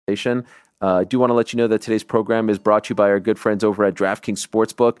I do want to let you know that today's program is brought to you by our good friends over at DraftKings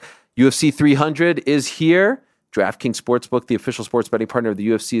Sportsbook. UFC 300 is here. DraftKings Sportsbook, the official sports betting partner of the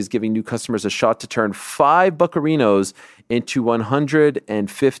UFC, is giving new customers a shot to turn 5 buccarinos into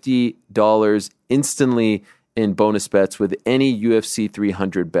 $150 instantly in bonus bets with any UFC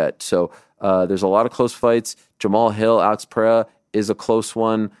 300 bet. So there's a lot of close fights. Jamal Hill, Alex Pereira is a close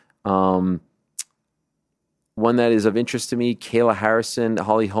one. One that is of interest to me, Kayla Harrison,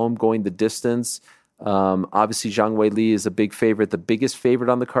 Holly Holm going the distance. Obviously, Zhang Wei Li is a big favorite. The biggest favorite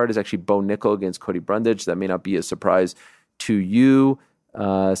on the card is actually Bo Nickel against Cody Brundage. That may not be a surprise to you.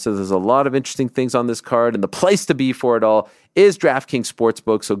 So there's a lot of interesting things on this card, and the place to be for it all is DraftKings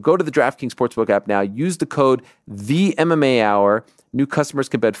Sportsbook. So go to the DraftKings Sportsbook app now. Use the code THEMMAHour. New customers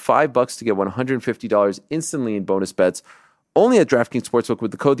can bet $5 to get $150 instantly in bonus bets. Only at DraftKings Sportsbook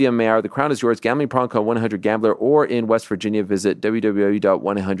with the code THEMMAHour. The crown is yours. Gambling problem, call 1-800-GAMBLER, or in West Virginia, visit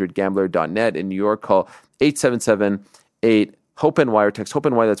www.1800gambler.net. In New York, call 877-8-HOPE-NY or text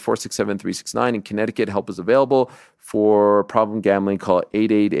HOPE-NY. That's 467-369. In Connecticut, help is available. For problem gambling, call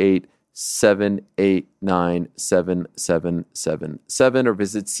 888-789-7777 or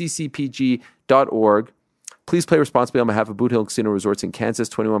visit ccpg.org. Please play responsibly on behalf of Boot Hill Casino Resorts in Kansas.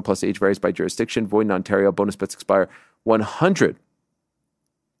 21 plus age varies by jurisdiction. Void in Ontario. Bonus bets expire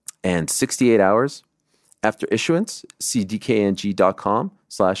 168 hours after issuance. See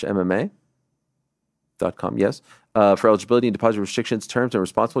dkng.com/MMA. Yes. For eligibility and deposit restrictions, terms, and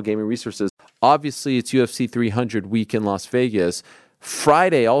responsible gaming resources. Obviously, it's UFC 300 week in Las Vegas.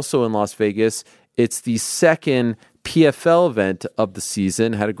 Friday, also in Las Vegas, it's the second PFL event of the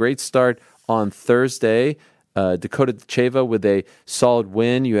season. Had a great start on Thursday. Dakota Dacheva with a solid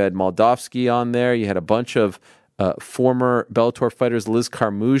win. You had Moldavsky on there. You had a bunch of former Bellator fighters, Liz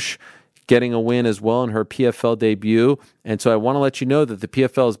Carmouche, getting a win as well in her PFL debut. And so I want to let you know that the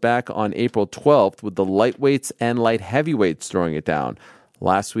PFL is back on April 12th with the lightweights and light heavyweights throwing it down.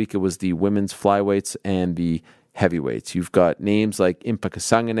 Last week it was the women's flyweights and the heavyweights. You've got names like Impa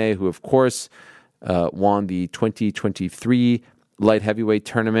Kasangane, who of course won the 2023 light heavyweight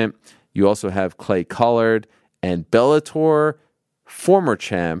tournament. You also have Clay Collard and Bellator former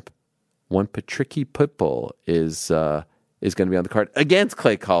champ, one Patricky Pitbull is going to be on the card against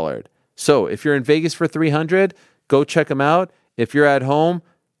Clay Collard. So if you're in Vegas for 300, go check him out. If you're at home,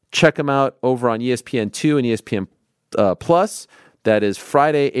 check him out over on ESPN2 and ESPN Plus. That is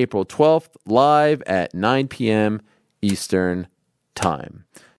Friday, April 12th, live at 9 p.m. Eastern Time.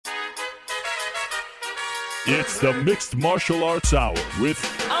 It's the Mixed Martial Arts Hour with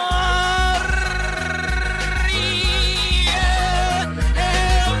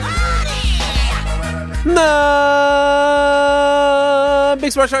The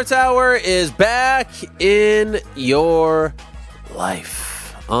Mixed Martial Arts Hour is back in your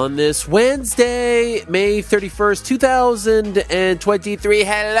life on this Wednesday, May 31st, 2023.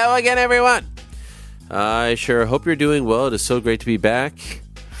 Hello again, everyone. I sure hope you're doing well. It is so great to be back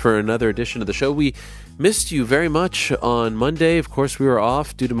for another edition of the show. We missed you very much on Monday. Of course, we were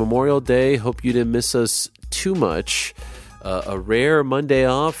off due to Memorial Day. Hope you didn't miss us too much. A rare Monday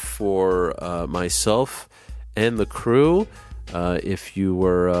off for myself and the crew. If you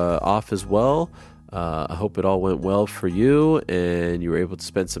were off as well, I hope it all went well for you and you were able to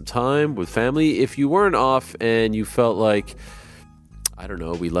spend some time with family. If you weren't off and you felt like, I don't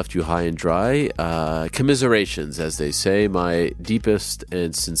know, we left you high and dry, commiserations, as they say. My deepest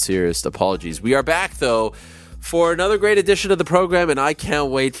and sincerest apologies. We are back, though, for another great edition of the program, and I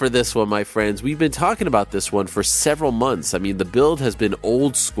can't wait for this one, my friends. We've been talking about this one for several months. I mean, the build has been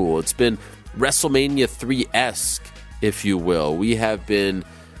old school. It's been WrestleMania 3-esque, if you will. We have been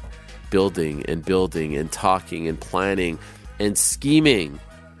building and talking and planning and scheming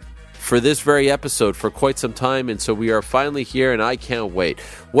for this very episode for quite some time, and so we are finally here, and I can't wait.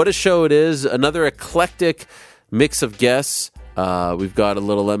 What a show it is. Another eclectic mix of guests. We've got a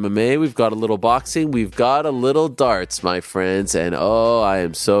little MMA, we've got a little boxing, we've got a little darts, my friends, and I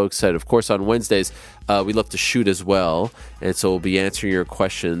am so excited. Of course, on Wednesdays, we love to shoot as well, and so we'll be answering your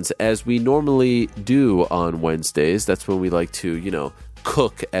questions as we normally do on Wednesdays. That's when we like to,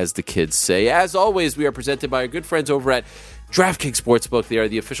 cook, as the kids say. As always, we are presented by our good friends over at DraftKings Sportsbook. They are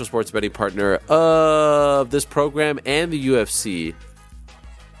the official sports betting partner of this program and the UFC.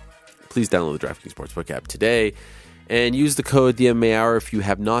 Please download the DraftKings Sportsbook app today and use the code THEMMAHour if you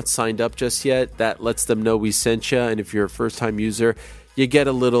have not signed up just yet. That lets them know we sent you. And if you're a first-time user, you get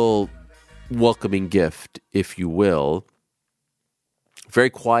a little welcoming gift, if you will. Very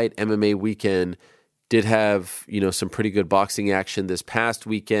quiet MMA weekend. Did have, some pretty good boxing action this past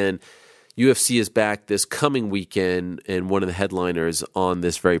weekend. UFC is back this coming weekend and one of the headliners on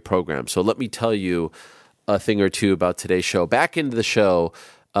this very program. So let me tell you a thing or two about today's show. Back into the show,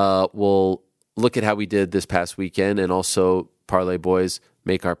 we'll look at how we did this past weekend and also Parlay Boys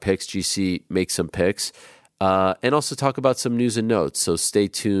make our picks, GC make some picks, and also talk about some news and notes. So stay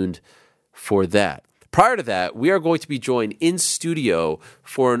tuned for that. Prior to that, we are going to be joined in studio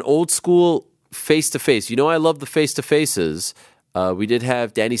for an old school face-to-face. You know I love the face-to-faces. We did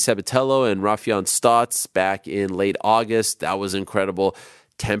have Danny Sabatello and Rafian Stotts back in late August. That was incredible.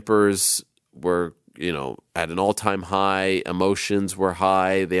 Tempers were, at an all-time high. Emotions were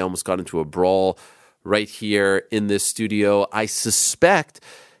high. They almost got into a brawl right here in this studio. I suspect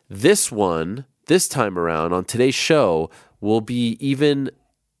this time around on today's show will be even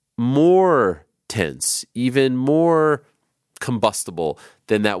more tense, even more combustible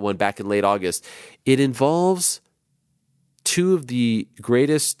than that one back in late August. It involves two of the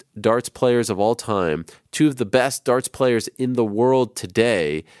greatest darts players of all time, two of the best darts players in the world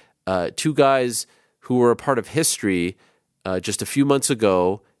today, two guys who were a part of history just a few months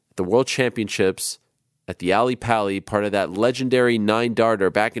ago, the World Championships at the Ali Pali, part of that legendary 9-darter.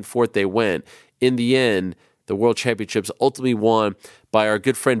 Back and forth they went. In the end, the World Championships ultimately won by our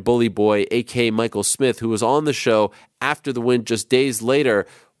good friend Bully Boy, a.k.a. Michael Smith, who was on the show after the win just days later.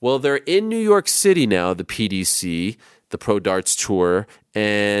 Well, they're in New York City now, the PDC, the Pro Darts Tour,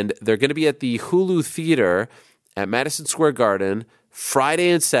 and they're going to be at the Hulu Theater at Madison Square Garden Friday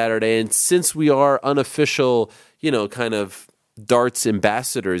and Saturday. And since we are unofficial, kind of darts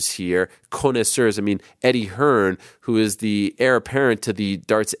ambassadors here, connoisseurs, Eddie Hearn, who is the heir apparent to the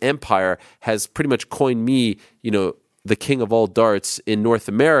darts empire, has pretty much coined me, the king of all darts in North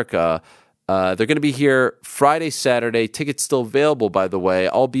America. They're going to be here Friday, Saturday. Tickets still available, by the way.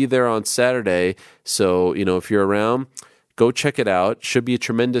 I'll be there on Saturday. So, if you're around, go check it out. Should be a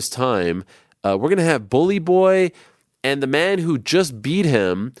tremendous time. We're going to have Bully Boy and the man who just beat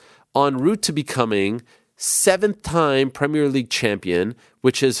him en route to becoming 7th-time Premier League champion,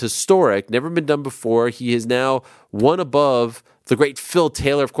 which is historic, never been done before. He is now one above the great Phil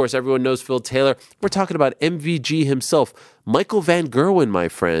Taylor. Of course, everyone knows Phil Taylor. We're talking about MVG himself, Michael van Gerwen, my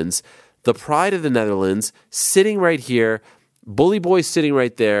friends, the pride of the Netherlands, sitting right here. Bully Boy sitting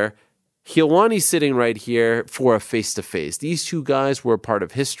right there. Helwani sitting right here for a face-to-face. These two guys were a part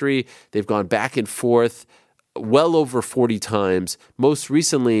of history. They've gone back and forth well over 40 times. Most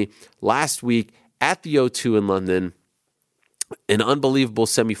recently, last week, at the O2 in London, an unbelievable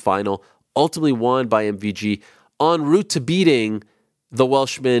semifinal, ultimately won by MVG, en route to beating the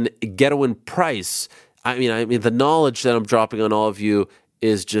Welshman Gerwen Price. The knowledge that I'm dropping on all of you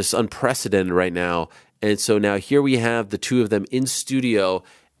is just unprecedented right now. And so now here we have the two of them in studio,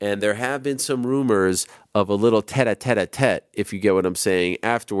 and there have been some rumors of a little tete-a-tete-a-tete, if you get what I'm saying,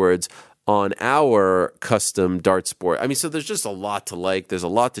 afterwards on our custom dart sport. So there's just a lot to like. There's a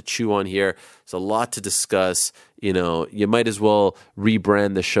lot to chew on here. There's a lot to discuss. You might as well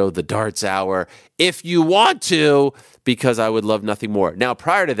rebrand the show the Darts Hour if you want to, because I would love nothing more. Now,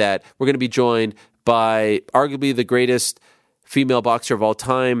 prior to that, we're going to be joined by arguably the greatest female boxer of all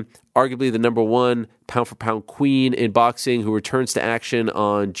time, arguably the number one pound-for-pound queen in boxing, who returns to action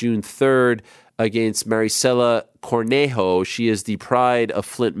on June 3rd against Maricela Cornejo. She is the pride of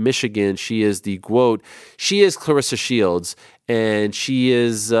Flint, Michigan. She is the GWOAT. She is Claressa Shields, and she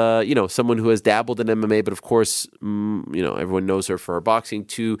is, someone who has dabbled in MMA, but of course, everyone knows her for her boxing.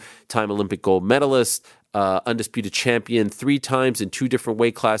 2-time Olympic gold medalist, undisputed champion 3 times in 2 different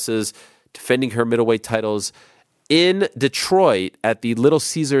weight classes, defending her middleweight titles in Detroit at the Little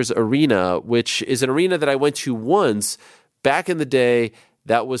Caesars Arena, which is an arena that I went to once back in the day.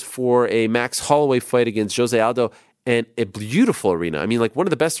 That was for a Max Holloway fight against Jose Aldo, and a beautiful arena. One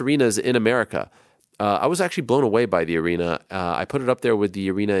of the best arenas in America. I was actually blown away by the arena. I put it up there with the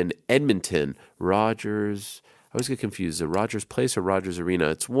arena in Edmonton. Rogers, I always get confused. Is it Rogers Place or Rogers Arena?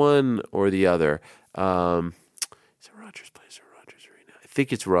 It's one or the other. Is it Rogers Place or Rogers Arena? I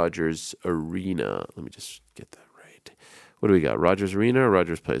think it's Rogers Arena. Let me just get that right. What do we got? Rogers Arena or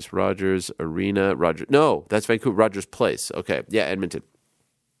Rogers Place? Rogers Arena. No, that's Vancouver. Rogers Place. Okay. Yeah, Edmonton.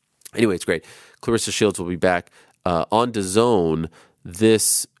 Anyway, it's great. Claressa Shields will be back on DAZN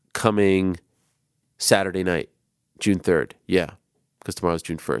this coming Saturday night, June 3rd. Yeah, because tomorrow's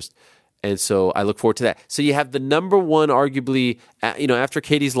June 1st. And so I look forward to that. So you have the number one, arguably, after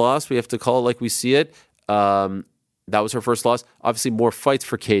Katie's loss, we have to call it like we see it. That was her first loss. Obviously, more fights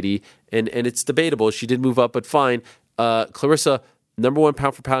for Katie, and it's debatable. She did move up, but fine. Claressa, number one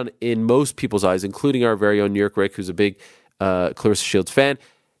pound for pound in most people's eyes, including our very own New York Rick, who's a big Claressa Shields fan.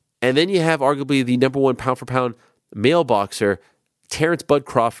 And then you have arguably the number one pound for pound male boxer, Terence Bud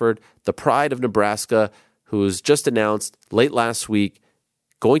Crawford, the pride of Nebraska, who was just announced late last week,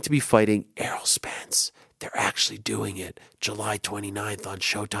 going to be fighting Errol Spence. They're actually doing it July 29th on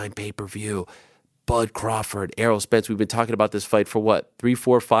Showtime pay-per-view. Bud Crawford, Errol Spence. We've been talking about this fight for what, 3,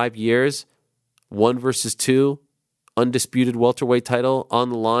 4, 5 years? 1 versus 2, undisputed welterweight title on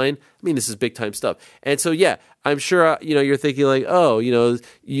the line. I mean, this is big-time stuff. And so, yeah, I'm sure you're thinking like, oh,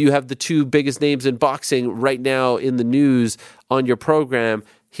 you have the 2 biggest names in boxing right now in the news on your program.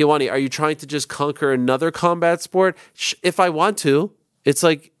 Helwani, are you trying to just conquer another combat sport? If I want to. It's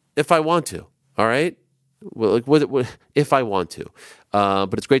like, if I want to, all right? Well, like, what, if I want to.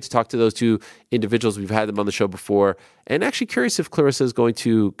 But it's great to talk to those 2 individuals. We've had them on the show before. And actually curious if Claressa is going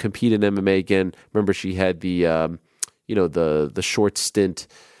to compete in MMA again. Remember, she had the short stint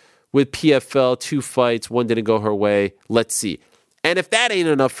with PFL, 2 fights. 1 didn't go her way. Let's see. And if that ain't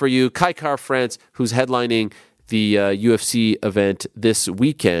enough for you, Kai France, who's headlining the UFC event this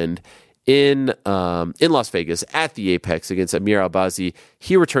weekend, in Las Vegas at the Apex against Amir Albazi.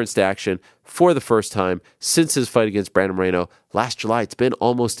 He returns to action for the first time since his fight against Brandon Moreno last July. It's been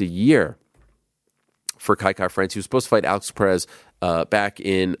almost a year for Kai France. He was supposed to fight Alex Perez back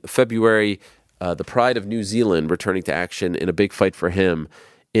in February. The pride of New Zealand returning to action in a big fight for him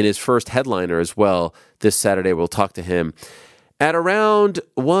in his first headliner as well this Saturday. We'll talk to him at around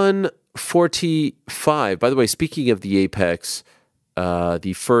 1:45. By the way, speaking of the Apex,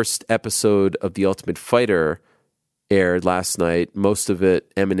 the first episode of The Ultimate Fighter aired last night. Most of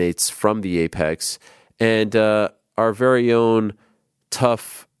it emanates from the Apex. And our very own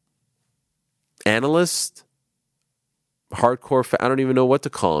tough analyst, hardcore, I don't even know what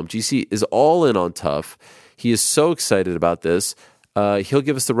to call him. GC is all in on Tough. He is so excited about this. He'll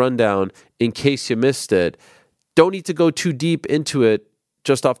give us the rundown in case you missed it. Don't need to go too deep into it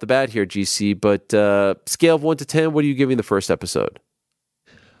just off the bat here, GC, but scale of 1 to 10, what are you giving the first episode?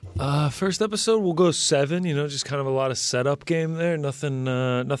 First episode, we'll go 7. Just kind of a lot of setup game there.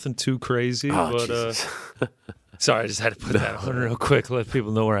 Nothing too crazy. Sorry, I just had to put that on real quick. Let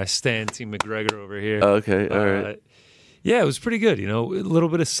people know where I stand. Team McGregor over here. Okay, all right. Yeah, it was pretty good. A little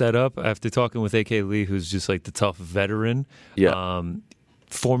bit of setup after talking with AK Lee, who's just like the tough veteran. Yeah.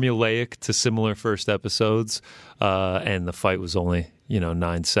 Formulaic to similar first episodes, and the fight was only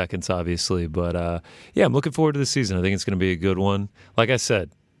 9 seconds, obviously. But I'm looking forward to the season. I think it's going to be a good one. Like I said,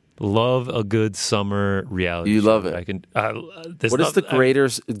 love a good summer reality. You show. love it. What is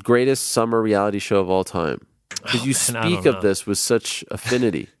the greatest summer reality show of all time? Because you speak of this with such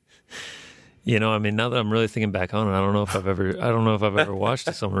affinity. Now that I'm really thinking back on it, I don't know if I've ever watched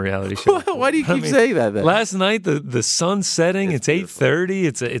a summer reality show. Why do you keep saying that then? Last night, the sun's setting. It's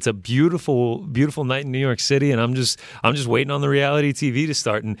 8:30. It's a beautiful, beautiful night in New York City, and I'm just waiting on the reality TV to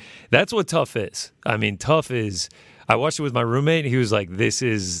start. And that's what Tough is. Tough is. I watched it with my roommate, and he was like, "This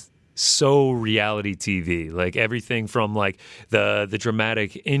is so reality TV, like everything from like the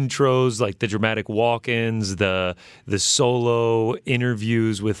dramatic intros, like the dramatic walk-ins, the solo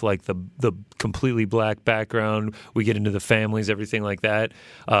interviews with like the completely black background. We get into the families, everything like that.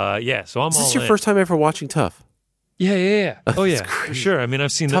 So I'm all in. Is this your first time ever watching Tough? Yeah. Oh yeah, for sure.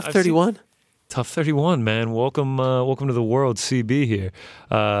 I've seen Tough 31. Tough 31, man. Welcome to the world, CB here.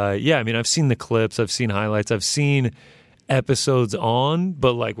 I've seen the clips, I've seen highlights, I've seen episodes on,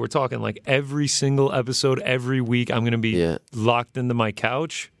 but like we're talking like every single episode every week. I'm going to be locked into my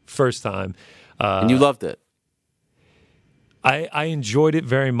couch first time. And you loved it. I enjoyed it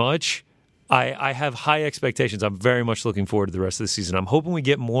very much. I have high expectations. I'm very much looking forward to the rest of the season. I'm hoping we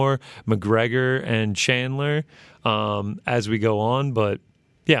get more McGregor and Chandler as we go on, but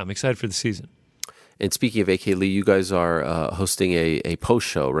yeah, I'm excited for the season. And speaking of AK Lee, you guys are hosting a post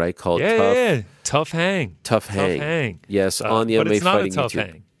show, right? Called Tough Hang. Tough Hang. Yes, on the MMA Fighting Tough YouTube.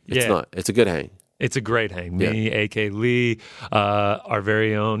 Hang. It's not. It's a good hang. It's a great hang. Me, AK Lee, our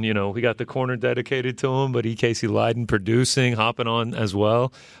very own, we got the corner dedicated to him, but Casey Leiden producing, hopping on as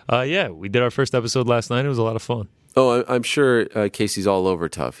well. We did our first episode last night. It was a lot of fun. Oh, I'm sure Casey's all over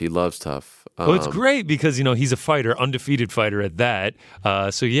Tough. He loves Tough. Well, it's great because, he's a fighter, undefeated fighter at that.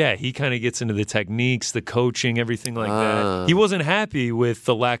 He kind of gets into the techniques, the coaching, everything like that. He wasn't happy with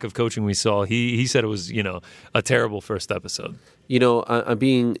the lack of coaching we saw. He said it was, a terrible first episode. I'm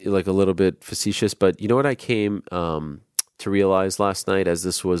being like a little bit facetious, but you know what I came to realize last night as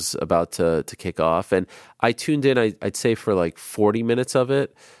this was about to kick off? And I tuned in, I'd say, for like 40 minutes of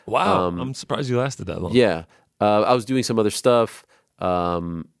it. Wow. I'm surprised you lasted that long. Yeah. I was doing some other stuff.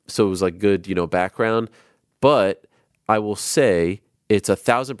 So it was like good, background. But I will say it's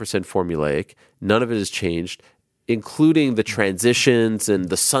 1,000% formulaic. None of it has changed. including the transitions and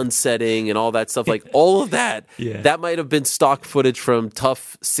the sunsetting and all that stuff, like all of that, that might have been stock footage from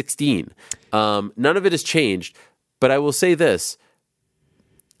Tough 16. None of it has changed, but I will say this: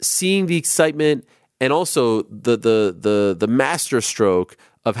 seeing the excitement and also the master stroke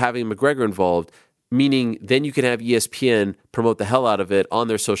of having McGregor involved, meaning then you can have ESPN promote the hell out of it on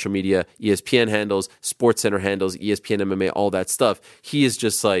their social media, ESPN handles, SportsCenter handles, ESPN MMA, all that stuff. He is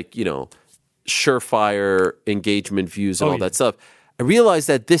just like, surefire engagement views and all that stuff. I realize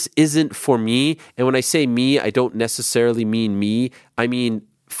that this isn't for me. And when I say me, I don't necessarily mean me. I mean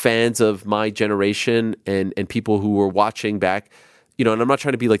fans of my generation and people who were watching back. And I'm not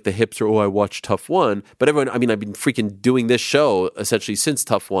trying to be like the hipster, I watched Tough One. But everyone, I've been freaking doing this show essentially since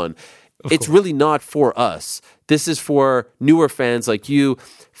Tough One. It's really not for us. This is for newer fans like you,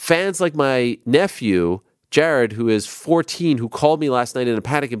 fans like my nephew, Jared, who is 14, who called me last night in a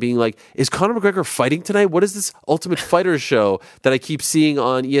panic and being like, is Conor McGregor fighting tonight? What is this Ultimate Fighter show that I keep seeing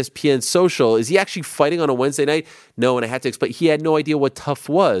on ESPN social? Is he actually fighting on a Wednesday night? No, and I had to explain. He had no idea what Tough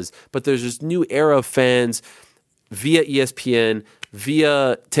was. But there's this new era of fans via ESPN,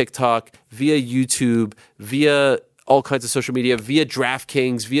 via TikTok, via YouTube, via all kinds of social media, via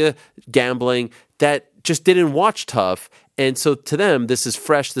DraftKings, via gambling, that just didn't watch Tough. And so to them, this is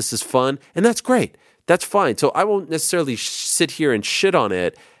fresh, this is fun, and that's great. That's fine. So I won't necessarily sit here and shit on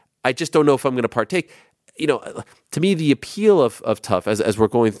it. I just don't know if I'm going to partake. To me, the appeal of Tough, as we're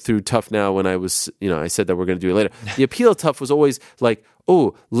going through Tough now, when I said that we're going to do it later, the appeal of Tough was always like,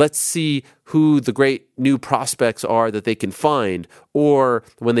 oh, let's see who the great new prospects are that they can find. Or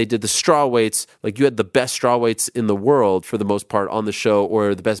when they did the strawweights, like you had the best strawweights in the world for the most part on the show,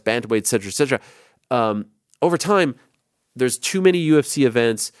 or the best bantamweights, et cetera, et cetera. Over time, there's too many UFC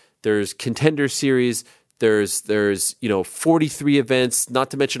events. There's Contender Series. There's 43 events,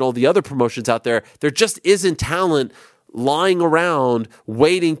 not to mention all the other promotions out there. There just isn't talent lying around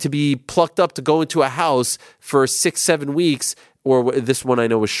waiting to be plucked up to go into a house for 6-7 weeks, or this one I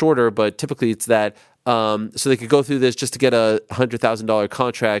know was shorter, but typically it's that, so they could go through this just to get a $100,000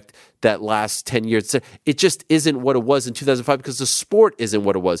 contract that lasts 10 years. It just isn't what it was in 2005 because the sport isn't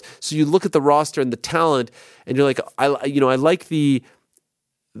what it was. So you look at the roster and the talent, and you're like, I like the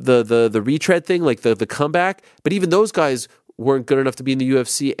retread thing, like the comeback, but even those guys weren't good enough to be in the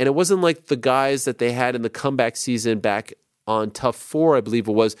UFC, and it wasn't like the guys that they had in the comeback season back on Tough 4, I believe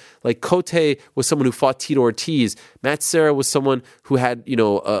it was. Like Cote was someone who fought Tito Ortiz. Matt Serra was someone who had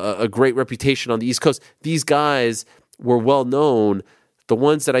a great reputation on the East Coast. These guys were well known. The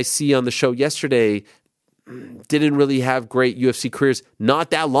ones that I see on the show yesterday didn't really have great UFC careers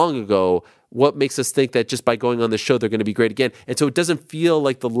not that long ago. What makes us think that just by going on the show they're going to be great again? And so it doesn't feel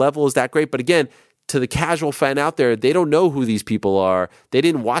like the level is that great. But again, to the casual fan out there, they don't know who these people are. They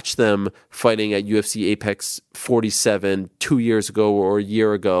didn't watch them fighting at UFC Apex 47 2 years ago or a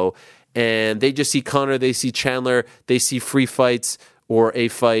year ago. And they just see Conor, they see Chandler, they see free fights or a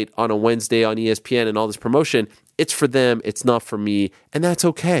fight on a Wednesday on ESPN and all this promotion. It's for them. It's not for me. And that's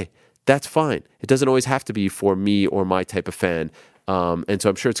okay. That's fine. It doesn't always have to be for me or my type of fan. And so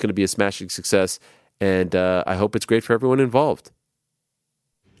I'm sure it's going to be a smashing success, and I hope it's great for everyone involved.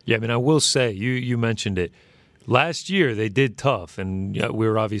 Yeah, I will say, you mentioned it. Last year, they did Tough, and we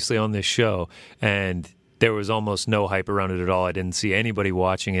were obviously on this show, and there was almost no hype around it at all. I didn't see anybody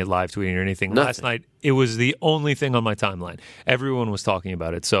watching it, live tweeting or anything. Nothing. Last night, it was the only thing on my timeline. Everyone was talking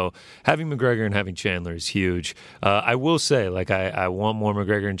about it. So having McGregor and having Chandler is huge. I will say, I want more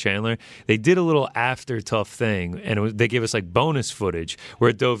McGregor and Chandler. They did a little after Tough thing, and they gave us bonus footage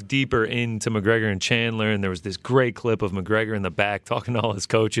where it dove deeper into McGregor and Chandler, and there was this great clip of McGregor in the back talking to all his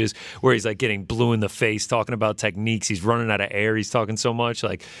coaches where he's getting blue in the face, talking about techniques. He's running out of air. He's talking so much.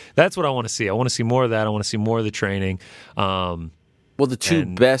 That's what I want to see. I want to see more of that. I want to see more of the training. Well, the two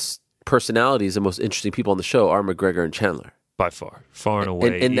best personalities and most interesting people on the show are McGregor and Chandler. By far and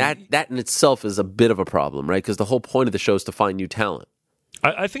away. And that in itself is a bit of a problem, right? Because the whole point of the show is to find new talent.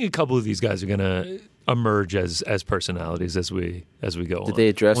 I think a couple of these guys are going to emerge as personalities as we go on. Did they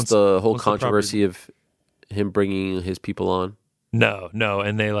address the whole controversy of him bringing his people on? No,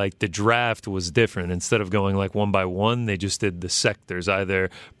 and they the draft was different. Instead of going one by one, they just did the sectors, either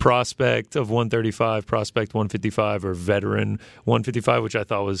prospect of 135, prospect 155, or veteran 155, which I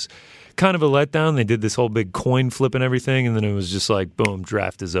thought was kind of a letdown. They did this whole big coin flip and everything, and then it was just boom,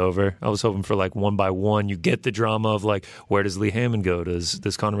 draft is over. I was hoping for one by one. You get the drama of where does Lee Hammond go?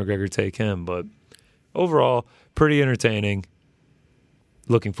 Does Conor McGregor take him? But overall, pretty entertaining.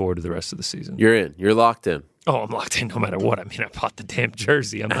 Looking forward to the rest of the season. You're in. You're locked in. Oh, I'm locked in no matter what. I mean, I bought the damn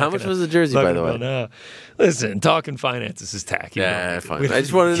jersey. How much was the jersey, by the way? Listen, talking finances is tacky. Yeah, fine. I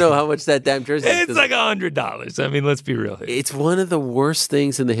just want to know how much that damn jersey is. It's like $100. I mean, let's be real here. It's one of the worst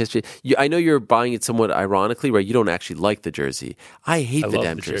things in the history. I know you're buying it somewhat ironically, right? You don't actually like the jersey. I hate the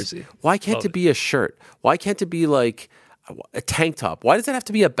damn jersey. Why can't it be a shirt? Why can't it be like a tank top? Why does it have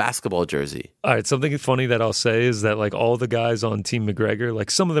to be a basketball jersey? All right, something funny that I'll say is that like all the guys on Team McGregor,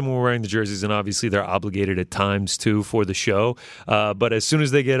 like some of them were wearing the jerseys, and obviously they're obligated at times too for the show. But as soon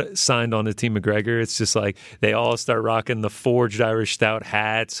as they get signed on to Team McGregor, it's just like they all start rocking the Forged Irish Stout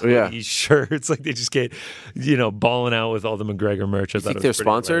hats, hoodies, shirts. Like they just get, balling out with all the McGregor merch. I thought they're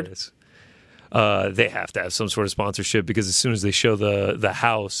sponsored? Hilarious. They have to have some sort of sponsorship because as soon as they show the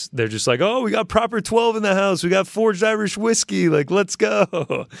house, they're just like, oh, we got proper 12 in the house. We got Forged Irish whiskey. Like, let's go.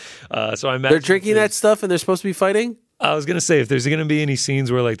 So I imagine they're drinking that stuff and they're supposed to be fighting? I was going to say, if there's going to be any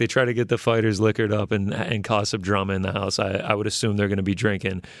scenes where like they try to get the fighters liquored up and cause some drama in the house, I would assume they're going to be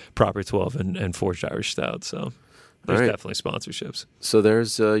drinking proper 12 and Forged Irish Stout. So there's definitely sponsorships. So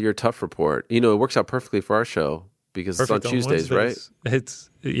there's your tough report. It works out perfectly for our show. Because perfect it's on Tuesdays, right? It's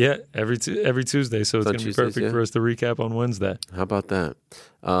every Tuesday, so it's going to be perfect for us to recap on Wednesday. How about that?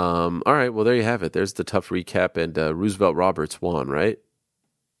 All right, well there you have it. There's the tough recap, and Roosevelt Roberts won, right?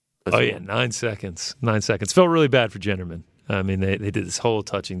 9 seconds. 9 seconds. Felt really bad for Jennerman. I mean, they did this whole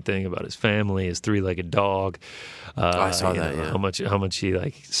touching thing about his family, his three-legged dog. I saw that. Yeah. How much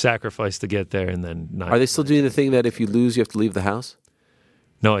he sacrificed to get there, and then are they still doing the thing that if you lose, you have to leave the house?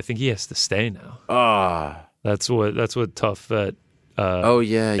 No, I think he has to stay now. That's what Tough Vet.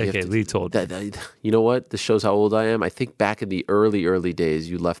 A.K. Lee told me. You know what? This shows how old I am. I think back in the early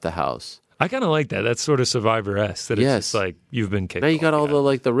days, you left the house. I kind of like that. That's sort of Survivor-esque. That it's just like you've been kicked. Now you got all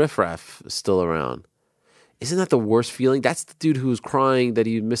the riffraff still around. Isn't that the worst feeling? That's the dude who was crying that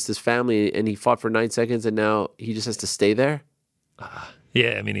he missed his family and he fought for 9 seconds and now he just has to stay there.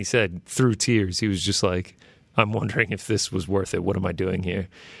 Yeah, I mean, he said through tears, he was just like, "I'm wondering if this was worth it. What am I doing here?"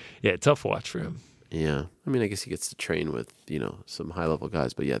 Yeah, tough watch for him. Yeah. I mean, I guess he gets to train with, some high-level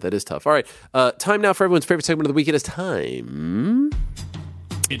guys. But, yeah, that is tough. All right. Time now for everyone's favorite segment of the week. It is time.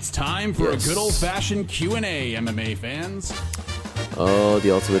 It's time for a good old-fashioned Q&A, MMA fans. Oh,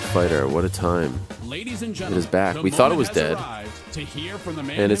 The Ultimate Fighter. What a time. Ladies and gentlemen, it is back. We thought it was dead. To hear from the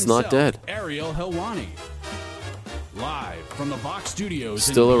man and it's himself, not dead. Ariel Helwani. Live from the Box Studios.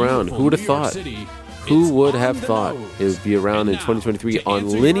 Still around. Who would have thought? Who would have thought it would be around in 2023 on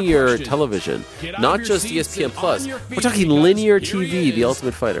linear television? Not just ESPN Plus. We're talking linear TV, The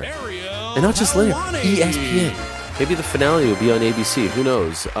Ultimate Fighter. And not just linear, ESPN. Maybe the finale will be on ABC. Who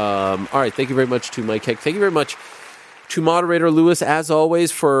knows? All right. Thank you very much to Mike Heck. Thank you very much to moderator Lewis, as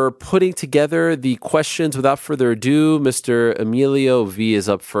always, for putting together the questions. Without further ado, Mr. Emilio V is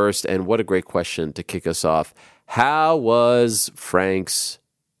up first. And what a great question to kick us off. How was Frank's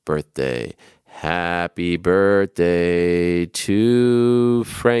birthday? Happy birthday to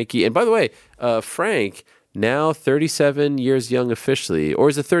Frankie. And by the way, Frank, now 37 years young officially, or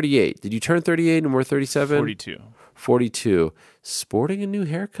is it 38? Did you turn 38 and we're 37? 42. Sporting a new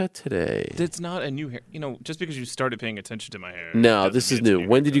haircut today. It's not a new hair. Just because you started paying attention to my hair. No, this is new.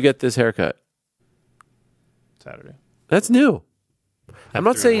 When did you get this haircut? Saturday. That's new. I'm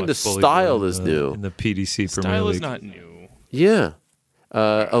not saying the style is new. In the PDC Premier League. Style is not new. Yeah.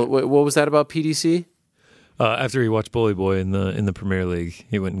 What was that about PDC? After he watched Bully Boy in the Premier League,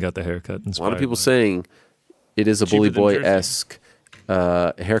 he went and got the haircut. A lot of people saying it is a Bully Boy-esque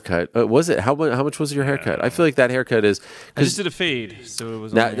haircut. Was it? How much was your haircut? I feel like that haircut is. I just did a fade, so it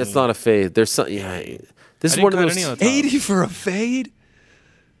was. That's not a fade. There's some. Yeah, this is one of those. 80 for a fade.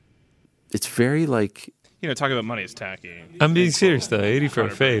 It's very like. Talking about money is tacky. I'm being serious though. 80 for a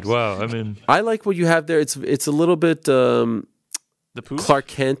fade. Wow. I mean, I like what you have there. It's a little bit. The poof? Clark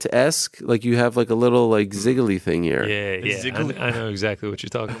Kent-esque, like you have like a little like ziggly thing here. Yeah. I know exactly what you're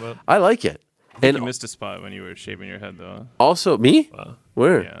talking about. I like it. And you missed a spot when you were shaving your head, though. Also, me? Wow.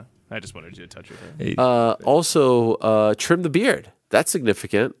 Where? Yeah, I just wanted you to touch your hair. Also, trim the beard. That's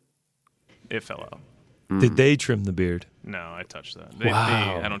significant. It fell out. Did they trim the beard? No, I touched that.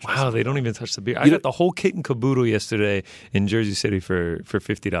 I don't trust them. They don't even touch the beard. I got the whole kit and caboodle yesterday in Jersey City for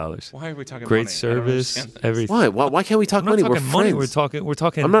 $50. Why are we talking Great money? service, everything. Why can't we talk money? We're friends. Money. We're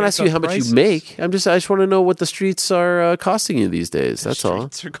talking. I'm not asking you how much you make. I just want to know what the streets are costing you these days. That's all.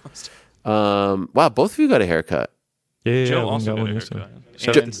 Streets are costing. Wow, both of you got a haircut. Yeah. Joe also got a haircut.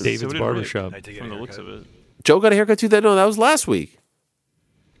 Shout out to David's Barbershop. From the looks of it. Joe got a haircut too. That was last week.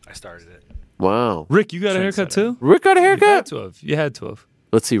 I started it. Wow. Rick, you got a haircut too? Rick got a haircut? You had to have.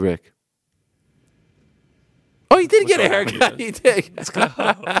 Let's see, Rick. Oh, he did get a all haircut. he He did.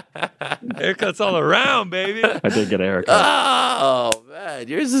 Haircuts all around, baby. I did get a haircut. Oh, man.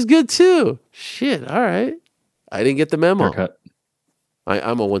 Yours is good, too. Shit. All right. I didn't get the memo. Haircut.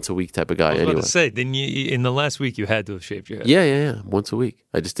 I'm a once a week type of guy I was anyway. about to say, didn't you? In the last week, you had to have shaved your head. Yeah. Once a week.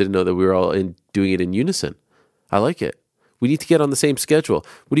 I just didn't know that we were all doing it in unison. I like it. We need to get on the same schedule.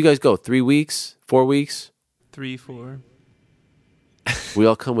 What do you guys go? 3 weeks? 4 weeks? 3, 4. We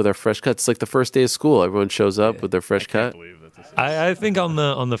all come with our fresh cuts. It's like the first day of school. Everyone shows up with their fresh cut. Believe that this is I think on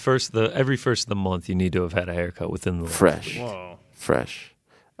the every first of the month, you need to have had a haircut within the Fresh. Whoa. Fresh.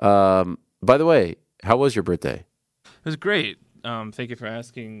 By the way, how was your birthday? It was great. Thank you for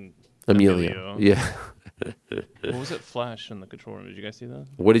asking, Amelia. Emilio. Yeah. What was it? Flash in the control room. Did you guys see that?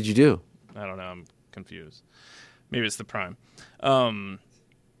 What did you do? I don't know. I'm confused. Maybe it's the prime.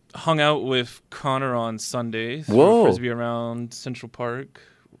 Hung out with Connor on Sunday. Threw Whoa. a frisbee around Central Park.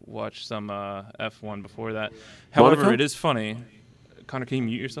 Watched some F1 before that. However, Monaco? it is funny. Connor, can you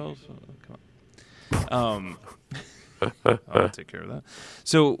mute yourself? Come on. I'll take care of that.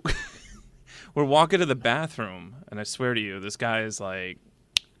 So we're walking to the bathroom, and I swear to you, this guy is like,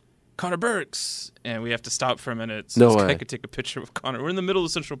 Connor Burks, and we have to stop for a minute so No this way. guy could take a picture with Connor. We're in the middle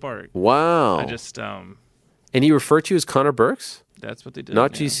of Central Park. Wow. I just, And he referred to you as Connor Burks? that's what they did.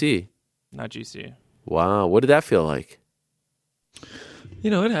 Not yeah. GC. Not GC. Wow. What did that feel like? You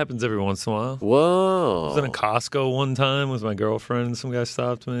know, it happens every once in a while. I Whoa. was in a Costco one time with my girlfriend. Some guy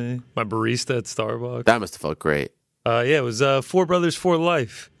stopped me. My barista at Starbucks. That must have felt great. Yeah, it was Four Brothers for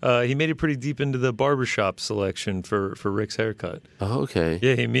Life. He made it pretty deep into the barbershop selection for Rick's haircut. Oh, okay.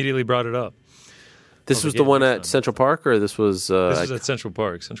 Yeah, he immediately brought it up. This was was like, the yeah, one next at time. Central Park, or this was... This was at Central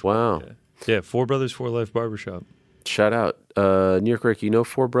Park. Wow. Park, yeah, Four Brothers for Life barbershop. Shout out. New York Rick, you know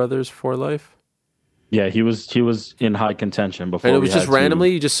Four Brothers for Life? Yeah, he was in high contention before. And it we was just had to-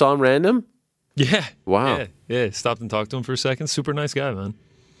 randomly? You just saw him random? Yeah. Wow. Yeah. Stopped and talked to him for a second. Super nice guy, man.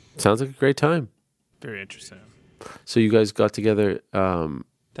 Sounds like a great time. Very interesting. So you guys got together...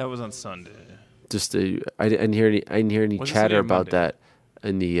 That was on Sunday. just I didn't hear any Was it chatter Sunday or about Monday? that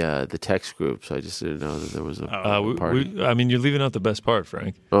in the text group, so I just didn't know that there was a party. I mean, you're leaving out the best part,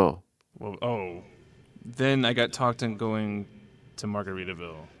 Frank. Oh, Well, then I got talked into going to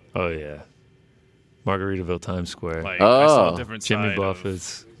Margaritaville. Oh, yeah. Margaritaville, Times Square. Like, I saw Oh. a different Jimmy side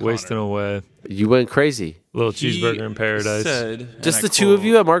Buffett's of wasting Connor. away. you went crazy. Little He cheeseburger in paradise. said, and Just I the two of quote,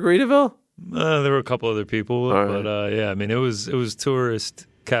 you at Margaritaville? There were a couple other people, All but yeah, I mean, it was tourist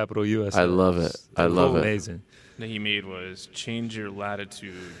capital U.S. I love it. I love it. Amazing. that he made was change your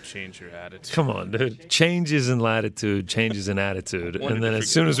latitude, change your attitude. Come on, dude. Changes in latitude, changes in attitude. Wanted And then to as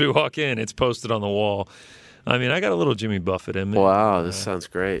forget soon as we walk in, it's posted on the wall. I mean, I got a little Jimmy Buffett in me. Wow, this sounds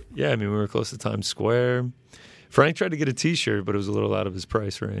great. Yeah, I mean, we were close to Times Square. Frank tried to get a T-shirt, but it was a little out of his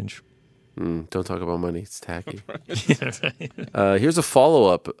price range. Don't talk about money; it's tacky. Yeah, right. Here's a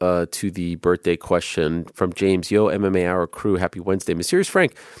follow-up to the birthday question from James. Yo, MMA Hour crew, happy Wednesday. Mysterious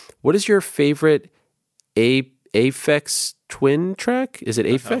Frank, what is your favorite Aphex Twin track? Is it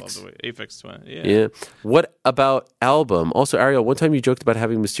Aphex? Aphex Twin. Yeah. Yeah. What about album? Also, Ariel, one time you joked about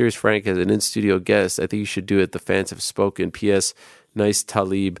having Mysterious Frank as an in-studio guest. I think you should do it. The fans have spoken. P.S. Nice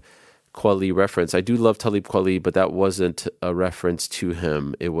Talib Kweli reference. I do love Talib Kweli, but that wasn't a reference to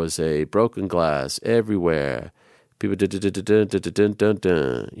him. It was a broken glass everywhere. People You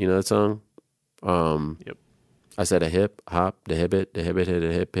know that song? Yep. I said a hip hop, the hip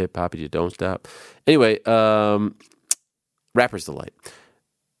hip hop, you don't stop. Anyway, Rapper's Delight.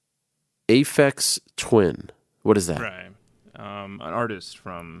 Aphex Twin. What is that? Right. An artist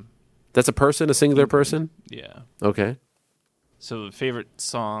from, That's a person, a singular person? yeah. Okay. So the favorite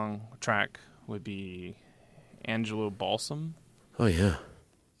song track would be Angelo Balsam. Oh, yeah.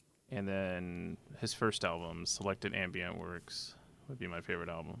 And then his first album, Selected Ambient Works, would be my favorite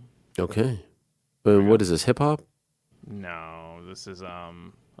album. Okay. What is this, hip hop? No, this is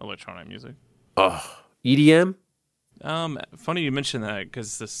electronic music. Oh, EDM? Funny you mention that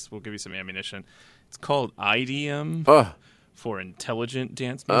because this will give you some ammunition. It's called IDM Oh, for Intelligent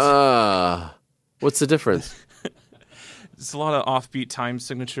Dance Music. what's the difference? It's a lot of offbeat time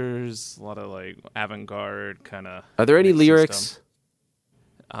signatures, a lot of like avant-garde kind of. Are there any lyrics?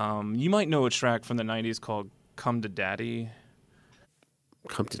 You might know a track from the '90s called "Come to Daddy."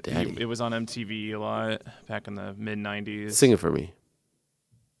 Come to Daddy. It was on MTV a lot back in the mid '90s. Sing it for me.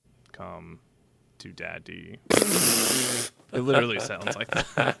 Come to Daddy. It literally sounds like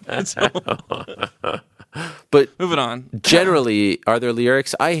that. So, But moving on. generally, are there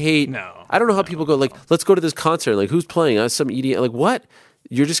lyrics? I don't know how people go, like, let's go to this concert. Like, who's playing? Some EDM. Like, what?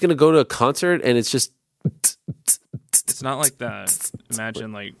 You're just going to go to a concert and it's just... It's not like that.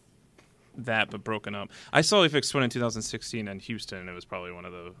 Imagine like that, but broken up. I saw Aphex Twin in 2016 in Houston, and it was probably one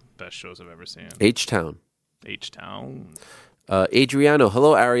of the best shows I've ever seen. H-Town. H-Town. Adriano,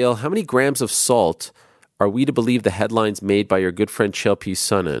 hello, Ariel. How many grams of salt are we to believe the headlines made by your good friend Chelpie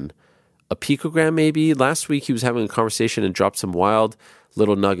Sonnen? A picogram, maybe? Last week he was having a conversation and dropped some wild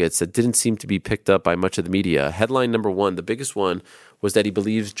little nuggets that didn't seem to be picked up by much of the media. Headline number one, the biggest one, was that he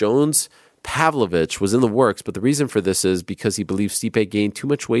believes Jones Pavlovich was in the works, but the reason for this is because he believes Stipe gained too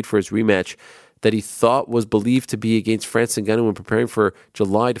much weight for his rematch that he thought was believed to be against Francis Ngannou when preparing for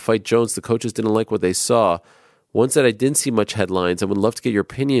July to fight Jones. The coaches didn't like what they saw. Ones that I didn't see much headlines, I would love to get your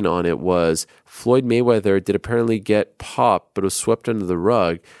opinion on it, was Floyd Mayweather did apparently get popped, but was swept under the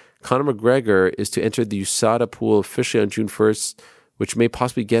rug. Conor McGregor is to enter the USADA pool officially on June 1st, which may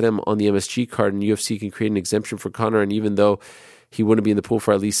possibly get him on the MSG card, and UFC can create an exemption for Conor, and even though he wouldn't be in the pool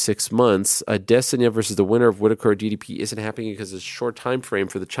for at least 6 months, Adesanya versus the winner of Whitaker or DDP isn't happening because it's a short time frame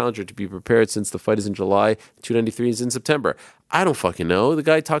for the challenger to be prepared since the fight is in July, 293 is in September. I don't fucking know. The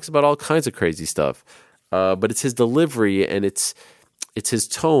guy talks about all kinds of crazy stuff. But it's his delivery and it's his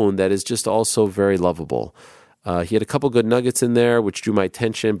tone that is just also very lovable. He had a couple good nuggets in there, which drew my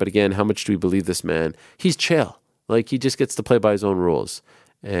attention. But again, how much do we believe this man? He's chill. Like, he just gets to play by his own rules.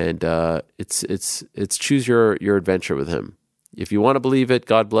 And it's choose your adventure with him. If you want to believe it,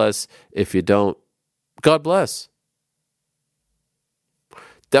 God bless. If you don't, God bless.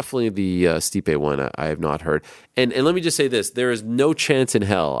 Definitely the Stipe one I have not heard. And let me just say this. There is no chance in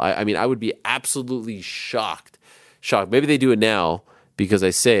hell. I mean, I would be absolutely shocked. Maybe they do it now because I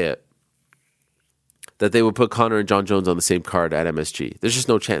say it, that they would put Conor and John Jones on the same card at MSG. There's just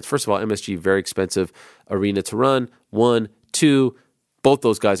no chance. First of all, MSG, very expensive arena to run. 1, 2, both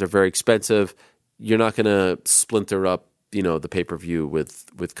those guys are very expensive. You're not going to splinter up, the pay-per-view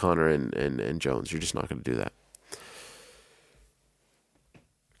with Conor and Jones. You're just not going to do that.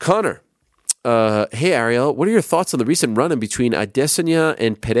 Connor, hey Ariel, what are your thoughts on the recent run-in between Adesanya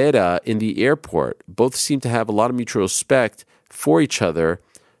and Pereira in the airport? Both seem to have a lot of mutual respect for each other,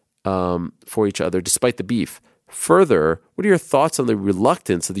 despite the beef. Further, what are your thoughts on the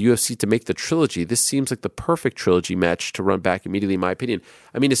reluctance of the UFC to make the trilogy? This seems like the perfect trilogy match to run back immediately, in my opinion.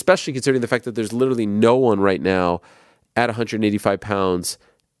 I mean, especially considering the fact that there's literally no one right now at 185 pounds,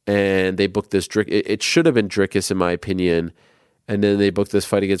 and they booked this. It should have been Dricus, in my opinion. And then they booked this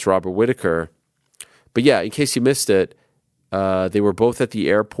fight against Robert Whitaker. But yeah, in case you missed it, they were both at the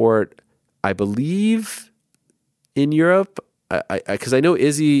airport, I believe, in Europe. Because I know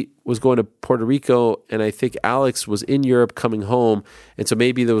Izzy was going to Puerto Rico, and I think Alex was in Europe coming home. And so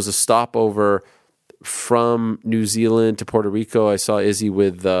maybe there was a stopover from New Zealand to Puerto Rico. I saw Izzy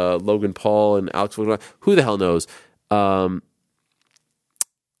with Logan Paul and Alex. Who the hell knows?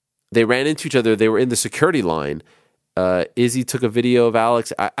 They ran into each other. They were in the security line. Izzy took a video of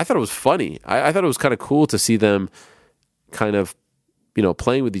Alex. I thought it was funny. I thought it was kind of cool to see them kind of,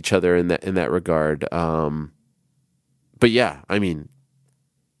 playing with each other in that regard. But yeah, I mean,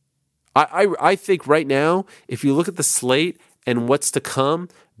 I think right now, if you look at the slate and what's to come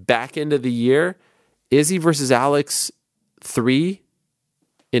back end of the year, Izzy versus Alex 3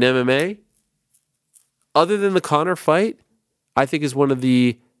 in MMA, other than the Conor fight, I think is one of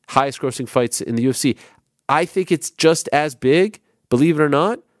the highest grossing fights in the UFC. I think it's just as big, believe it or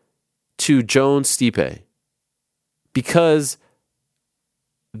not, to Jones-Stipe. Because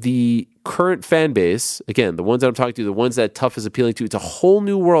the current fan base, again, the ones that I'm talking to, the ones that Tough is appealing to, it's a whole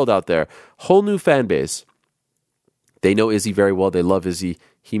new world out there, whole new fan base. They know Izzy very well. They love Izzy.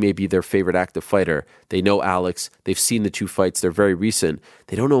 He may be their favorite active fighter. They know Alex. They've seen the two fights. They're very recent.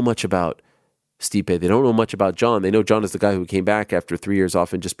 They don't know much about Stipe. They don't know much about John. They know John is the guy who came back after 3 years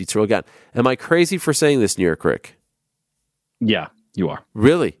off and just beat Cyril Gane. Am I crazy for saying this, New York Rick? Yeah, you are.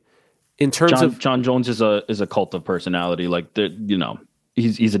 Really? In terms of John Jones is a cult of personality. Like,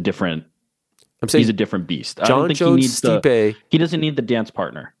 he's a different. I'm saying he's a different beast. John I don't think Jones, he needs Stipe. He doesn't need the dance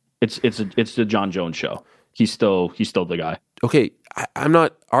partner. It's the John Jones show. He's still the guy. Okay, I'm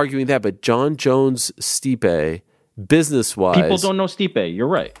not arguing that, but John Jones, Stipe, business-wise, people don't know Stipe. You're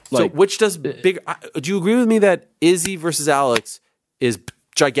right. So which does bigger? Do you agree with me that Izzy versus Alex is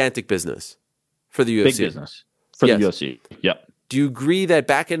gigantic business for the UFC? Big business for the UFC. Yep. Do you agree that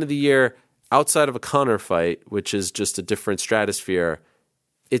back end of the year, outside of a Conor fight, which is just a different stratosphere,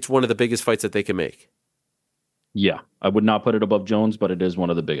 it's one of the biggest fights that they can make? Yeah, I would not put it above Jones, but it is one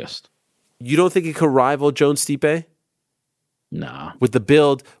of the biggest. You don't think it could rival Jones-Stipe? Nah. With the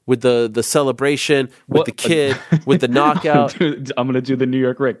build, with the celebration, with the kid, with the knockout. I'm gonna do the New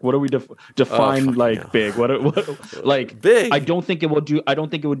York Rick. What do we define big? What like big? I don't think it will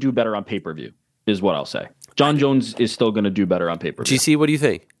do better on pay-per-view. Is what I'll say. John Jones is still gonna do better on pay-per-view. GC, what do you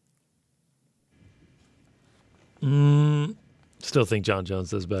think? Still think John Jones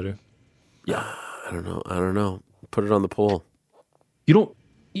does better. Yeah. I don't know. Put it on the poll. You don't.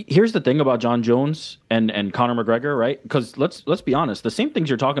 Here's the thing about John Jones and Conor McGregor, right? Because let's be honest, the same things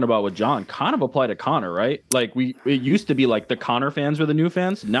you're talking about with John kind of apply to Conor, right? Like it used to be like the Conor fans were the new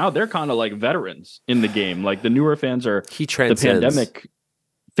fans. Now they're kind of like veterans in the game. Like the newer fans are He the transcends. pandemic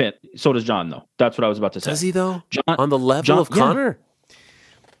fan. So does John, though. That's what I was about to say. Does he though? John, On the level of Conor?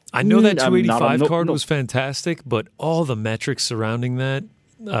 I know that I'm not- 285 no- card no. was fantastic, but all the metrics surrounding that,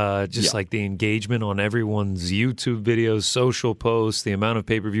 like the engagement on everyone's YouTube videos, social posts, the amount of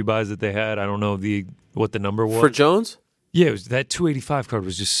pay-per-view buys that they had. I don't know what the number was. For Jones? Yeah, that 285 card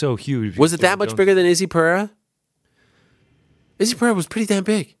was just so huge. Was it that much bigger than Izzy Pereira? Izzy Pereira was pretty damn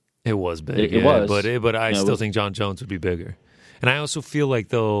big. It was big. It was. But I still think John Jones would be bigger. And I also feel like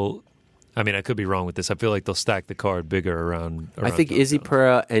they'll. I mean, I could be wrong with this. I feel like they'll stack the card bigger around I think John Izzy Jones.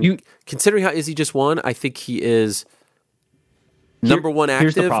 Pereira, and considering how Izzy just won, I think he is number one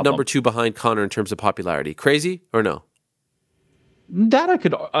here's the active, problem. number two behind Conor in terms of popularity. Crazy or no? That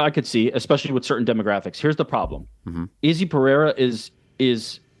I could see, especially with certain demographics. Here's the problem: Izzy Pereira is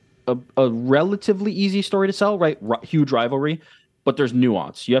a relatively easy story to sell, right? Huge rivalry, but there's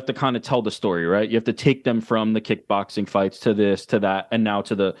nuance. You have to kind of tell the story, right? You have to take them from the kickboxing fights to this, to that, and now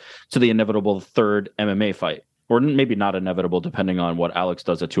to the inevitable third MMA fight, or maybe not inevitable, depending on what Alex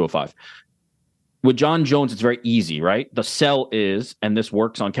does at 205. With John Jones, it's very easy, right? The sell is, and this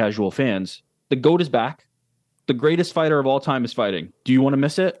works on casual fans, the GOAT is back. The greatest fighter of all time is fighting. Do you want to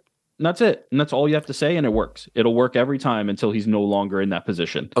miss it? And that's it. And that's all you have to say, and it works. It'll work every time until he's no longer in that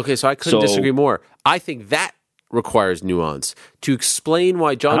position. Okay, so I couldn't disagree more. I think that requires nuance. To explain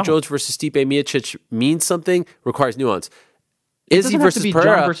why John Jones versus Stipe Miocic means something requires nuance. Izzy versus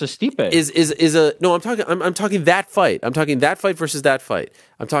Pereira John versus Stipe. is a no. I'm talking that fight. I'm talking that fight versus that fight.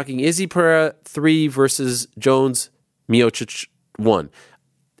 I'm talking Izzy Pereira 3 versus Jones Miocic 1.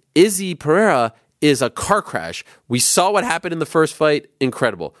 Izzy Pereira is a car crash. We saw what happened in the first fight.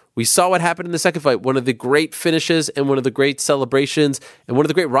 Incredible. We saw what happened in the second fight. One of the great finishes and one of the great celebrations and one of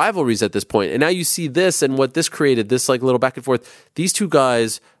the great rivalries at this point. And now you see this and what this created, this like little back and forth. These two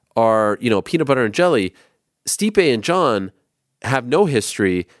guys are, peanut butter and jelly. Stipe and John have no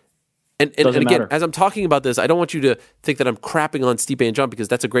history. And again, matter. as I'm talking about this, I don't want you to think that I'm crapping on Stipe and John because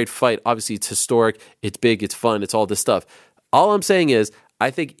that's a great fight. Obviously, it's historic, it's big, it's fun, it's all this stuff. All I'm saying is I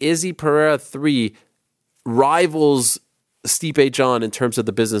think Izzy Pereira 3 rivals Stipe John in terms of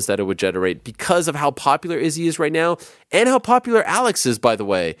the business that it would generate because of how popular Izzy is right now and how popular Alex is, by the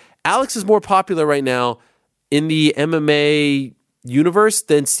way. Alex is more popular right now in the MMA universe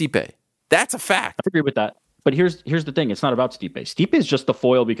than Stipe. That's a fact. I agree with that. But here's the thing. It's not about Stipe. Stipe is just the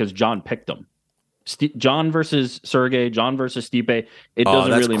foil because John picked him. John versus Sergey, John versus Stipe. It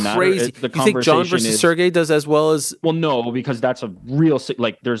doesn't really matter. Crazy. You think John versus Sergey does as well as? Well, no, because that's a real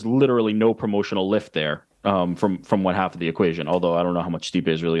there's literally no promotional lift there from one half of the equation. Although I don't know how much Stipe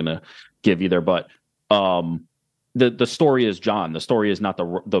is really going to give either. But the story is John. The story is not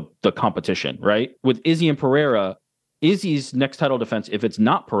the competition, right? With Izzy and Pereira, Izzy's next title defense, if it's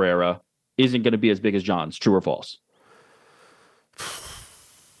not Pereira, isn't going to be as big as John's. True or false?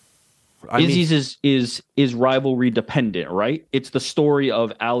 Izzy's is rivalry dependent, right? It's the story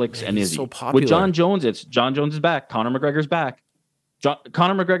of Alex and Izzy. So popular. With John Jones, it's John Jones is back. Conor McGregor's back.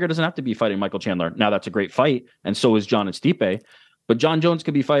 Conor McGregor doesn't have to be fighting Michael Chandler. Now that's a great fight, and so is John and Stipe. But John Jones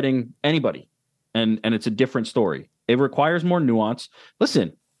could be fighting anybody, and it's a different story. It requires more nuance.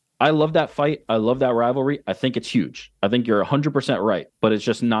 Listen, I love that fight. I love that rivalry. I think it's huge. I think you're 100% right, but it's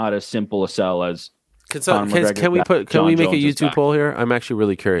just not as simple a sell as. Can we make a YouTube poll here? I'm actually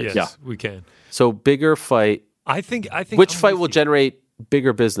really curious. Yes, we can. So bigger fight. I think which fight will generate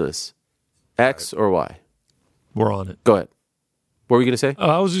bigger business? X or Y? We're on it. Go ahead. What were you going to say?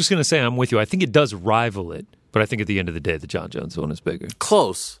 I was just going to say I'm with you. I think it does rival it, but I think at the end of the day, the John Jones one is bigger.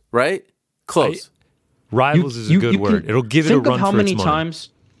 Close, right? Close. Rivals is a good word. It'll give it a run for its money.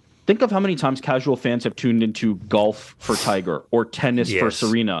 Think of how many times casual fans have tuned into golf for Tiger or tennis for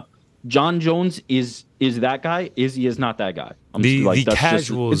Serena. John Jones is that guy. Izzy is not that guy. The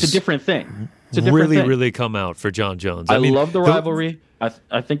casuals. It's a different thing. It's a different thing. Really come out for John Jones. I love the rivalry.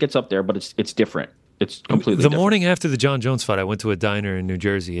 I think it's up there, but it's different. It's completely different. The morning after the John Jones fight, I went to a diner in New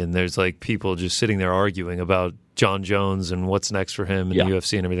Jersey, and there's like people just sitting there arguing about John Jones and what's next for him in the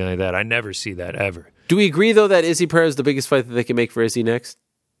UFC and everything like that. I never see that ever. Do we agree though that Izzy Pereira is the biggest fight that they can make for Izzy next?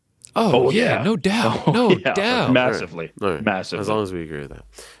 Oh yeah, no doubt, doubt, massively, massively. As long as we agree with that.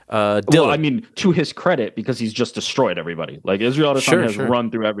 Dylan. Well, I mean, to his credit, because he's just destroyed everybody. Like Israel Adesanya has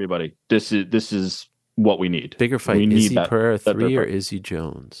run through everybody. This is what we need. Bigger fight: Izzy Pereira 3 or Izzy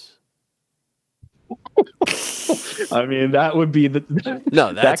Jones? I mean, that would be the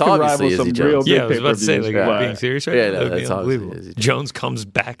No, that's that could obviously rival Izzy some Jones. real Yeah, big I was about to say, pay-per-views, like, but- being serious right Yeah, now, no, that'd be that's obviously unbelievable. Izzy Jones. Jones comes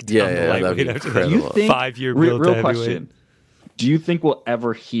back down Yeah, to yeah, that'd lightweight be after incredible. that. Do you think 5-year real build to heavyweight. question? Do you think we'll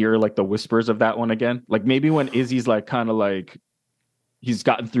ever hear like the whispers of that one again? Like maybe when Izzy's like kind of like he's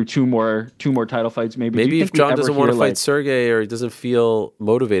gotten through two more title fights. Maybe do Maybe you if think we John ever doesn't want to hear, fight like, Sergey or he doesn't feel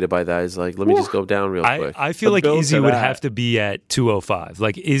motivated by that, he's like, let me just go down real quick. I feel The like build Izzy to would that. have to be at 205.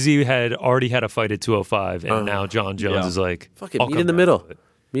 Like Izzy had already had a fight at 205, and now John Jones yeah. is like, Fuck it, I'll meet come in the back middle. to it.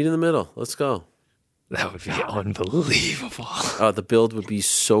 Meet in the middle. Let's go. That would be unbelievable. The build would be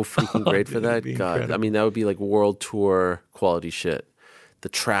so freaking great for dude, it'd that. be God, incredible. I mean, that would be like world tour quality shit. The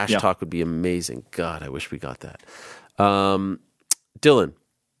trash Yeah. talk would be amazing. God, I wish we got that. Dylan,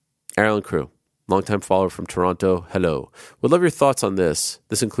 Ireland Crew, longtime follower from Toronto. Hello. Would love your thoughts on this.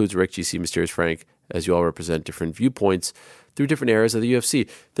 This includes Rick, GC, Mysterious Frank, as you all represent different viewpoints through different eras of the UFC.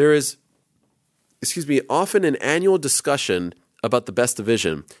 There is, often an annual discussion about the best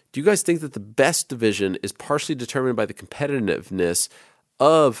division. Do you guys think that the best division is partially determined by the competitiveness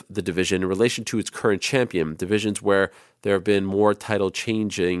of the division in relation to its current champion? Divisions where there have been more title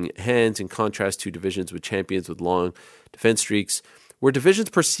changing hands in contrast to divisions with champions with long defense streaks. Were divisions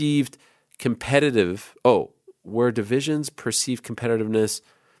perceived competitiveness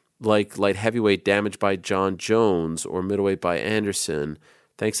like light heavyweight damaged by John Jones or middleweight by Anderson?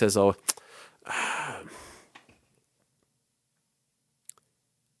 Thanks as always.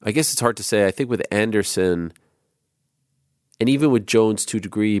 I guess it's hard to say. I think with Anderson and even with Jones to a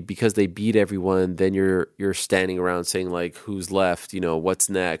degree, because they beat everyone, then you're standing around saying like, who's left? What's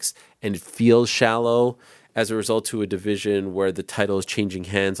next? And it feels shallow as a result to a division where the title is changing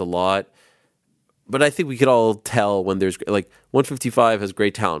hands a lot. But I think we could all tell when there's like 155 has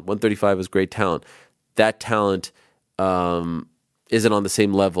great talent, 135 has great talent. That talent isn't on the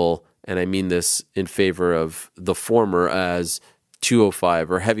same level, and I mean this in favor of the former, as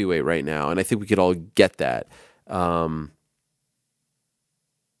 205 or heavyweight right now. And I think we could all get that.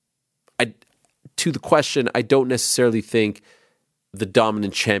 To the question, I don't necessarily think the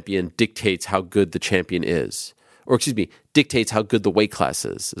dominant champion dictates how good the champion is. Or, dictates how good the weight class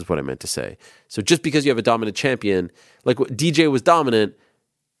is what I meant to say. So just because you have a dominant champion, like DJ was dominant,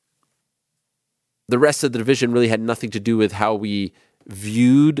 the rest of the division really had nothing to do with how we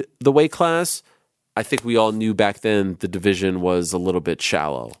viewed the weight class. I think we all knew back then the division was a little bit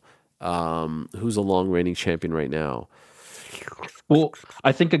shallow. Who's a long reigning champion right now? Well,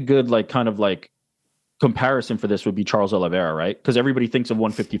 I think a good comparison for this would be Charles Oliveira, right? Because everybody thinks of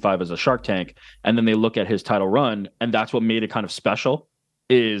 155 as a Shark Tank, and then they look at his title run, and that's what made it kind of special,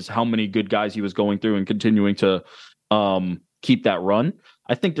 is how many good guys he was going through and continuing to keep that run.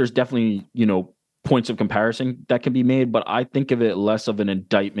 I think there's definitely, points of comparison that can be made, but I think of it less of an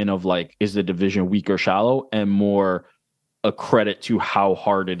indictment of like, is the division weak or shallow, and more a credit to how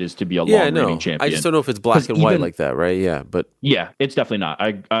hard it is to be a long-reigning champion. I just don't know if it's black and white like that, right? Yeah, but yeah, it's definitely not.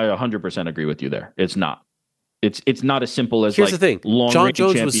 I 100% agree with you there. It's not. It's not as simple as here's the thing. John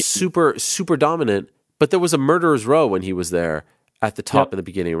Jones champion. was super dominant, but there was a murderer's row when he was there at the top in the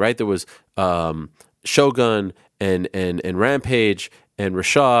beginning, right? There was Shogun and Rampage and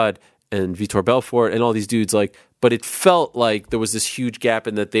Rashad and Vitor Belfort and all these dudes, but it felt like there was this huge gap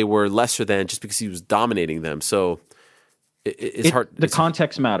in that they were lesser than just because he was dominating them. So it's hard. The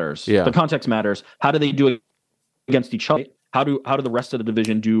context matters. Yeah. The context matters. How do they do it against each other? How do the rest of the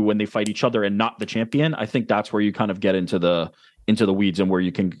division do when they fight each other and not the champion? I think that's where you kind of get into the weeds and where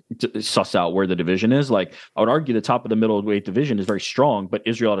you can suss out where the division is. Like, I would argue the top of the middleweight division is very strong, but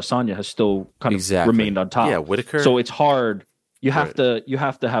Israel Adesanya has still kind of remained on top. Yeah, Whitaker. So it's hard. You have to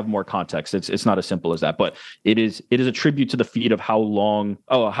have more context. It's not as simple as that, but it is a tribute to the feat of how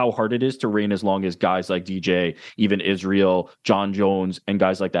hard it is to reign as long as guys like DJ, even Israel, John Jones, and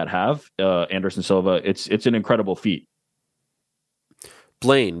guys like that have. Anderson Silva. It's an incredible feat.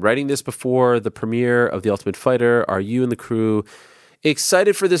 Blaine, writing this before the premiere of The Ultimate Fighter, are you and the crew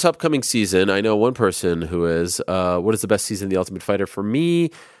excited for this upcoming season? I know one person who is. What is the best season of The Ultimate Fighter? For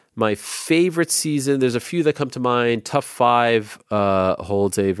me, my favorite season, there's a few that come to mind. Tough 5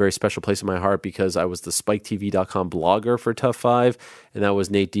 holds a very special place in my heart because I was the SpikeTV.com blogger for Tough 5, and that was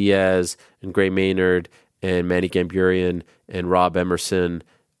Nate Diaz and Gray Maynard and Manny Gamburian and Rob Emerson.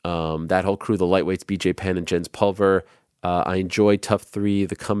 That whole crew, the lightweights, BJ Penn and Jens Pulver. I enjoyed Tough 3,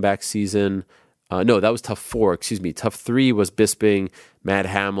 the comeback season. No, that was Tough 4, Tough 3 was Bisping, Matt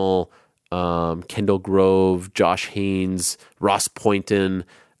Hamill, Kendall Grove, Josh Haynes, Ross Poynton.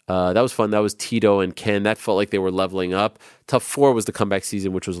 That was fun. That was Tito and Ken. That felt like they were leveling up. Tough 4 was the comeback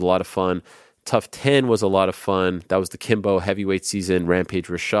season, which was a lot of fun. Tough 10 was a lot of fun. That was the Kimbo heavyweight season, Rampage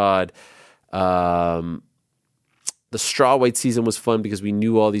Rashad. The Straw White season was fun because we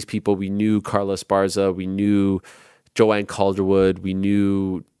knew all these people. We knew Carla Esparza. We knew Joanne Calderwood. We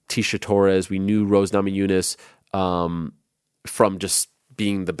knew Tisha Torres. We knew Rose Namajunas from just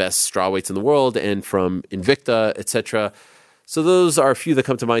being the best straw weights in the world and from Invicta, etc. So those are a few that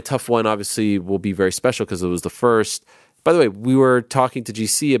come to mind. Tough One obviously will be very special because it was the first. By the way, we were talking to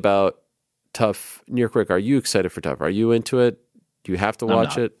GC about Tough. New York Rick, are you excited for Tough? Are you into it? Do you have to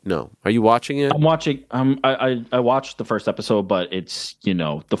watch it? No. Are you watching it? I'm watching. I watched the first episode, but it's,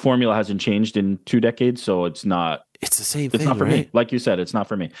 the formula hasn't changed in 2 decades, so it's not. It's the same thing. It's not for right? me. Like you said, it's not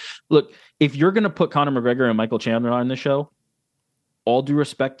for me. Look, if you're gonna put Conor McGregor and Michael Chandler on the show, all due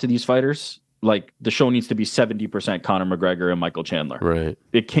respect to these fighters, like the show needs to be 70% Conor McGregor and Michael Chandler. Right.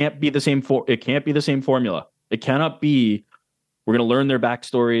 It can't be the same. It can't be the same formula. It cannot be. We're going to learn their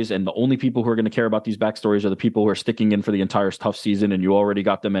backstories, and the only people who are going to care about these backstories are the people who are sticking in for the entire Tough season, and you already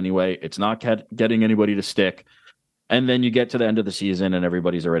got them anyway. It's not getting anybody to stick. And then you get to the end of the season, and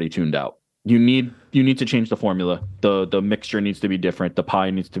everybody's already tuned out. You need to change the formula. The mixture needs to be different. The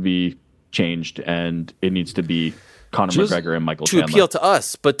pie needs to be changed, and it needs to be Conor McGregor and Michael Chandler. To appeal to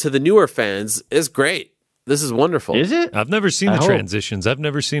us, but to the newer fans, is great. This is wonderful. Is it? I've never seen the transitions. I've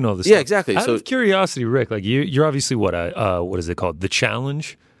never seen all this Yeah, stuff. exactly. Out So of curiosity, Rick, like you're obviously what is it called? The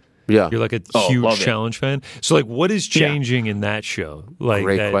Challenge? Yeah. You're like a love huge it. Challenge fan. So like what is changing in that show? Like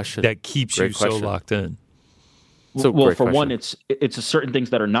Great question. that keeps Great you question. so locked in. Well, for one, it's certain things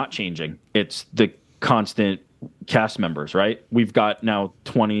that are not changing. It's the constant cast members, right? We've got now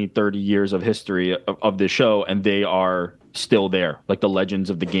 20, 30 years of history of this show, and they are still there. Like the legends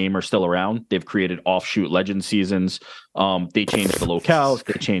of the game are still around. They've created offshoot legend seasons. They changed the locales,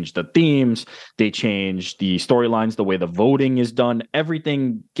 they changed the themes, they changed the storylines, the way the voting is done.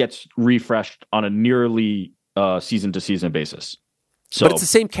 Everything gets refreshed on a nearly season to season basis. So, but it's the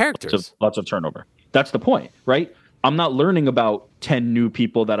same characters. Lots of turnover. That's the point, right? I'm not learning about 10 new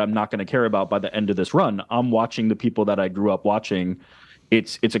people that I'm not going to care about by the end of this run. I'm watching the people that I grew up watching.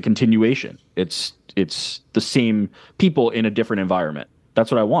 It's a continuation. It's the same people in a different environment.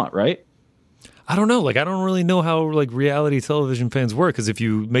 That's what I want, right? I don't know. Like, I don't really know how like reality television fans work. Because if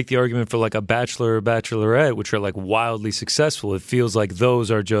you make the argument for like a Bachelor or Bachelorette, which are like wildly successful, it feels like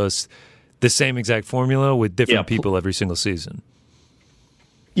those are just the same exact formula with different people every single season.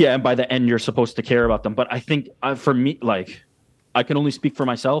 Yeah, and by the end, you're supposed to care about them. But I think for me, like, I can only speak for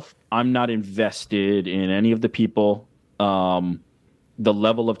myself. I'm not invested in any of the people. The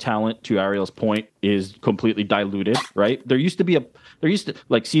level of talent, to Ariel's point, is completely diluted, right? There used to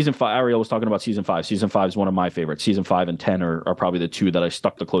like season 5. Ariel was talking about season 5. Season 5 is one of my favorites. Season 5 and 10 are probably the two that I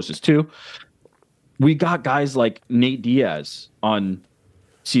stuck the closest to. We got guys like Nate Diaz on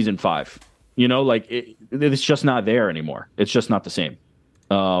season 5. Like it's just not there anymore. It's just not the same.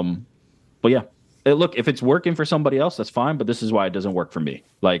 But yeah, look, if it's working for somebody else, that's fine. But this is why it doesn't work for me.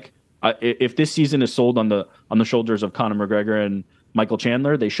 Like, if this season is sold on the shoulders of Conor McGregor and Michael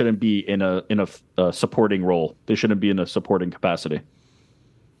Chandler, they shouldn't be in a supporting role. They shouldn't be in a supporting capacity.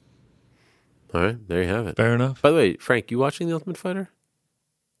 All right, there you have it. Fair enough. By the way, Frank, you watching The Ultimate Fighter?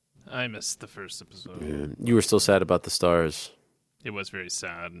 I missed the first episode. Yeah. You were still sad about the stars. It was very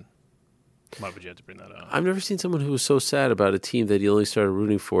sad. Why would you have to bring that up? I've never seen someone who was so sad about a team that he only started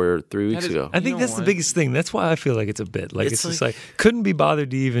rooting for 3 weeks ago. I think that's the biggest thing. That's why I feel like it's a bit. Like it's just like couldn't be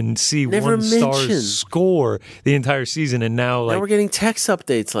bothered to even see one star's score the entire season, and now we're getting text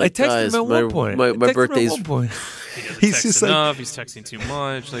updates. Like, I texted him at one point. My birthday's. He doesn't He's text just enough. He's texting too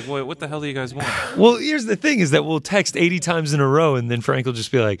much. Like, what the hell do you guys want? Well, here's the thing: is that we'll text 80 times in a row, and then Frank will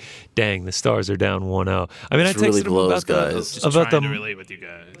just be like, "Dang, the Stars are down 1-0." I mean, I texted really him blows, about guys. Just trying to relate with you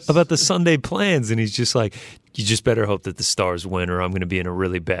guys about the Sunday plans, and he's just like, "You just better hope that the Stars win, or I'm going to be in a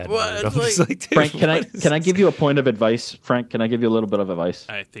really bad mood." I'm just like, dude, Frank, can I give you a point of advice? Frank, can I give you a little bit of advice?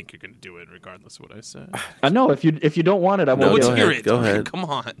 I think you're going to do it regardless of what I say. I know if you don't want it, I won't. go hear ahead, it. go ahead. Come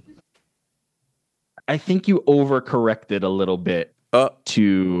on. I think you overcorrected a little bit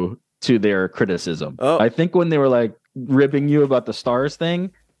to their criticism. I think when they were like ribbing you about the Stars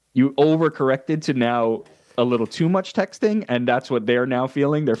thing, you overcorrected to now a little too much texting, and that's what they're now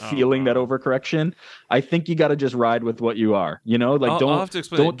feeling. They're feeling that overcorrection. I think you got to just ride with what you are. Like I'll have to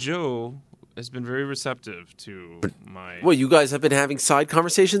explain. That Joe has been very receptive to my. Well, you guys have been having side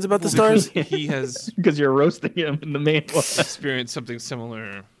conversations about the Stars? He has because you're roasting him in the main one. experienced something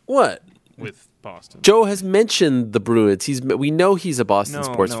similar. What? With Boston. Joe has mentioned the Bruins. We know he's a Boston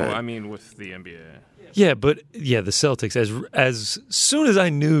sports fan. I mean with the NBA. Yeah, but the Celtics. As soon as I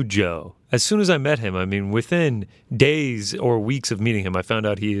knew Joe, as soon as I met him, I mean, within days or weeks of meeting him, I found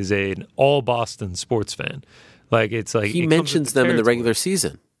out he is an all Boston sports fan. Like it's like he mentions them in the regular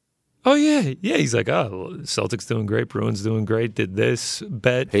season. Oh yeah. He's like, oh, Celtics doing great, Bruins doing great. Did this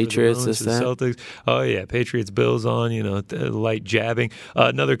bet Patriots, for the this, Bruins, that. Celtics? Oh yeah, Patriots, Bills on. Light jabbing.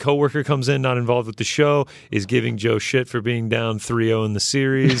 Another coworker comes in, not involved with the show, is giving Joe shit for being down 3-0 in the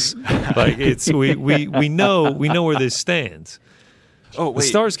series. Like we know where this stands. Oh wait, The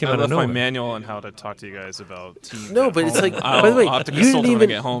Stars came I out of left my nowhere. manual on how to talk to you guys about teams. No, at but it's home. like, by the way, I'll have to you consult didn't it when I even.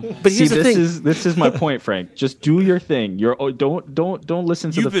 get home. But here's See, the thing. this is my point, Frank. Just do your thing. Don't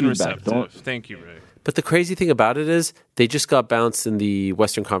listen to You've the been feedback. receptive. Thank you, Ray. But the crazy thing about it is they just got bounced in the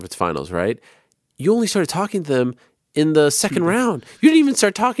Western Conference Finals, right? You only started talking to them in the second round. You didn't even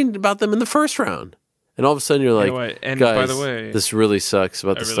start talking about them in the first round. And all of a sudden you're like, Anyway, and guys, by the way, this really sucks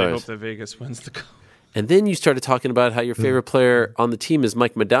about I the really Stars. hope that Vegas wins the cup. And then you started talking about how your favorite player on the team is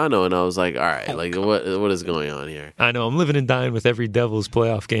Mike Modano, and I was like, all right, like what is going on here? I know I'm living and dying with every Devils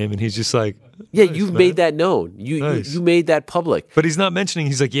playoff game, and he's just like, Yeah, nice, you've man. made that known. Nice. You made that public. But he's not mentioning.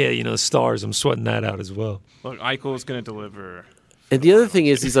 He's like, yeah, Stars. I'm sweating that out as well. Look, Eichel's going to deliver. And the other thing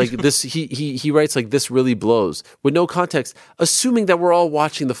is, he's like this. He writes like this really blows with no context, assuming that we're all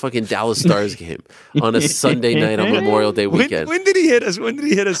watching the fucking Dallas Stars game on a Sunday night on Memorial Day weekend. When did he hit us? When did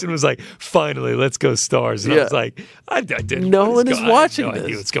he hit us and was like, finally, let's go Stars? And I Yeah. was like, I didn't. No what one is watching I have no this.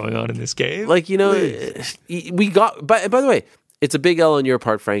 idea what's going on in this game. Like we got. By the way, it's a big L on your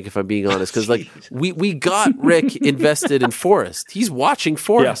part, Frank. If I'm being honest, because like we got Rick invested in Forrest. He's watching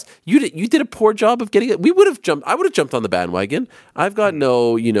Forrest. Yeah. You did a poor job of getting it. We would have jumped. I would have jumped on the bandwagon. I've got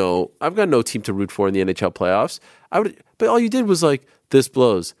no team to root for in the NHL playoffs. But all you did was like, this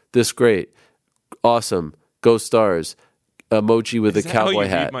blows, this great, awesome, go Stars, emoji with Is a that how you cowboy read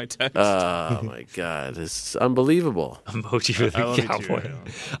hat. my text? Oh my god, this is unbelievable. Emoji with I love a you too, cowboy.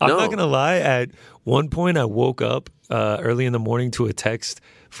 yeah. I'm No. not gonna lie. At one point, I woke up early in the morning to a text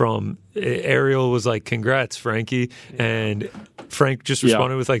from Ariel. Was like, "Congrats, Frankie," and Frank just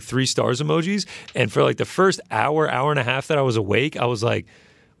responded with like 3 stars emojis. And for like the first hour and a half that I was awake, I was like,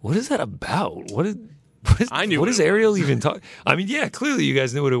 "What is that about? I knew what what is it Ariel was. even talking?" I mean, yeah, clearly you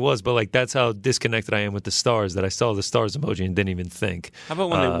guys knew what it was, but like that's how disconnected I am with the Stars that I saw the Stars emoji and didn't even think. How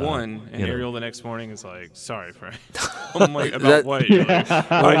about when they won and you know. Ariel the next morning is like, sorry, Frank. I'm like, about what? You're like, oh That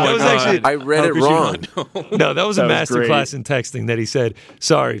my was God. actually- I read How it could you wrong. not know? No, that was a That was great. masterclass in texting that he said,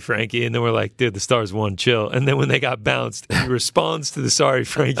 "Sorry, Frankie," and then we're like, "Dude, the Stars won, chill." And then when they got bounced, he responds to the "Sorry,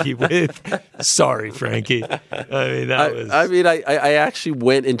 Frankie" with "Sorry, Frankie." I mean, that was. I actually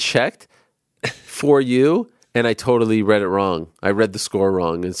went and checked for you, and I totally read it wrong. I read the score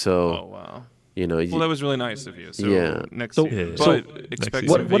wrong, and so Oh, wow. you Well, that was really nice of you. So Yeah. next So- year. so- But next expect season.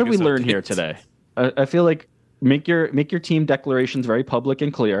 some What did we Vegas learn here updates. today? I feel like make your team declarations very public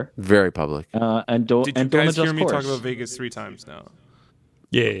and clear, very public. and don't Did you and don't guys adjust hear me course. talk about Vegas 3 times now?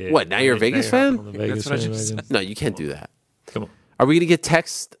 yeah. What, now you're a Vegas fan? On the Vegas That's what I just bandwagon. said. No, you can't do that. Come on. Are we going to get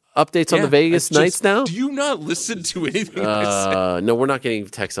text updates on Yeah, the Vegas it's just- Knights now? Do you not listen to anything I say? No, we're not getting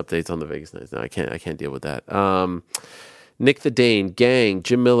text updates on the Vegas Knights. No, I can't deal with that. Nick the Dane, gang,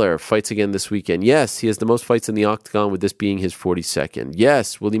 Jim Miller fights again this weekend. Yes, he has the most fights in the octagon, with this being his 42nd.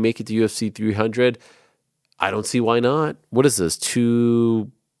 Yes, will he make it to UFC 300? I don't see why not. What is this,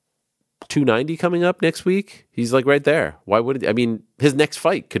 290 coming up next week? He's like right there. Why would I mean, his next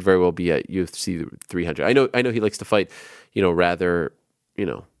fight could very well be at UFC 300. I know he likes to fight, rather,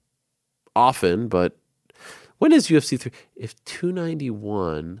 often, but when is UFC 3? If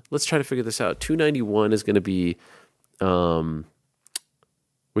 291, let's try to figure this out. 291 is going to be,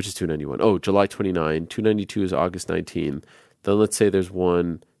 which is 291? Oh, July 29. 292 is August 19. Then let's say there's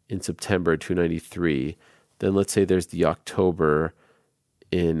one in September, 293. Then let's say there's the October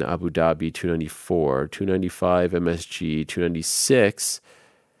in Abu Dhabi, 294. 295 MSG, 296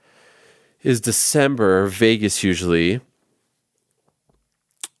 is December, Vegas usually.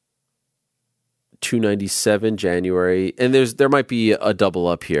 297 January, and there might be a double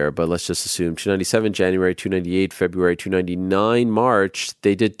up here, but let's just assume 297 January, 298 February, 299 March.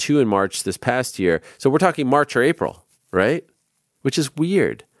 They did 2 in March this past year, so we're talking March or April, right? Which is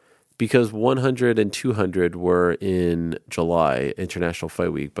weird because 100 and 200 were in July, International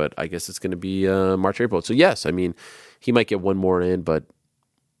Fight Week, but I guess it's going to be March or April. So yes, I mean he might get one more in, but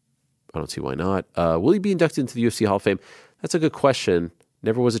I don't see why not. Will he be inducted into the UFC Hall of Fame? That's a good question.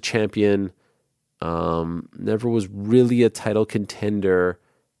 Never was a champion. Never was really a title contender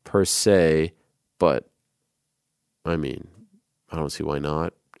per se, but I mean, I don't see why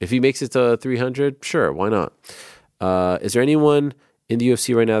not. If he makes it to 300, sure, why not? Is there anyone in the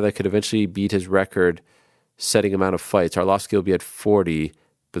UFC right now that could eventually beat his record-setting amount of fights? Arlovsky will be at 40,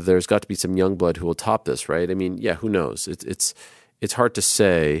 but there's got to be some young blood who will top this, right? I mean, yeah, who knows? It's hard to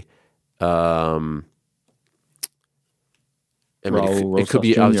say. I mean, Raul it could Rosas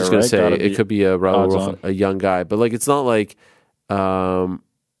be. I was Jr., just going to right? say Gotta it be could be a Raul odds Rojas, on. a young guy, but like it's not like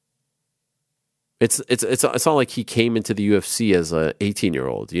it's not like he came into the UFC as a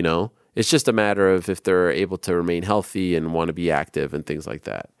 18-year-old. You know, it's just a matter of if they're able to remain healthy and want to be active and things like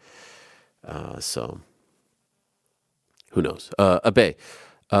that. So who knows? Abe,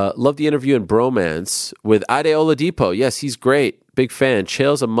 love the interview and bromance with Ade Oladipo. Yes, he's great. Big fan.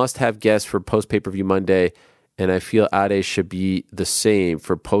 Chael's a must-have guest for post-pay-per-view Monday, and I feel Ade should be the same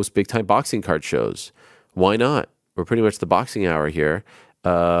for post-big-time boxing card shows. Why not? We're pretty much the boxing hour here.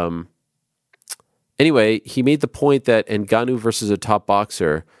 Anyway, he made the point that Ngannou versus a top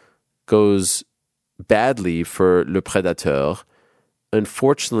boxer goes badly for Le Prédateur.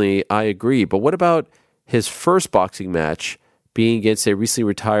 Unfortunately, I agree. But what about his first boxing match being against a recently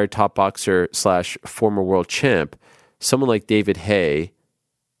retired top boxer / former world champ, someone like David Haye,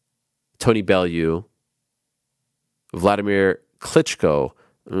 Tony Bellew, Vladimir Klitschko?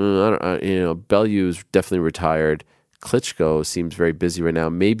 Bellew is definitely retired. Klitschko seems very busy right now.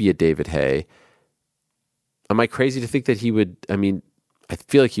 Maybe a David Haye. Am I crazy to think that he would? I mean, I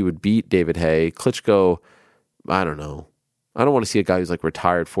feel like he would beat David Haye. Klitschko, I don't know. I don't want to see a guy who's like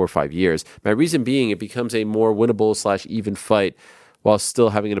retired 4 or 5 years. My reason being, it becomes a more winnable / even fight while still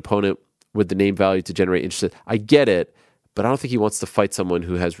having an opponent with the name value to generate interest. I get it, but I don't think he wants to fight someone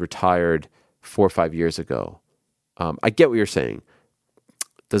who has retired 4 or 5 years ago. I get what you're saying.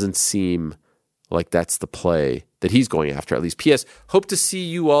 Doesn't seem like that's the play that he's going after, at least. P.S. Hope to see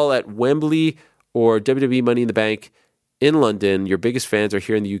you all at Wembley or WWE Money in the Bank in London. Your biggest fans are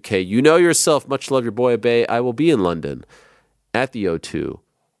here in the UK. You know yourself. Much love, your boy Abe. I will be in London at the O2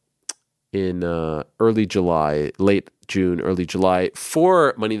 in early July, late June, early July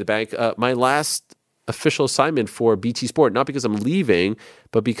for Money in the Bank. My last official assignment for BT Sport, not because I'm leaving,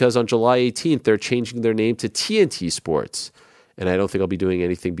 but because on July 18th, they're changing their name to TNT Sports. And I don't think I'll be doing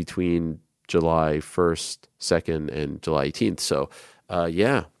anything between July 1st, 2nd, and July 18th. So,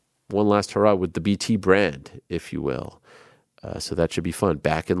 one last hurrah with the BT brand, if you will. So that should be fun.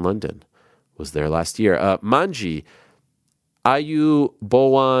 Back in London. Was there last year. Manji, Ayu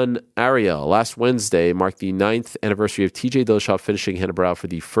Bowan Ariel. Last Wednesday marked the 9th anniversary of TJ Dillashaw finishing Hannah Brown for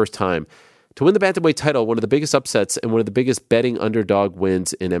the first time to win the bantamweight title, one of the biggest upsets and one of the biggest betting underdog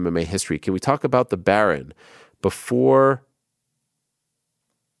wins in MMA history. Can we talk about the Baron? Before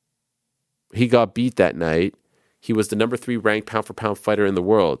he got beat that night, he was the number 3 ranked pound-for-pound fighter in the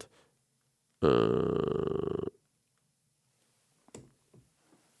world. I don't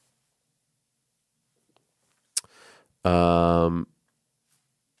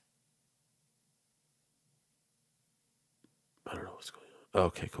know what's going on.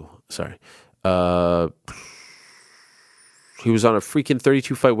 Okay, cool. Sorry. He was on a freaking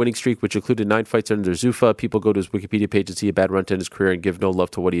 32-fight winning streak, which included 9 fights under Zuffa. People go to his Wikipedia page and see a bad run to his career and give no love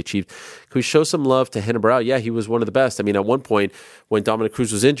to what he achieved. Can we show some love to Hannah Brown? Yeah, he was one of the best. I mean, at one point, when Dominic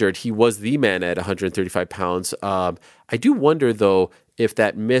Cruz was injured, he was the man at 135 pounds. I do wonder, though, if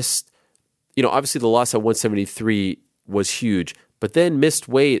that missed, obviously the loss at 173 was huge, but then missed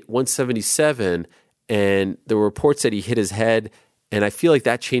weight 177, and there were reports that he hit his head. And I feel like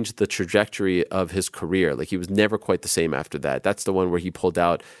that changed the trajectory of his career. Like he was never quite the same after that. That's the one where he pulled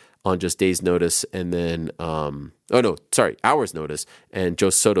out on just days' notice and then, hours' notice. And Joe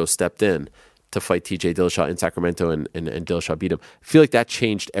Soto stepped in to fight TJ Dillashaw in Sacramento and Dillashaw beat him. I feel like that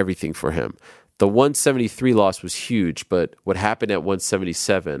changed everything for him. The 173 loss was huge, but what happened at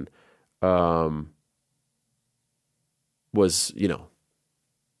 177 was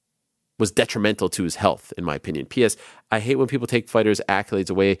detrimental to his health, in my opinion. P.S. I hate when people take fighters' accolades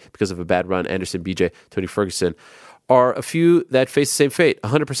away because of a bad run. Anderson, BJ, Tony Ferguson are a few that face the same fate.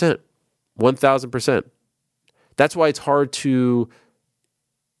 100%. 1,000%. That's why it's hard to,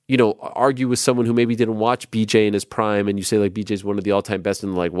 argue with someone who maybe didn't watch BJ in his prime and you say, like, BJ's one of the all-time best,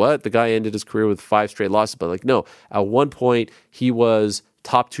 and like, what? The guy ended his career with 5 straight losses. But, like, no. At one point, he was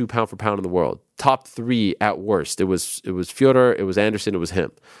top 2 pound for pound in the world. Top 3 at worst. It was Fyodor, it was Anderson, it was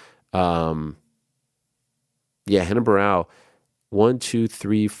him. Hannah Barao, 1, 2,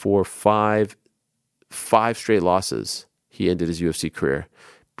 3, 4, 5 straight losses. He ended his UFC career.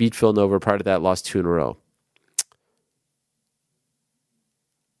 Beat Phil Nova. Prior to that, lost 2 in a row.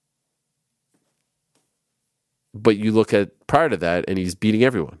 But you look at prior to that, and he's beating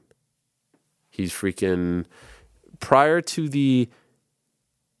everyone. He's freaking prior to the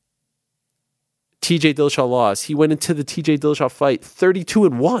TJ Dillashaw loss, he went into the TJ Dillashaw fight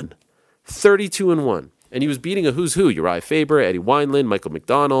 32-1. 32-1. And he was beating a who's who: Uriah Faber, Eddie Wineland, Michael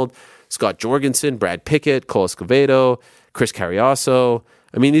McDonald, Scott Jorgensen, Brad Pickett, Cole Escovedo, Chris Carriaso.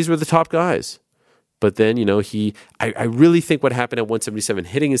 I mean, these were the top guys. But then, I really think what happened at 177,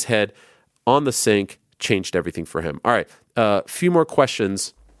 hitting his head on the sink, changed everything for him. All right, a few more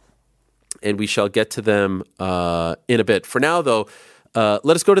questions, and we shall get to them in a bit. For now, though,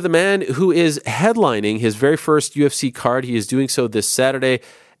 let us go to the man who is headlining his very first UFC card. He is doing so this Saturday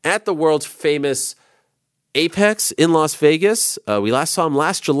at the world's famous Apex in Las Vegas. We last saw him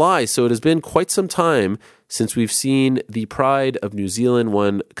last July, so it has been quite some time since we've seen the pride of New Zealand,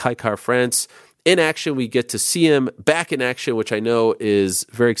 one Kai France, in action. We get to see him back in action, which I know is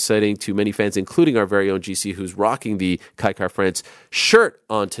very exciting to many fans, including our very own GC, who's rocking the Kai France shirt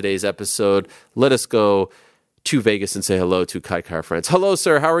on today's episode. Let us go to Vegas and say hello to Kai France. Hello,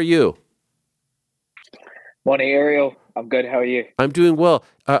 sir. How are you? Morning, Ariel. I'm good. How are you? I'm doing well.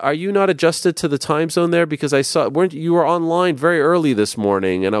 Are you not adjusted to the time zone there? Because I saw you were online very early this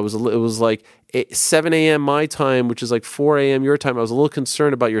morning, and it was like 7 a.m. my time, which is like 4 a.m. your time. I was a little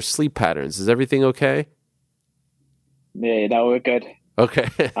concerned about your sleep patterns. Is everything okay? Yeah, no, we're good. Okay.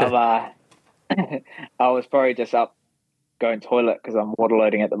 I was probably just up going toilet because I'm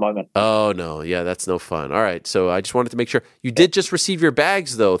waterloading at the moment. Oh, no. Yeah, that's no fun. All right. So I just wanted to make sure. You did just receive your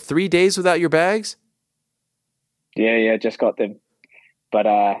bags, though. 3 days without your bags? Yeah, just got them. But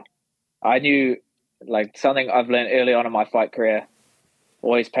I knew, like, something I've learned early on in my fight career,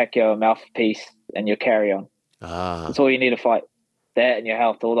 always pack your mouthpiece and your carry-on. That's all you need to fight. That and your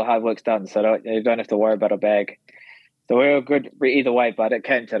health, all the hard work's done, so you don't have to worry about a bag. So we were good either way, but it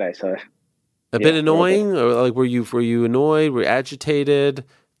came today, so... A bit annoying? Or like were you annoyed? Were you agitated?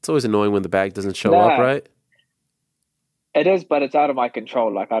 It's always annoying when the bag doesn't show up, right? It is, but it's out of my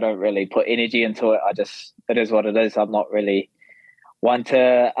control. Like, I don't really put energy into it. It is what it is. I'm not really one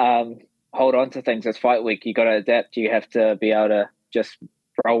to hold on to things. It's fight week. You got to adapt. You have to be able to just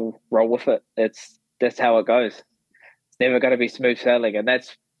roll with it. That's how it goes. It's never going to be smooth sailing, and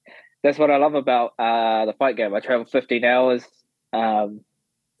that's what I love about the fight game. I travel 15 hours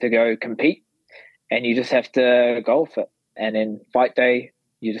to go compete, and you just have to go with it. And then fight day,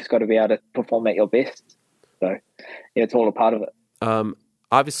 you just got to be able to perform at your best. So, yeah, it's all a part of it.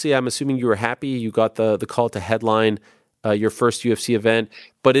 Obviously, I'm assuming you were happy. You got the call to headline your first UFC event,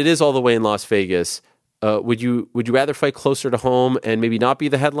 but it is all the way in Las Vegas. Would you rather fight closer to home and maybe not be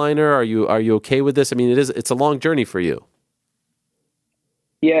the headliner? Are you okay with this? I mean, it's a long journey for you.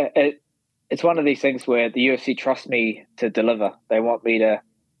 Yeah, it's one of these things where the UFC trusts me to deliver. They want me to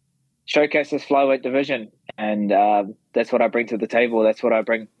showcase this flyweight division, and that's what I bring to the table. That's what I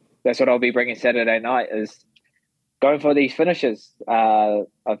bring. That's what I'll be bringing Saturday night, is going for these finishes. I've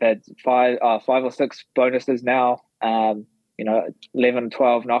had five or six bonuses now. 11,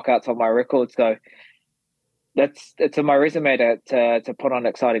 12 knockouts on my record. So it's on my resume to put on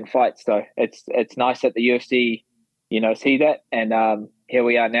exciting fights. So it's nice that the UFC, see that, and here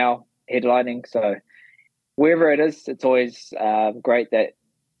we are now headlining. So wherever it is, it's always great that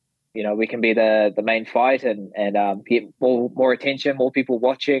we can be the main fight and get more attention, more people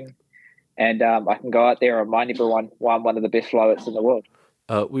watching, and I can go out there and remind everyone why I'm one of the best flyweights in the world.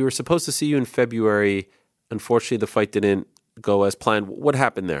 We were supposed to see you in February. Unfortunately, the fight didn't go as planned. What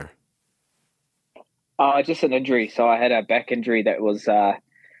happened there? Just an injury. So I had a back injury that was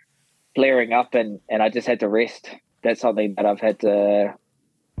flaring up, and I just had to rest. That's something that I've had to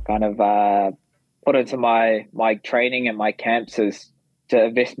kind of put into my training and my camps, is to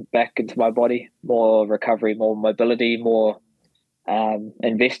invest back into my body, more recovery, more mobility, more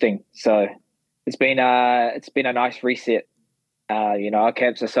investing. So it's been a nice reset. Our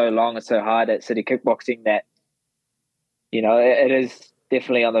camps are so long and so hard at City Kickboxing that it is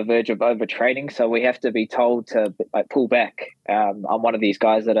definitely on the verge of overtraining. So we have to be told to pull back. I'm one of these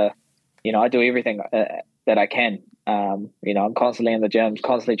guys that I do everything that I can. I'm constantly in the gyms,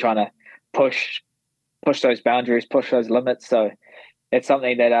 constantly trying to push those boundaries, push those limits. So it's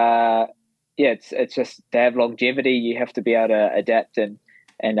something that, it's just to have longevity. You have to be able to adapt and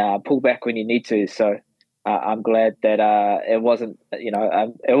pull back when you need to. So I'm glad that it wasn't,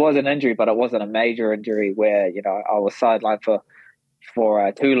 it was an injury, but it wasn't a major injury where, I was sidelined for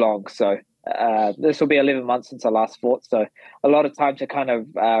too long. So this will be 11 months since I last fought. So a lot of time to kind of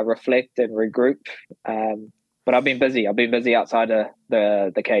reflect and regroup. But I've been busy. I've been busy outside of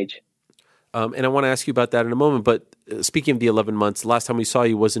the cage. And I want to ask you about that in a moment. But speaking of the 11 months, last time we saw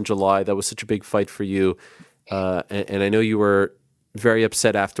you was in July. That was such a big fight for you. And I know you were very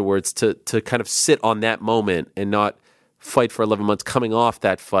upset afterwards to kind of sit on that moment and not fight for 11 months coming off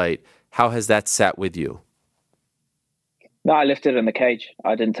that fight. How has that sat with you? No, I left it in the cage.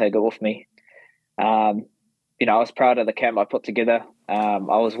 I didn't take it with me. I was proud of the camp I put together.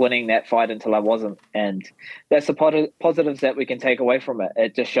 I was winning that fight until I wasn't, and that's the positives that we can take away from it.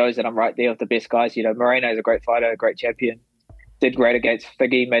 It just shows that I'm right there with the best guys. Moreno's a great fighter, a great champion, did great against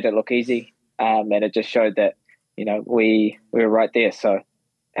Figgy, made it look easy, and it just showed that we were right there. So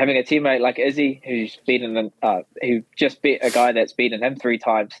having a teammate like Izzy, who just beat a guy that's beaten him 3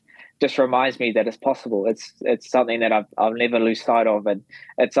 times, just reminds me that it's possible. It's something that I'll never lose sight of, and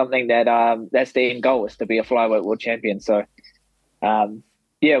it's something that that's the end goal, is to be a flyweight world champion. So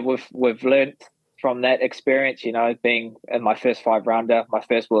we've learned from that experience, being in my first 5-rounder, my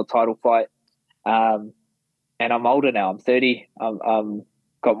first world title fight, and I'm older now. I'm 30. I'm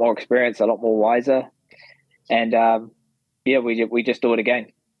got more experience, a lot more wiser, and we just do it again.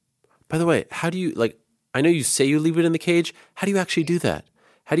 By the way, how do you, I know you say you leave it in the cage. How do you actually do that?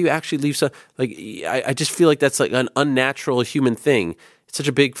 How do you actually leave I just feel like that's like an unnatural human thing. It's such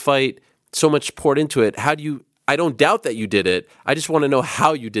a big fight, so much poured into it. I don't doubt that you did it. I just want to know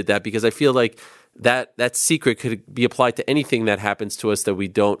how you did that, because I feel like that secret could be applied to anything that happens to us that we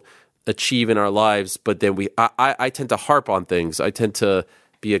don't achieve in our lives. But then I tend to harp on things. I tend to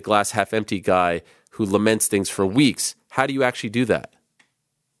be a glass half empty guy who laments things for weeks. How do you actually do that?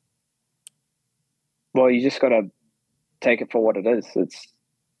 Well, you just got to take it for what it is.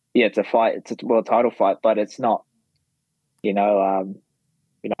 It's a fight. It's a world title fight, but it's not.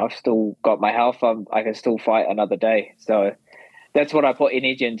 I've still got my health. I can still fight another day. So that's what I put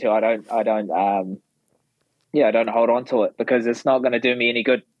energy into. I don't hold on to it, because it's not going to do me any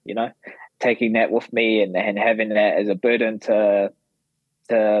good. Taking that with me and having that as a burden to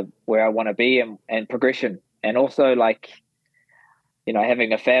where I want to be and progression, and also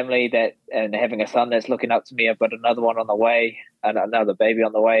having a family and having a son that's looking up to me. I've got another one on the way, and another baby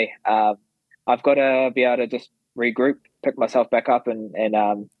on the way. I've got to be able to just regroup, pick myself back up,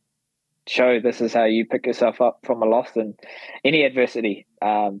 and show this is how you pick yourself up from a loss and any adversity.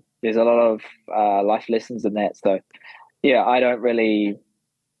 There's a lot of life lessons in that. So I don't really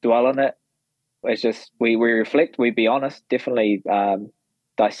dwell on it. It's just we reflect, we be honest, definitely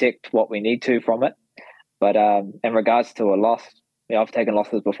dissect what we need to from it. But in regards to a loss, I've taken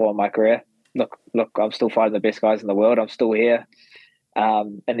losses before in my career. Look, I'm still fighting the best guys in the world. I'm still here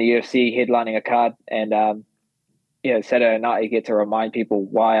in the UFC headlining a card, and Saturday night you get to remind people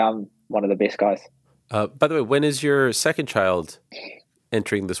why I'm one of the best guys. By the way, when is your second child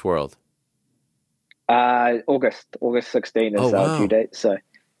entering this world? August 16 is our due date. So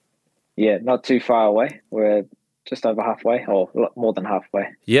not too far away. We're just over halfway, or more than halfway.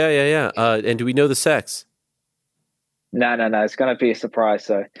 Yeah. And do we know the sex? No. It's going to be a surprise.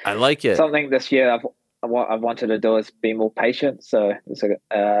 So I like it. Something this year I wanted to do is be more patient. So it's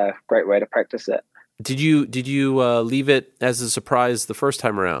a great way to practice it. Did you leave it as a surprise the first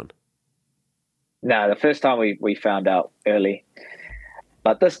time around? No, the first time we found out early,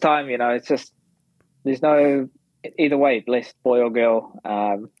 but this time, it's just there's no either way. Blessed boy or girl.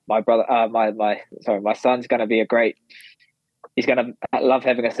 My brother, my son's going to be he's going to love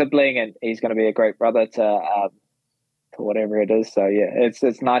having a sibling, and he's going to be a great brother to whatever it is. So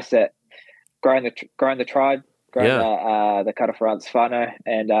it's nice that growing the tribe, growing the Karawharans whānau,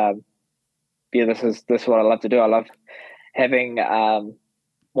 and this is what I love to do. I love having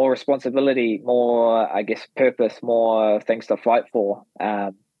more responsibility, more, I guess, purpose, more things to fight for.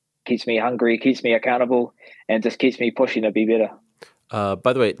 Keeps me hungry, keeps me accountable, and just keeps me pushing to be better.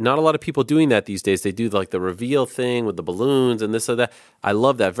 By the way, not a lot of people doing that these days. They do the reveal thing with the balloons and this or that. I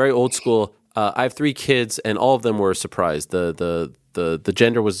love that. Very old school. I have 3 kids, and all of them were surprised. The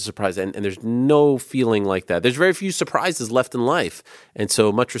gender was a surprise, and there's no feeling like that. There's very few surprises left in life, and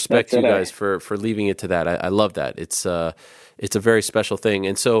so much respect to you guys for leaving it to that. I love that. It's a very special thing.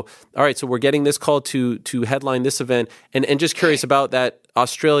 And so, all right, so we're getting this call to headline this event, and just curious about that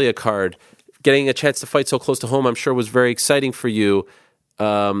Australia card. Getting a chance to fight so close to home, I'm sure was very exciting for you.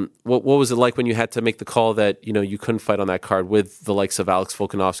 What was it like when you had to make the call that you couldn't fight on that card with the likes of Alex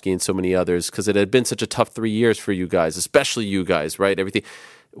Volkanovski and so many others, because it had been such a tough 3 years for you guys, especially you guys, right? Everything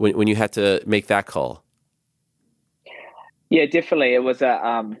when you had to make that call. Yeah, definitely. It was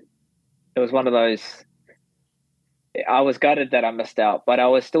one of those. I was gutted that I missed out, but I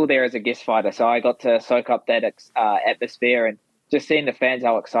was still there as a guest fighter, so I got to soak up that atmosphere, and just seeing the fans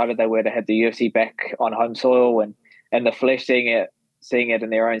how excited they were to have the UFC back on home soil and the flesh, seeing it in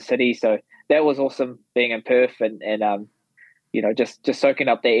their own city. So that was awesome, being in Perth and just soaking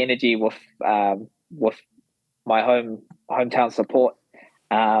up their energy with my hometown support.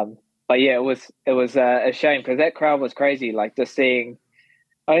 But it was a shame, because that crowd was crazy. Like, just seeing,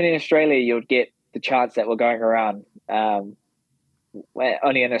 only in Australia you'd get the chants that were going around.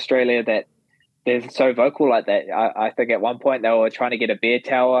 Only in Australia that they're so vocal like that. I think at one point they were trying to get a beer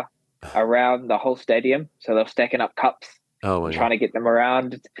tower around the whole stadium, so they're stacking up cups, trying to get them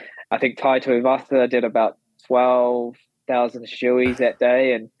around. I think Tai Tuivasa did about 12,000 shoeies that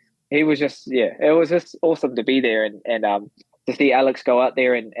day, and he was just it was just awesome to be there and to see Alex go out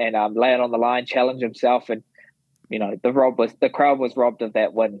there and lay it on the line, challenge himself, and the crowd was robbed of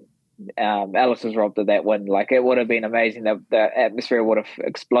that win. Alex was robbed of that win. Like, it would have been amazing. The atmosphere would have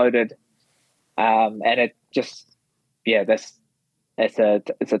exploded. And it just, it's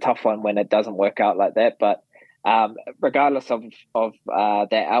a tough one when it doesn't work out like that. But regardless of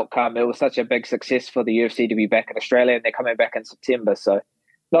that outcome, it was such a big success for the UFC to be back in Australia, and they're coming back in September. So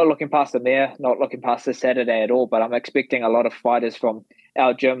not looking past them there, not looking past this Saturday at all. But I'm expecting a lot of fighters from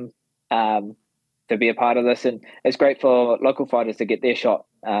our gym to be a part of this, and it's great for local fighters to get their shot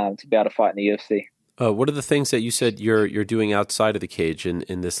to be able to fight in the UFC. What are the things that you said you're doing outside of the cage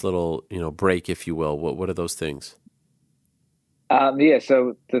in this little break, if you will? What are those things?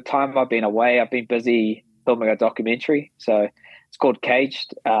 So the time I've been away, I've been busy filming a documentary. So it's called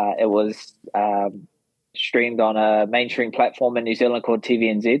Caged. It was streamed on a mainstream platform in New Zealand called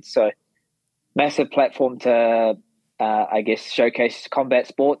TVNZ. So massive platform to showcase combat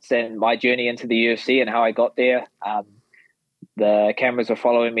sports and my journey into the UFC and how I got there. The cameras were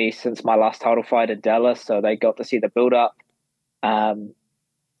following me since my last title fight in Dallas, so they got to see the build-up.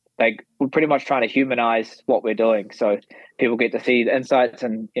 We're pretty much trying to humanize what we're doing, so people get to see the insights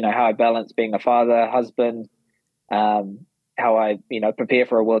and how I balance being a father, husband, how I prepare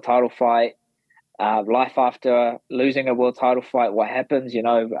for a world title fight, life after losing a world title fight. What happens?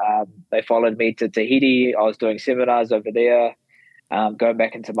 They followed me to Tahiti. I was doing seminars over there. Going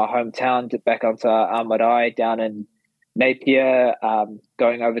back into my hometown, back onto Amarai down in Napier,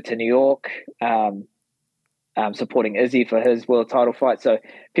 going over to New York, supporting Izzy for his world title fight. So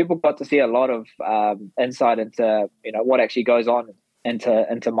people got to see a lot of insight into what actually goes on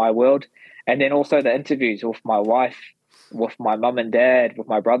into my world, and then also the interviews with my wife, with my mum and dad, with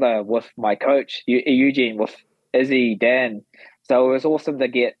my brother, with my coach Eugene, with Izzy, Dan. So it was awesome to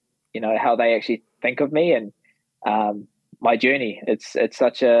get how they actually think of me and my journey. It's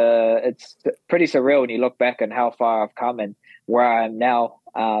pretty surreal when you look back on how far I've come and where I am now,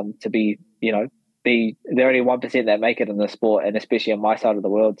 to be the only 1% that make it in the sport, and especially on my side of the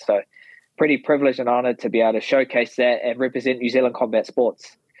world. So pretty privileged and honored to be able to showcase that and represent New Zealand combat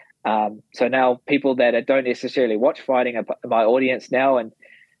sports. So now people that don't necessarily watch fighting are my audience now, and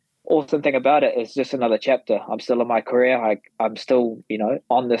awesome thing about it is just another chapter. I'm still in my career. I'm still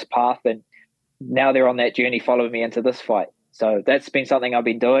on this path, and now they're on that journey following me into this fight. So that's been something I've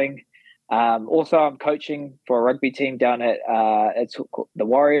been doing. Also, I'm coaching for a rugby team down at it's the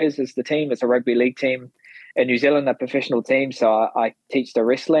Warriors is the team. It's a rugby league team in New Zealand, a professional team. So I teach the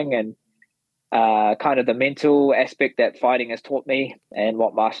wrestling and kind of the mental aspect that fighting has taught me and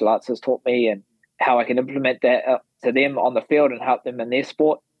what martial arts has taught me, and how I can implement that to them on the field and help them in their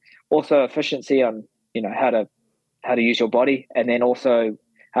sport. Also efficiency on how to use your body, and then also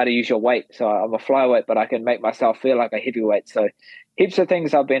how to use your weight. So I'm a flyweight, but I can make myself feel like a heavyweight. So heaps of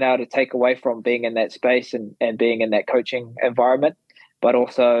things I've been able to take away from being in that space and being in that coaching environment, but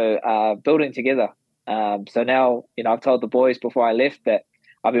also building together. So now, I've told the boys before I left that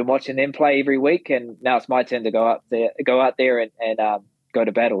I've been watching them play every week, and now it's my turn to go out there and go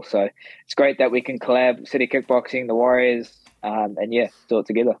to battle. So it's great that we can collab, City Kickboxing, the Warriors, and do it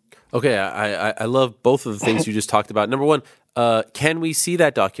together. Okay, I love both of the things you just talked about. Number one, can we see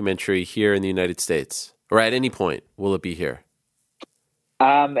that documentary here in the United States, or at any point will it be here?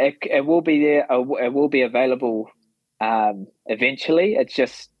 It will be there. It will be available eventually. It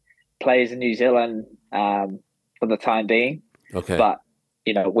just plays in New Zealand for the time being. Okay, but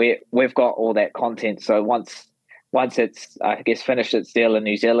we've got all that content. So once it's finished its deal in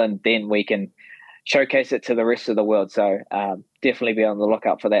New Zealand, then we can showcase it to the rest of the world. So definitely be on the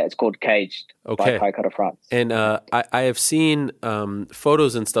lookout for that. It's called Caged by Paikara France. And I have seen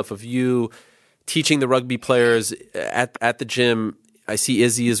photos and stuff of you teaching the rugby players at the gym. I see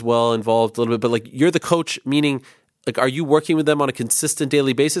Izzy as well involved a little bit, but like, you're the coach, meaning like, are you working with them on a consistent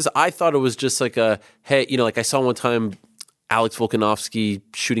daily basis? I thought it was just like hey, like I saw one time Alex Volkanovski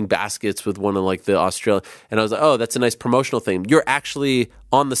shooting baskets with one of like the Australia, and I was like, oh, that's a nice promotional thing. You're actually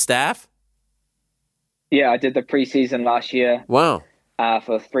on the staff? Yeah, I did the preseason last year. Wow.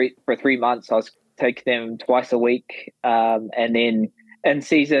 For 3 months, I was taking them twice a week, and then in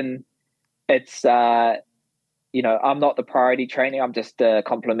season, it's I'm not the priority training. I'm just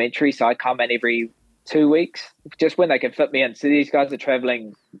complimentary. So I come in every 2 weeks, just when they can fit me in. So these guys are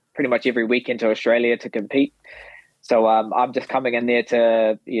traveling pretty much every weekend to Australia to compete. So I'm just coming in there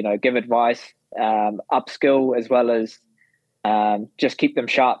to give advice, upskill as well as just keep them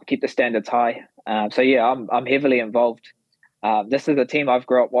sharp, keep the standards high. So yeah, I'm heavily involved. This is a team I've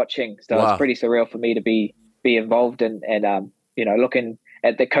grew up watching, so Wow. it's pretty surreal for me to be involved and looking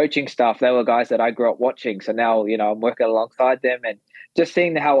at the coaching staff. They were guys that I grew up watching, so now I'm working alongside them and just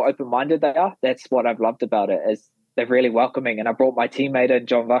seeing how open-minded they are. That's what I've loved about it, is they're really welcoming. And I brought my teammate in,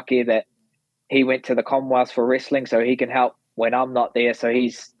 John Vaki, that he went to the Commonwealth for wrestling, so he can help when I'm not there. So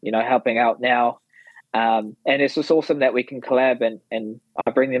he's helping out now. And it's just awesome that we can collab and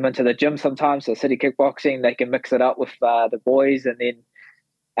I bring them into the gym sometimes. So City Kickboxing, they can mix it up with the boys. And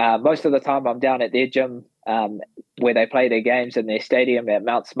then most of the time I'm down at their gym where they play their games in their stadium at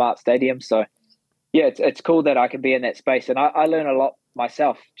Mount Smart Stadium. So yeah, it's cool that I can be in that space. And I learn a lot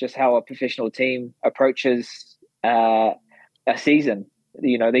myself, just how a professional team approaches a season.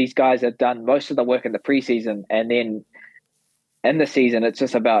 These guys have done most of the work in the preseason, and then in the season, it's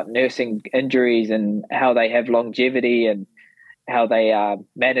just about nursing injuries and how they have longevity and how they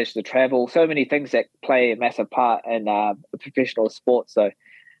manage the travel. So many things that play a massive part in professional sport. So,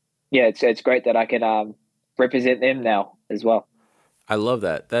 yeah, it's great that I can represent them now as well. I love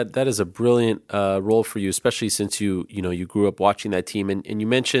that. That is a brilliant role for you, especially since you grew up watching that team. And you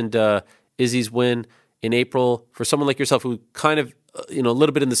mentioned Izzy's win in April. For someone like yourself who kind of a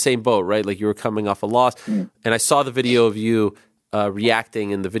little bit in the same boat, right? Like you were coming off a loss, and I saw the video of you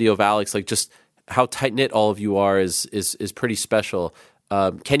reacting and the video of Alex, like just how tight knit all of you are is pretty special.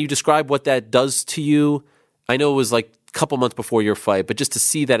 Can you describe what that does to you? I know it was like a couple months before your fight, but just to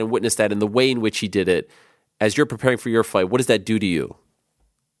see that and witness that and the way in which he did it as you're preparing for your fight, what does that do to you?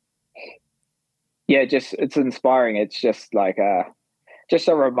 Yeah, it's inspiring. It's just like just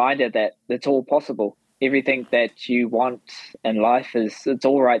a reminder that it's all possible. Everything that you want in life it's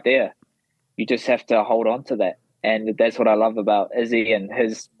all right there. You just have to hold on to that. And that's what I love about Izzy and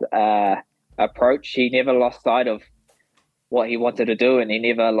his approach. He never lost sight of what he wanted to do, and he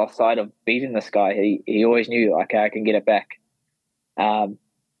never lost sight of beating this guy. He always knew, okay, I can get it back.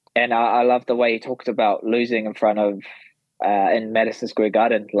 And I love the way he talked about losing in front of in Madison Square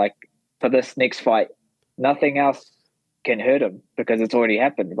Garden. Like, for this next fight, nothing else can hurt him because it's already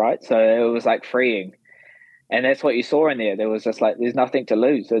happened, right? So it was like freeing. And that's what you saw in there. There was just like, there's nothing to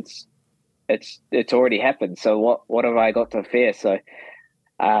lose. It's already happened. So what have I got to fear? So,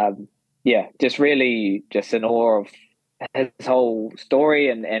 yeah, just really just in awe of his whole story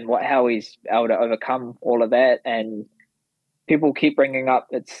and how he's able to overcome all of that. And people keep bringing up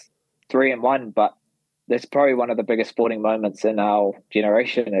it's 3-1, but that's probably one of the biggest sporting moments in our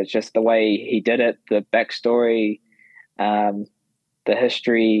generation. It's just the way he did it, the backstory, the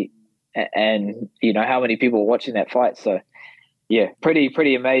history, and how many people were watching that fight. So yeah,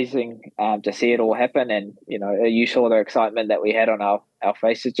 pretty amazing to see it all happen. And you saw the excitement that we had on our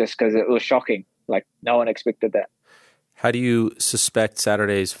faces just because it was shocking. Like, no one expected that. How do you suspect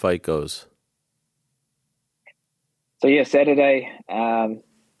Saturday's fight goes? So yeah, Saturday, I'm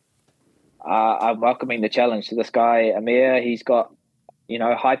welcoming the challenge to this guy, Amir. He's got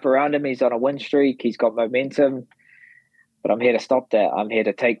hype around him. He's on a win streak. He's got momentum. But I'm here to stop that. I'm here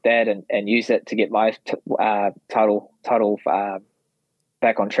to take that and use it to get my title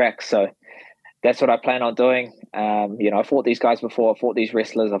back on track. So that's what I plan on doing. I fought these guys before. I fought these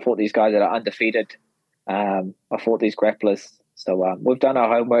wrestlers. I fought these guys that are undefeated. I fought these grapplers. So we've done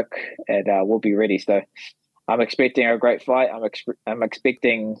our homework and we'll be ready. So I'm expecting a great fight. I'm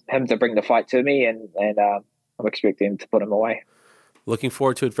expecting him to bring the fight to me, and I'm expecting him to put him away. Looking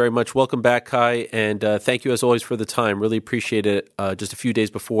forward to it very much. Welcome back, Kai, and thank you as always for the time. Really appreciate it. Just a few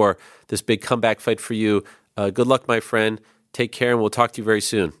days before this big comeback fight for you. Good luck, my friend. Take care, and we'll talk to you very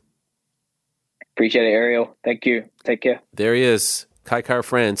soon. Appreciate it, Ariel. Thank you. Take care. There he is, Kai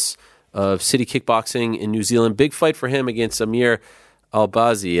Kara-France of City Kickboxing in New Zealand. Big fight for him against Amir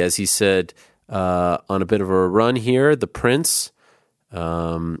Albazi, as he said, on a bit of a run here. The Prince.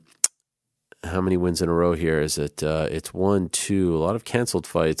 How many wins in a row here? Is it? It's 1, 2, a lot of canceled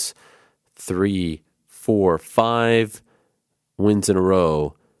fights. 3, 4, 5 wins in a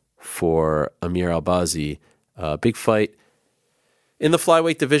row for Amir Albazi. Big fight in the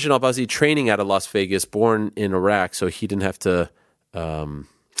flyweight division. Albazi training out of Las Vegas, born in Iraq, so he didn't have to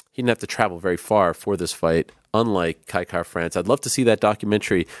travel very far for this fight. Unlike Kai Kara-France, I'd love to see that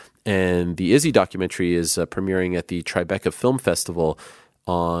documentary. And the Izzy documentary is premiering at the Tribeca Film Festival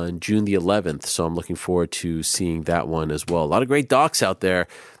on June the 11th. So I'm looking forward to seeing that one as well. A lot of great docs out there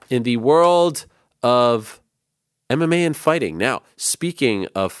in the world of MMA and fighting. Now, speaking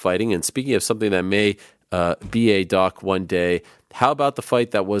of fighting and speaking of something that may be a doc one day, how about the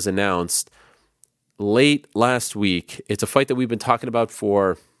fight that was announced late last week? It's a fight that we've been talking about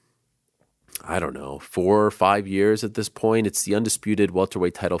for I don't know, 4 or 5 years at this point. It's the undisputed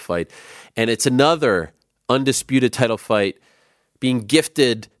welterweight title fight. And it's another undisputed title fight being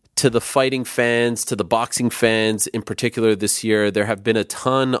gifted to the fighting fans, to the boxing fans in particular this year. There have been a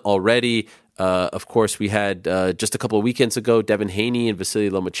ton already. Of course, we had just a couple of weekends ago, Devin Haney and Vasily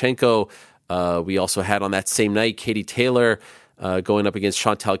Lomachenko. We also had on that same night, Katie Taylor going up against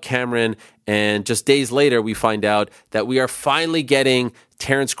Chantal Cameron. And just days later, we find out that we are finally getting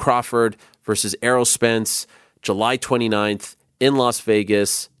Terence Crawford versus Errol Spence, July 29th in Las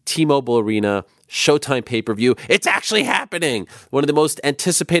Vegas, T-Mobile Arena, Showtime pay-per-view. It's actually happening. One of the most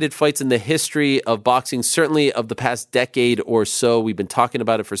anticipated fights in the history of boxing, certainly of the past decade or so. We've been talking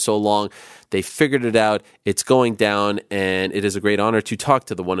about it for so long. They figured it out. It's going down, and it is a great honor to talk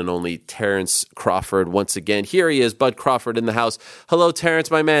to the one and only Terence Crawford once again. Here he is, Bud Crawford in the house. Hello,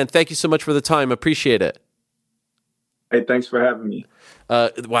 Terence, my man. Thank you so much for the time. Appreciate it. Hey, thanks for having me.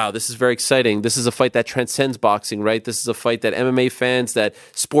 Wow, this is very exciting. This is a fight that transcends boxing, right? This is a fight that MMA fans, that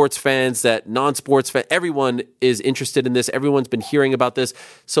sports fans, that non-sports fans, everyone is interested in this. Everyone's been hearing about this.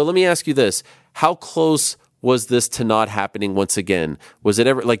 So let me ask you this. How close was this to not happening once again? Was it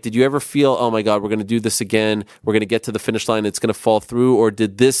ever, did you ever feel, oh my God, we're going to do this again, we're going to get to the finish line, it's going to fall through? Or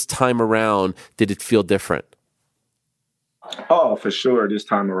did this time around, did it feel different? Oh, for sure. This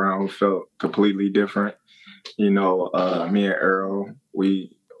time around felt completely different. Me and Errol,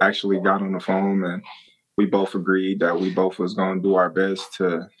 we actually got on the phone and we both agreed that we both was going to do our best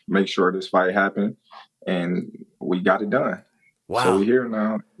to make sure this fight happened, and we got it done. Wow. So we're here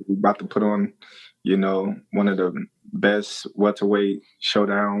now. We're about to put on, one of the best welterweight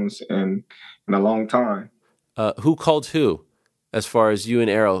showdowns in a long time. Who called who as far as you and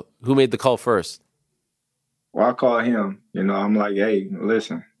Errol? Who made the call first? Well, I called him, I'm like, hey,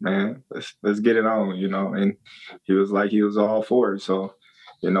 listen, man, let's get it on, and he was like, he was all for it. So,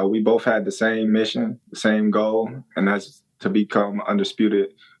 we both had the same mission, the same goal, and that's to become undisputed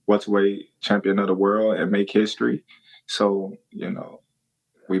welterweight champion of the world and make history. So,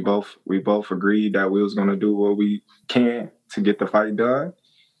 we both agreed that we was going to do what we can to get the fight done,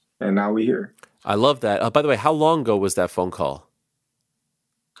 and now we're here. I love that. By the way, how long ago was that phone call?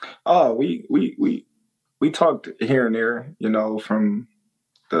 Oh, we talked here and there, from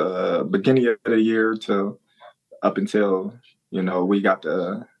the beginning of the year to up until, we got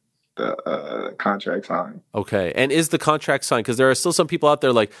the contract signed. Okay. And is the contract signed? Because there are still some people out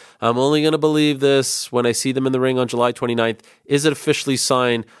there like, I'm only going to believe this when I see them in the ring on July 29th. Is it officially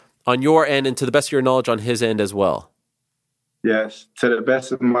signed on your end and to the best of your knowledge on his end as well? Yes. To the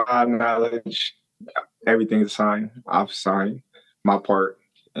best of my knowledge, everything is signed. I've signed my part,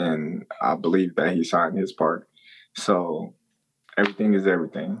 and I believe that he signed his part. So everything is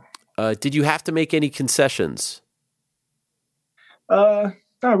everything. Did you have to make any concessions?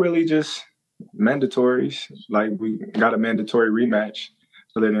 Not really, just mandatories. Like, we got a mandatory rematch.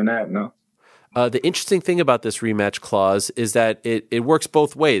 Other than that, no. The interesting thing about this rematch clause is that it works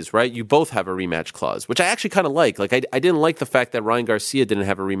both ways, right? You both have a rematch clause, which I actually kind of like. Like, I didn't like the fact that Ryan Garcia didn't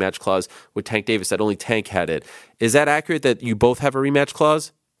have a rematch clause with Tank Davis, that only Tank had it. Is that accurate that you both have a rematch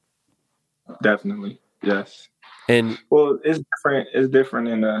clause? Definitely, yes. And well, it's different. It's different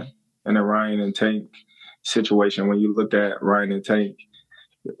in a Ryan and Tank situation. When you look at Ryan and Tank,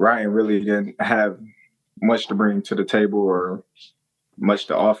 Ryan really didn't have much to bring to the table or much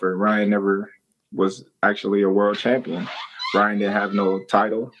to offer. Ryan never was actually a world champion. Ryan didn't have no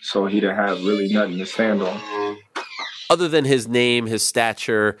title, so he didn't have really nothing to stand on. Other than his name, his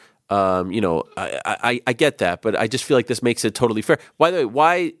stature, I get that, but I just feel like this makes it totally fair. By the way,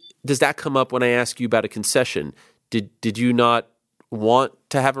 why does that come up when I ask you about a concession? Did you not want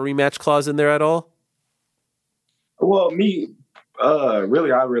to have a rematch clause in there at all? Well, I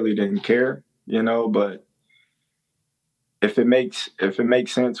really didn't care, but if it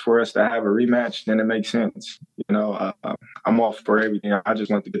makes sense for us to have a rematch, then it makes sense. I'm all for everything. I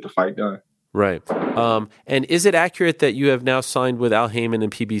just want to get the fight done. Right. And is it accurate that you have now signed with Al Heyman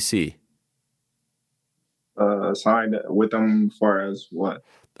and PBC? Signed with them as far as what?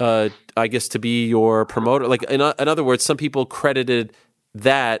 I guess to be your promoter. Like, in other words, some people credited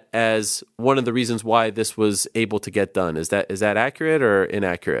that as one of the reasons why this was able to get done. Is that accurate or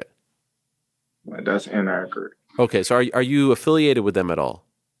inaccurate? That's inaccurate. Okay, so are you affiliated with them at all?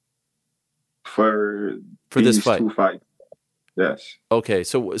 For this fight? 2 fights, yes. Okay,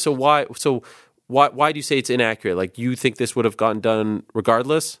 so why do you say it's inaccurate? Like, you think this would have gotten done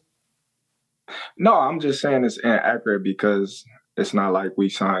regardless? No, I'm just saying it's inaccurate because it's not like we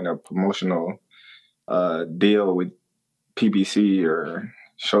signed a promotional deal with PBC or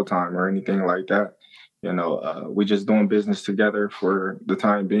Showtime or anything like that. We just doing business together for the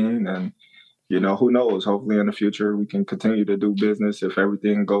time being, and who knows? Hopefully in the future we can continue to do business if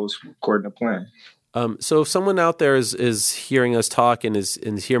everything goes according to plan. So if someone out there is hearing us talk and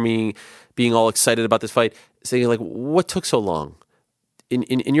hear me being all excited about this fight, saying like, what took so long?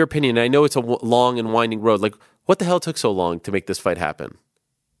 In your opinion, I know it's a long and winding road. Like, what the hell took so long to make this fight happen?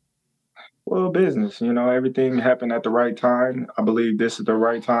 Well, business, everything happened at the right time. I believe this is the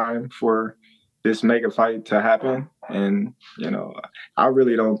right time for this mega fight to happen. And, I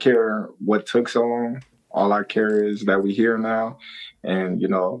really don't care what took so long. All I care is that we're here now. And,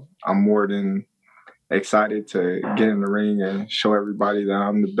 I'm more than excited to get in the ring and show everybody that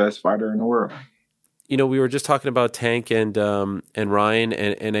I'm the best fighter in the world. We were just talking about Tank and Ryan,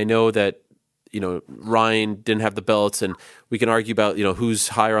 and I know that Ryan didn't have the belts, and we can argue about who's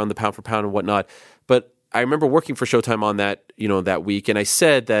higher on the pound for pound and whatnot. But I remember working for Showtime on that that week, and I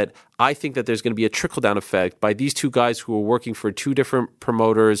said that I think that there's going to be a trickle down effect by these two guys who are working for two different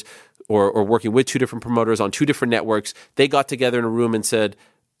promoters or working with two different promoters on two different networks. They got together in a room and said,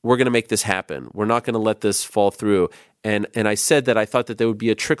 we're going to make this happen. We're not going to let this fall through. And I said that I thought that there would be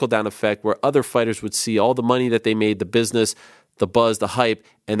a trickle-down effect where other fighters would see all the money that they made, the business, the buzz, the hype,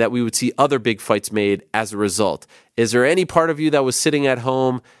 and that we would see other big fights made as a result. Is there any part of you that was sitting at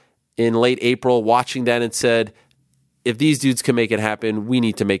home in late April watching that and said, if these dudes can make it happen, we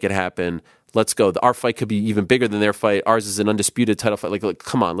need to make it happen. Let's go. Our fight could be even bigger than their fight. Ours is an undisputed title fight. Like,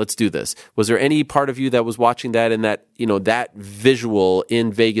 come on, let's do this. Was there any part of you that was watching that and that, that visual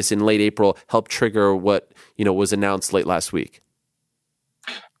in Vegas in late April helped trigger what, was announced late last week?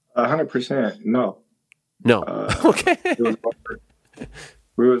 100%. No. Okay.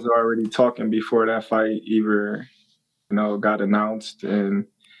 We was already talking before that fight even, got announced, and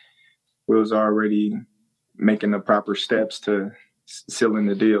we was already making the proper steps to sealing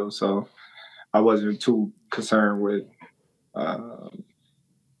the deal. So I wasn't too concerned with I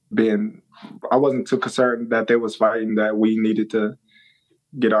wasn't too concerned that they was fighting, that we needed to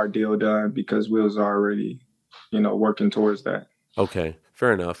get our deal done because we was already, working towards that. Okay,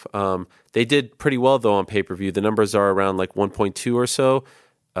 fair enough. They did pretty well though on pay-per-view. The numbers are around like 1.2 or so.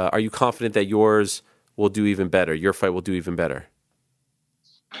 Are you confident that yours will do even better? Your fight will do even better?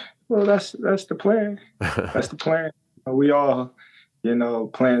 Well, that's the plan. That's the plan. We all,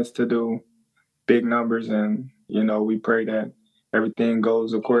 plans to do big numbers, and we pray that everything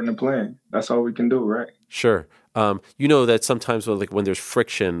goes according to plan. That's all we can do, right? Sure. That sometimes when there's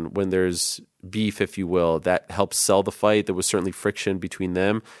friction, when there's beef, if you will, that helps sell the fight. There was certainly friction between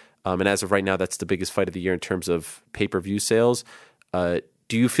them, and as of right now, that's the biggest fight of the year in terms of pay-per-view sales. Do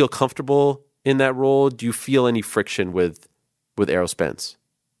you feel comfortable in that role? Do you feel any friction with Errol Spence?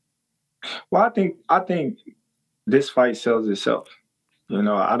 Well, I think this fight sells itself.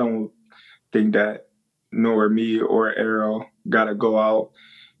 I don't think that nor me or Errol got to go out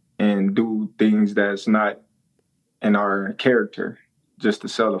and do things that's not in our character just to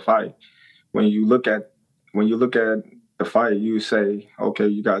sell the fight. When you look at the fight, you say, okay,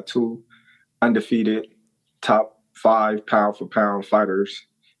 you got two undefeated top 5 pound for pound fighters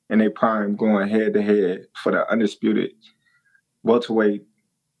in their prime going head to head for the undisputed welterweight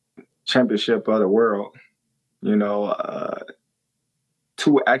championship of the world.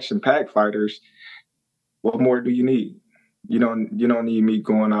 Two action-packed fighters. What more do you need? You don't need me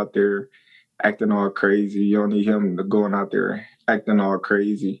going out there acting all crazy. You don't need him going out there acting all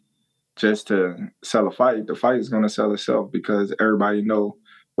crazy just to sell a fight. The fight is going to sell itself because everybody know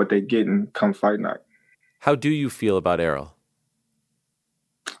what they're getting come fight night. How do you feel about Errol?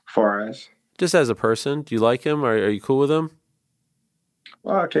 Far as? Just as a person, do you like him? Are you cool with him?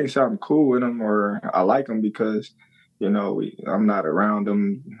 Well, I can't say I'm cool with him or I like him because, I'm not around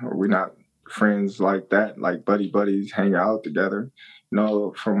him, or we're not friends like that, like buddies hang out together.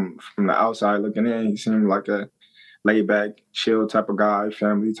 From the outside looking in, he seemed like a laid back, chill type of guy,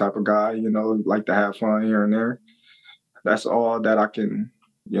 family type of guy, like to have fun here and there. That's all that I can,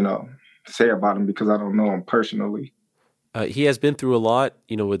 say about him because I don't know him personally. He has been through a lot,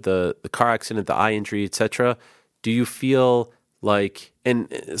 with the car accident, the eye injury, etc. Do you feel like, and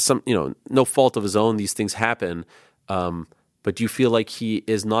some, no fault of his own, these things happen, but do you feel like he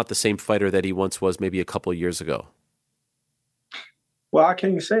is not the same fighter that he once was maybe a couple of years ago? Well, I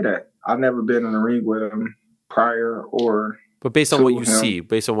can't say that. I've never been in the ring with him prior or... But based on what you see,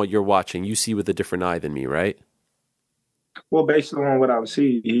 based on what you're watching, you see with a different eye than me, right? Well, based on what I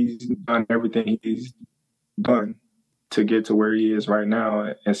see, he's done everything he's done to get to where he is right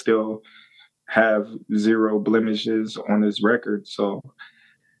now and still have 0 blemishes on his record. So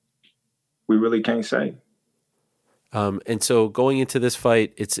we really can't say. And so going into this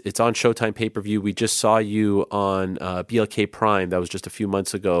fight, it's on Showtime pay-per-view. We just saw you on BLK Prime. That was just a few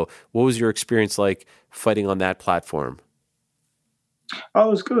months ago. What was your experience like fighting on that platform? Oh,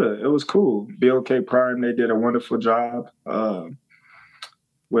 it was good. It was cool. BLK Prime, they did a wonderful job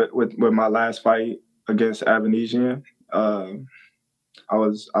with my last fight against Avanesian. I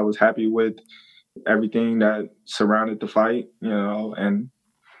was happy with everything that surrounded the fight, and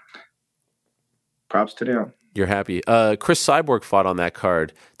props to them. You're happy. Chris Cyborg fought on that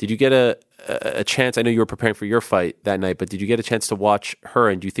card. Did you get a chance? I know you were preparing for your fight that night, but did you get a chance to watch her?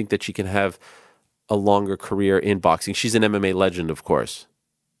 And do you think that she can have a longer career in boxing? She's an MMA legend, of course.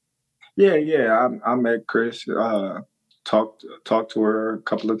 Yeah. I met Chris. Talked to her a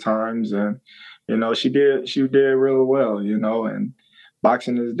couple of times, and she did really well. And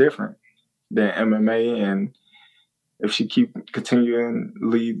boxing is different than MMA, and if she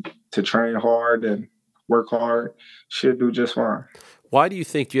continually to train hard and work hard, she'll do just fine. Why do you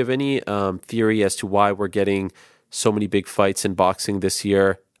think? Do you have any theory as to why we're getting so many big fights in boxing this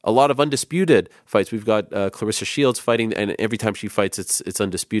year? A lot of undisputed fights. We've got Claressa Shields fighting, and every time she fights, it's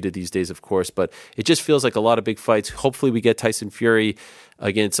undisputed these days, of course. But it just feels like a lot of big fights. Hopefully, we get Tyson Fury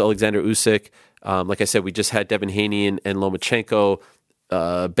against Alexander Usyk. Like I said, we just had Devin Haney and Lomachenko.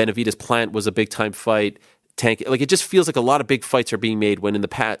 Benavidez Plant was a big time fight. It just feels like a lot of big fights are being made. When in the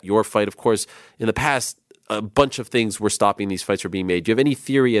past, your fight, of course, in the past, a bunch of things were stopping these fights from being made. Do you have any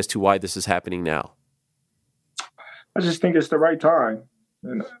theory as to why this is happening now? I just think it's the right time.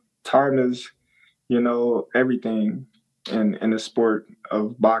 Time is, everything in the sport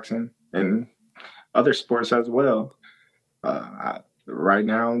of boxing and other sports as well. Right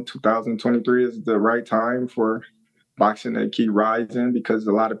now, 2023 is the right time for boxing to keep rising, because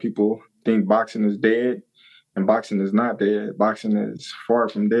a lot of people think boxing is dead, and boxing is not dead. Boxing is far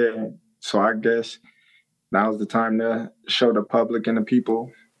from dead. So I guess now's the time to show the public and the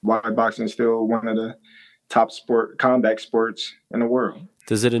people why boxing is still one of the top combat sports in the world.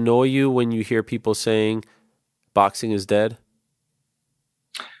 Does it annoy you when you hear people saying boxing is dead?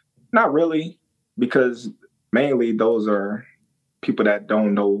 Not really, because mainly those are people that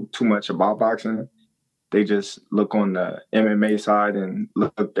don't know too much about boxing. They just look on the MMA side and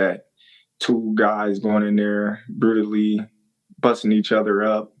look at two guys going in there brutally busting each other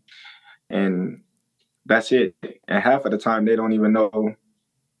up, and that's it. And half of the time they don't even know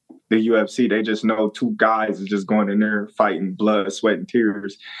the UFC. They just know two guys are just going in there fighting blood, sweat, and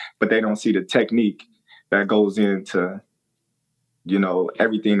tears, but they don't see the technique that goes into,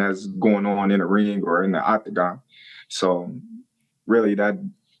 everything that's going on in the ring or in the octagon. So really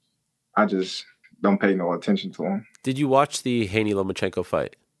I just don't pay no attention to them. Did you watch the Haney Lomachenko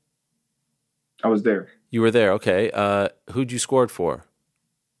fight? I was there. You were there, okay. Who'd you score it for?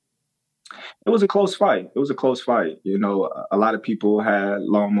 It was a close fight. A lot of people had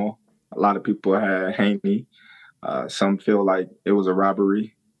Lomo. A lot of people had Haney. Some feel like it was a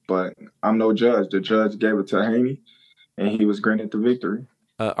robbery, but I'm no judge. The judge gave it to Haney, and he was granted the victory.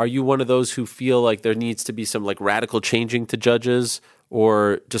 Are you one of those who feel like there needs to be some radical changing to judges,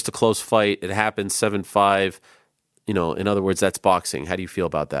 or just a close fight? It happens 7-5. In other words, that's boxing. How do you feel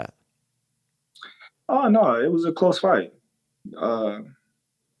about that? Oh, no, it was a close fight.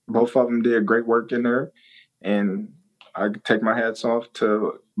 Both of them did great work in there, and I take my hats off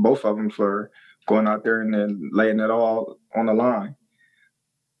to both of them for going out there and then laying it all on the line.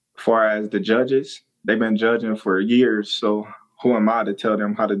 As far as the judges, they've been judging for years, so who am I to tell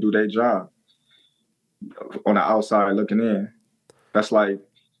them how to do their job on the outside looking in? That's like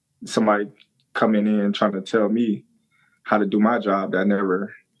somebody coming in trying to tell me how to do my job that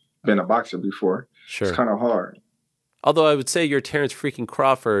never been a boxer before. Sure. It's kind of hard. Although I would say you're Terence freaking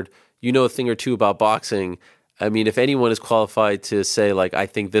Crawford, you know a thing or two about boxing. I mean, if anyone is qualified to say, I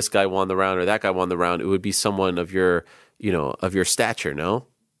think this guy won the round or that guy won the round, it would be someone of your stature, no?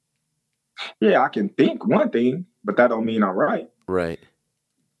 Yeah, I can think one thing, but that don't mean I'm right. Right.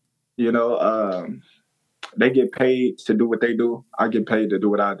 They get paid to do what they do. I get paid to do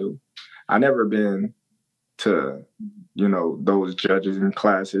what I do. I never been to, those judges in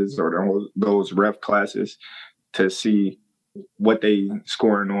classes or those ref classes to see what they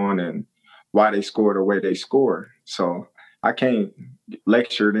scoring on and why they score the way they score. So I can't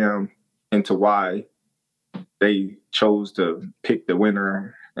lecture them into why they chose to pick the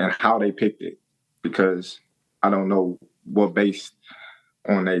winner and how they picked it, because I don't know what based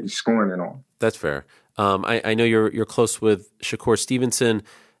on they scoring it on. That's fair. I know you're close with Shakur Stevenson.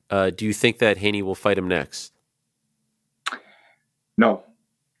 Do you think that Haney will fight him next? No,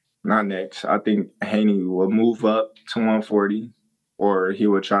 not next. I think Haney will move up to 140, or he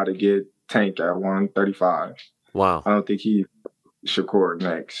will try to get Tank at 135. Wow. I don't think he Shakur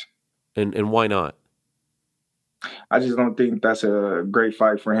next. And why not? I just don't think that's a great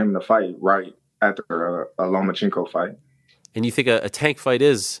fight for him to fight right after a Lomachenko fight. And you think a Tank fight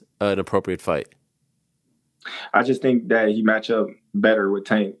is an appropriate fight? I just think that he match up better with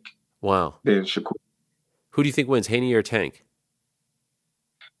Tank Wow. than Shakur. Who do you think wins, Haney or Tank?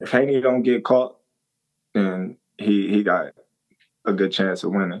 If Haney don't get caught, then he got a good chance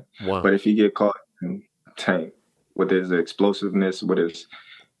of winning. Wow. But if he get caught, then Tank, with his explosiveness, with his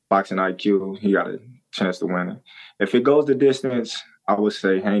boxing IQ, he got a chance to win it. If it goes the distance, I would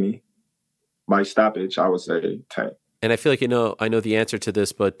say Haney. By stoppage, I would say Tank. And I feel like I know the answer to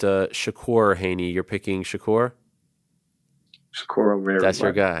this, but Shakur or Haney, you're picking Shakur? Shakur over everybody.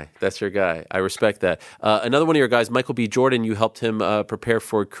 That's your guy. I respect that. Another one of your guys, Michael B. Jordan, you helped him prepare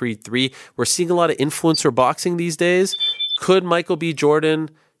for Creed 3. We're seeing a lot of influencer boxing these days. Could Michael B.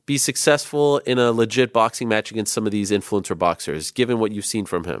 Jordan be successful in a legit boxing match against some of these influencer boxers, given what you've seen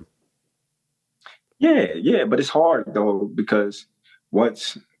from him? Yeah, but it's hard, though, because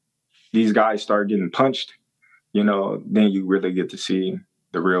once these guys start getting punched, then you really get to see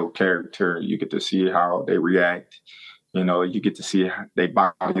the real character. You get to see how they react. You get to see their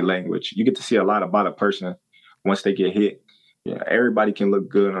body language. You get to see a lot about a person once they get hit. Yeah, everybody can look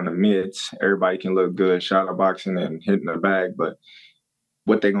good on the mids. Everybody can look good shadow boxing and hitting the bag, but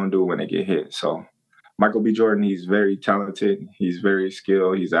what they gonna do when they get hit? So Michael B. Jordan, he's very talented. He's very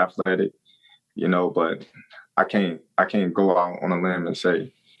skilled. He's athletic. But I can't go out on a limb and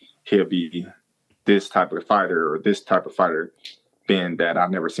say he'll be this type of fighter or this type of fighter, being that I've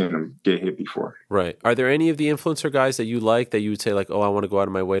never seen him get hit before. Right. Are there any of the influencer guys that you like that you would say like, oh, I want to go out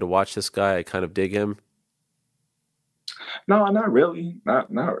of my way to watch this guy? I kind of dig him. No, not really. Not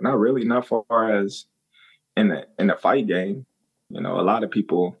really. Not far as in the fight game. A lot of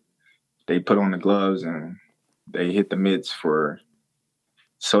people, they put on the gloves and they hit the mitts for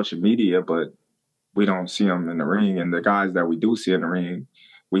social media, but we don't see them in the ring. And the guys that we do see in the ring,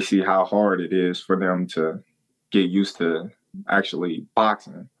 we see how hard it is for them to get used to actually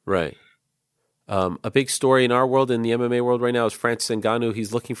boxing. Right. A big story in our world, in the MMA world right now, is Francis Ngannou.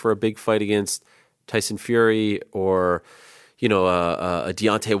 He's looking for a big fight against Tyson Fury or, a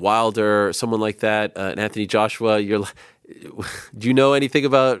Deontay Wilder, someone like that, and Anthony Joshua. Do you know anything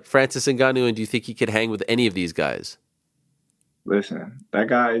about Francis Ngannou, and do you think he could hang with any of these guys? Listen, that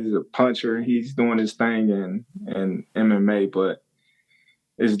guy is a puncher. He's doing his thing in MMA, but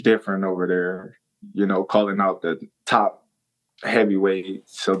it's different over there, calling out the top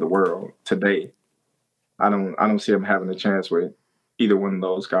heavyweights of the world today. I don't see him having a chance with either one of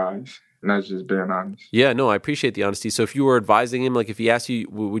those guys. And that's just being honest. Yeah, no, I appreciate the honesty. So if you were advising him, like if he asked you,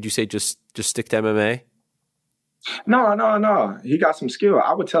 would you say just stick to MMA? No. He got some skill.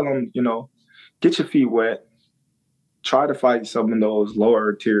 I would tell him, get your feet wet. Try to fight some of those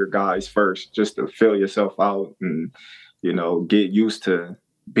lower tier guys first, just to fill yourself out and, get used to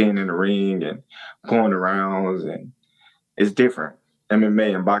being in the ring and going around. And it's different.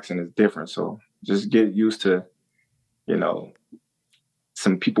 MMA and boxing is different. So just get used to,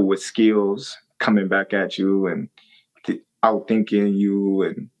 some people with skills coming back at you and outthinking you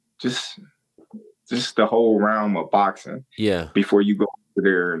and just the whole realm of boxing. Yeah. Before you go over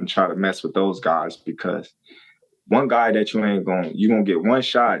there and try to mess with those guys, because one guy that you're gonna get one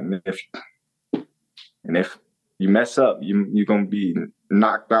shot, and if you mess up, you're gonna be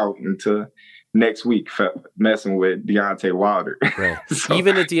knocked out until next week messing with Deontay Wilder. Right. So,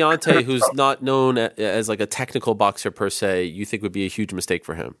 even a Deontay who's not known as like a technical boxer per se, you think would be a huge mistake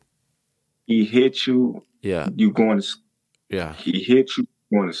for him? He hit you. Yeah. You going to sleep. Yeah. He hit you.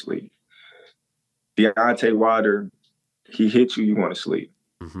 Going to sleep. Deontay Wilder, he hit you. You going to sleep.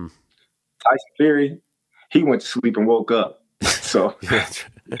 Mm-hmm. Tyson Fury, he went to sleep and woke up. So,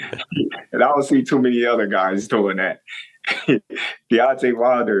 and I don't see too many other guys doing that. Deontay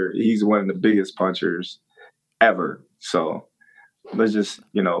Wilder, he's one of the biggest punchers ever. So let's just,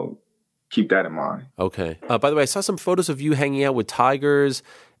 keep that in mind. Okay. By the way, I saw some photos of you hanging out with tigers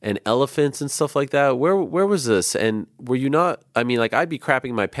and elephants and stuff like that. Where was this? And were you not, I'd be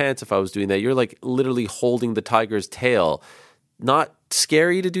crapping my pants if I was doing that. You're like literally holding the tiger's tail. Not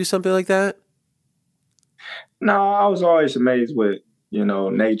scary to do something like that? No, I was always amazed with,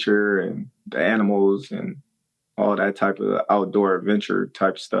 nature and the animals and all that type of outdoor adventure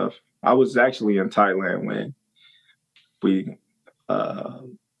type stuff. I was actually in Thailand when we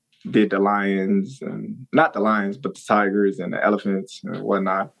did the lions, and not the lions, but the tigers and the elephants and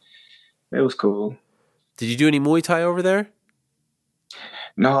whatnot. It was cool. Did you do any Muay Thai over there?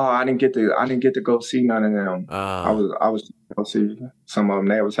 No, I didn't get to go see none of them. I was go see some of them.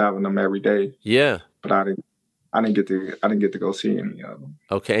 They was having them every day. Yeah, but I I didn't get to go see any of them.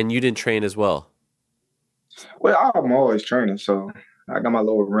 Okay, and you didn't train as well. Well, I'm always training, so I got my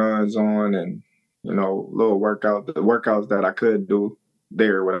little runs on and little the workouts that I could do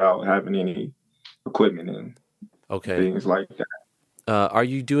there without having any equipment and things like that. Are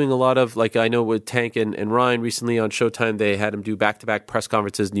you doing a lot of, like, I know with Tank and Ryan recently on Showtime, they had him do back-to-back press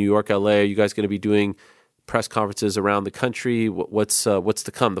conferences, New York, LA. Are you guys going to be doing press conferences around the country? What's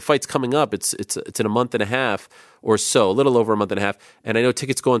to come? The fight's coming up. It's in a month and a half or so, a little over a month and a half. And I know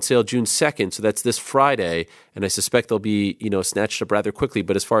tickets go on sale June 2nd, so that's this Friday. And I suspect they'll be, snatched up rather quickly.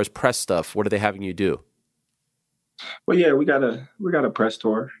 But as far as press stuff, what are they having you do? Well, yeah, we got a press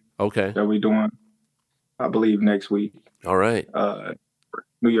tour. Okay. That we're doing, I believe, next week. All right.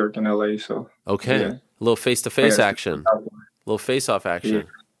 New York and LA. So okay, yeah. A little face-to-face action, a little face-off action.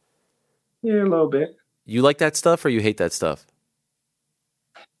 Yeah, a little bit. You like that stuff, or you hate that stuff?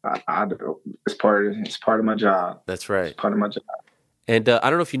 I do. It's part of my job. That's right. It's part of my job. And I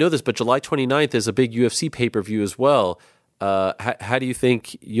don't know if you know this, but July 29th is a big UFC pay-per-view as well. How do you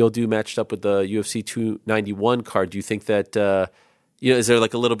think you'll do matched up with the UFC 291 card? Do you think that is there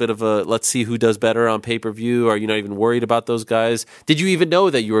like a little bit of a let's see who does better on pay-per-view? Are you not even worried about those guys? Did you even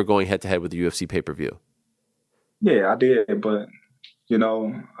know that you were going head-to-head with the UFC pay-per-view? Yeah, I did, but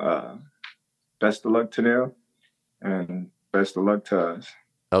best of luck to them, and best of luck to us.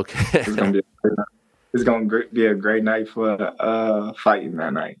 Okay, it's gonna be a great night for fighting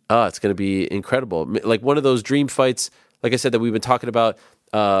that night. Oh, it's gonna be incredible. Like one of those dream fights, like I said, that we've been talking about.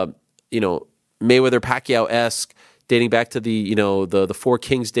 Mayweather Pacquiao-esque, dating back to the Four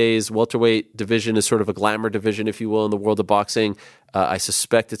Kings days. Welterweight division is sort of a glamour division, if you will, in the world of boxing. I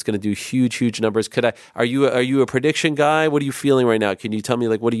suspect it's going to do huge numbers. Are you a prediction guy? What are you feeling right now? Can you tell me,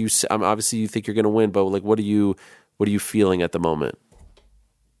 like, what do you? Obviously, you think you're going to win, but like, what are you feeling at the moment?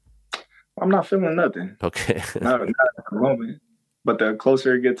 I'm not feeling nothing. Okay, not at the moment. But the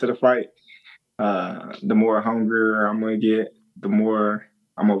closer it gets to the fight, the more hungrier I'm going to get. The more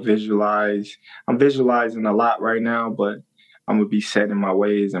I'm going to visualize. I'm visualizing a lot right now, but I'm going to be set in my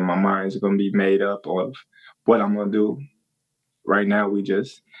ways, and my mind's going to be made up of what I'm going to do. Right now, we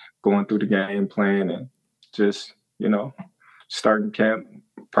just going through the game plan and just, starting camp,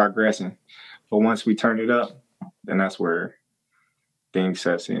 progressing. But once we turn it up, then that's where things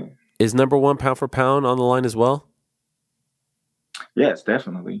sets in. Is number one pound for pound on the line as well? Yes,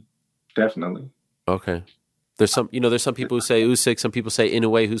 definitely. Definitely. Okay. There's some people who say Usyk, some people say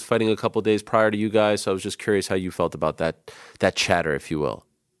Inoue, who's fighting a couple days prior to you guys. So I was just curious how you felt about that chatter, if you will.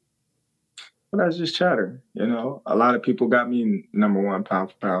 Well, that's just chatter. A lot of people got me number one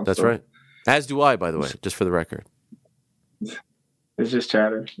pound for pound. That's right. As do I, by the way, just for the record. It's just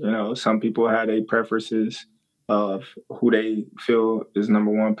chatter. Some people had their preferences of who they feel is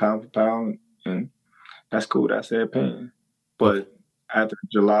number one pound for pound, and that's cool. That's their opinion. But after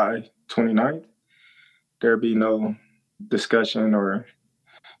July 29th, there'll be no discussion or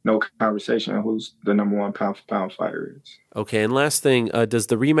no conversation on who's the number one pound for pound fighter is. Okay, and last thing, does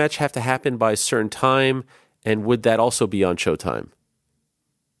the rematch have to happen by a certain time, and would that also be on Showtime?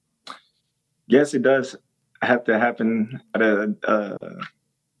 Yes, it does have to happen at a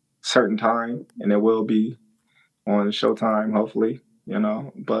certain time, and it will be on Showtime, hopefully,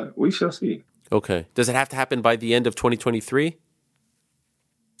 but we shall see. Okay. Does it have to happen by the end of 2023?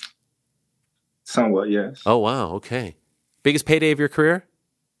 Somewhat, yes. Oh, wow. Okay. Biggest payday of your career?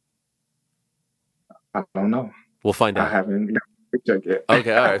 I don't know. We'll find out. I haven't checked yet.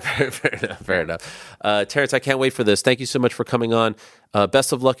 Okay, all right. Fair enough. Terence, I can't wait for this. Thank you so much for coming on.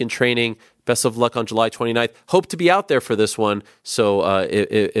 Best of luck in training. Best of luck on July 29th. Hope to be out there for this one. So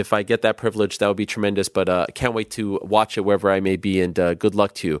if I get that privilege, that would be tremendous. But can't wait to watch it wherever I may be. And good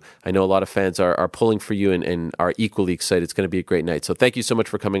luck to you. I know a lot of fans are pulling for you and are equally excited. It's going to be a great night. So thank you so much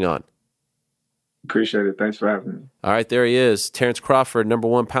for coming on. Appreciate it. Thanks for having me. All right, there he is. Terence Crawford, number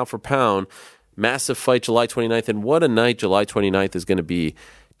one pound for pound. Massive fight July 29th. And what a night July 29th is going to be.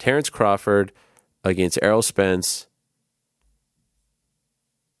 Terence Crawford against Errol Spence.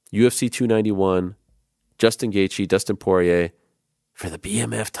 UFC 291. Justin Gaethje, Dustin Poirier for the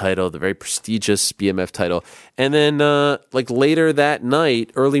BMF title, the very prestigious BMF title. And then later that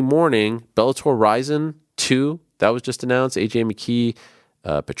night, early morning, Bellator Ryzen 2. That was just announced. AJ McKee,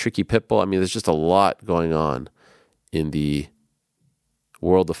 Patricky Pitbull. I mean, there's just a lot going on in the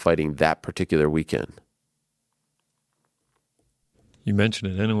world of fighting that particular weekend. You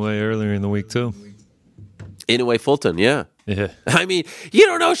mentioned it anyway earlier in the week too. Inoue Fulton, yeah. Yeah. I mean, you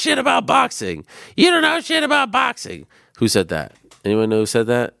don't know shit about boxing. You don't know shit about boxing. Who said that? Anyone know who said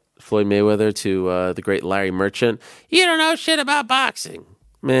that? Floyd Mayweather to the great Larry Merchant. You don't know shit about boxing.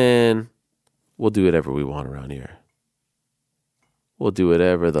 Man, we'll do whatever we want around here. We'll do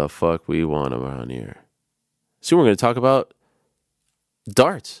whatever the fuck we want around here. So we're going to talk about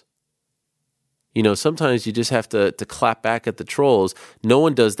darts. You know, sometimes you just have to clap back at the trolls. No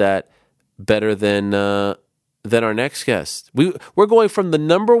one does that better than our next guest. We're going from the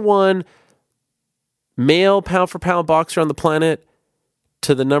number one male pound-for-pound boxer on the planet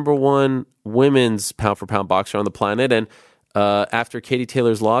to the number one women's pound-for-pound boxer on the planet. And after Katie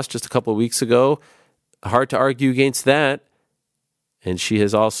Taylor's loss just a couple of weeks ago, hard to argue against that. And she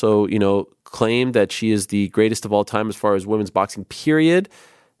has also, you know, claimed that she is the greatest of all time as far as women's boxing, period.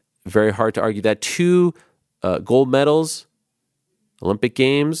 Very hard to argue that. 2 gold medals, Olympic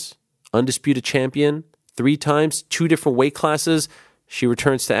Games, undisputed champion, 3 times, 2 different weight classes. She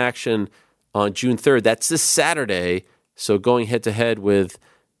returns to action on June 3rd. That's this Saturday. So going head-to-head with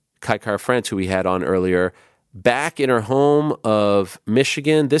Kai Kara-France, who we had on earlier, back in her home of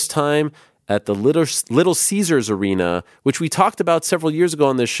Michigan, this time at the Little Caesars Arena, which we talked about several years ago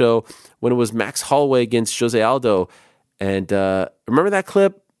on this show when it was Max Holloway against Jose Aldo. And remember that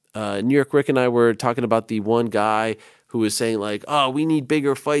clip? New York Rick and I were talking about the one guy who was saying, like, oh, we need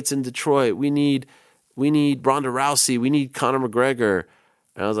bigger fights in Detroit. We need Ronda Rousey. We need Conor McGregor.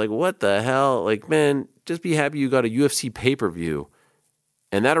 And I was like, what the hell? Like, man, just be happy you got a UFC pay-per-view.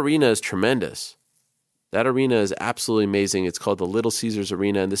 And that arena is tremendous. That arena is absolutely amazing. It's called the Little Caesars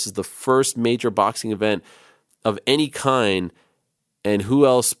Arena, and this is the first major boxing event of any kind. And who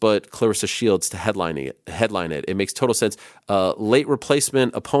else but Claressa Shields to headline it? It makes total sense. Late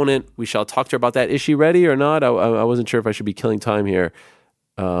replacement opponent. We shall talk to her about that. Is she ready or not? I wasn't sure if I should be killing time here.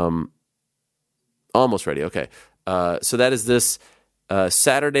 Almost ready. Okay. So that is this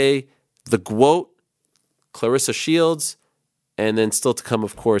Saturday. The GWOAT, Claressa Shields, and then still to come,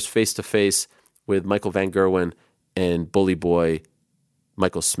 of course, face-to-face with Michael Van Gerwen and Bully Boy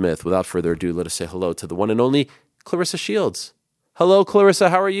Michael Smith. Without further ado, let us say hello to the one and only Claressa Shields. Hello, Claressa.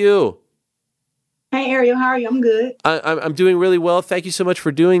 How are you? Hey, Ariel. How are you? I'm good. I'm doing really well. Thank you so much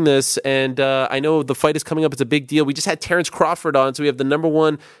for doing this. And I know the fight is coming up. It's a big deal. We just had Terence Crawford on, so we have the number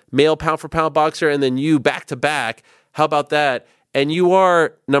one male pound-for-pound boxer, and then you back-to-back. How about that? And you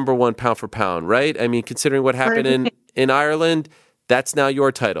are number one pound-for-pound, right? I mean, considering what happened in Ireland, that's now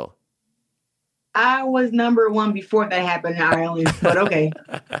your title. I was number one before that happened in Ireland, but okay.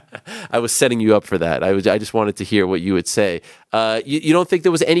 I was setting you up for that. I just wanted to hear what you would say. You don't think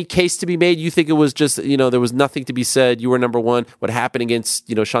there was any case to be made? You think it was just, there was nothing to be said? You were number one. What happened against,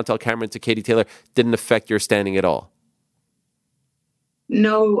 Chantel Cameron to Katie Taylor didn't affect your standing at all?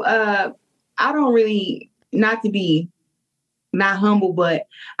 No, I don't really, not to be not humble, but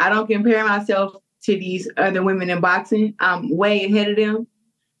I don't compare myself to these other women in boxing. I'm way ahead of them.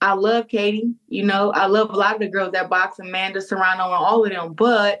 I love Katie, I love a lot of the girls that box, Amanda, Serrano, and all of them,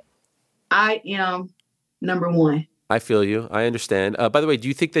 but I am number one. I feel you. I understand. By the way, do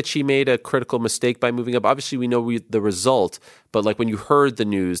you think that she made a critical mistake by moving up? Obviously, we know the result, but like when you heard the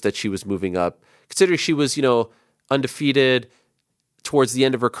news that she was moving up, considering she was, undefeated towards the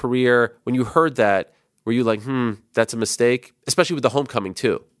end of her career, when you heard that, were you like, that's a mistake? Especially with the homecoming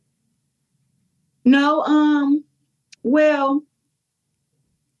too. No, well,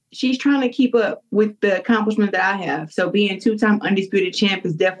 she's trying to keep up with the accomplishment that I have. So being 2-time undisputed champ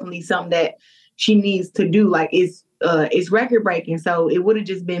is definitely something that she needs to do. Like it's record breaking. So it would have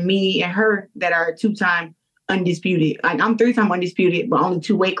just been me and her that are 2-time undisputed. Like I'm 3-time undisputed, but only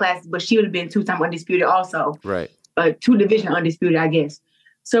 2 weight classes. But she would have been 2-time undisputed also. Right. 2 division undisputed, I guess.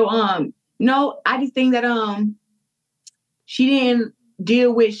 So no, I just think that she didn't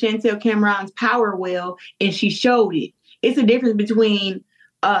deal with Chantel Cameron's power well, and she showed it. It's a difference between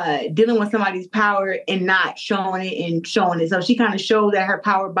dealing with somebody's power and not showing it and showing it. So she kind of showed that her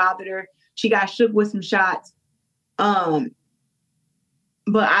power bothered her. She got shook with some shots. But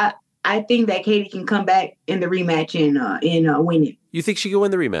I think that Katie can come back in the rematch and win it. You think she can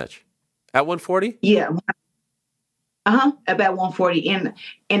win the rematch at 140? Yeah. About 140.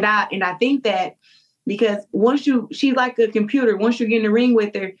 And I think that because she's like a computer. Once you get in the ring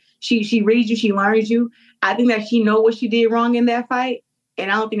with her, she reads you, she learns you. I think that she know what she did wrong in that fight. And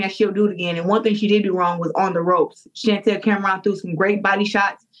I don't think that she'll do it again. And one thing she did do wrong was on the ropes. Chantel Cameron threw some great body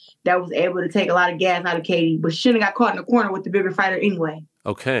shots that was able to take a lot of gas out of Katie, but she shouldn't have got caught in the corner with the bigger fighter anyway.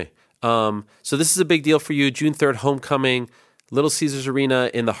 Okay. So this is a big deal for you. June 3rd, homecoming, Little Caesars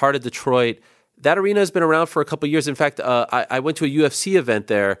Arena in the heart of Detroit. That arena has been around for a couple of years. In fact, I went to a UFC event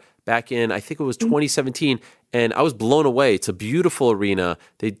there back in, I think it was 2017, and I was blown away. It's a beautiful arena.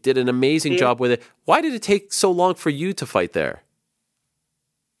 They did an amazing job with it. Why did it take so long for you to fight there?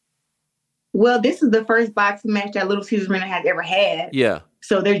 Well, this is the first boxing match that Little Caesars Arena has ever had. Yeah.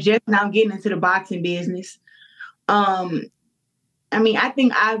 So they're just now getting into the boxing business. I mean, I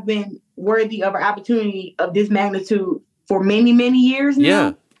think I've been worthy of an opportunity of this magnitude for many, many years now.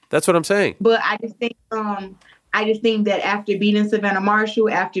 Yeah, that's what I'm saying. But I just think that after beating Savannah Marshall,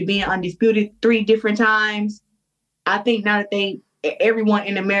 after being undisputed 3 different times, I think now that everyone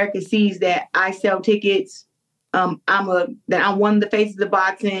in America sees that I sell tickets, that I'm one of the faces of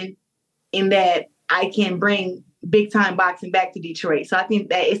boxing, and that I can bring big time boxing back to Detroit. So I think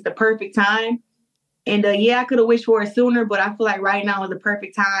that it's the perfect time. And I could have wished for it sooner, but I feel like right now is the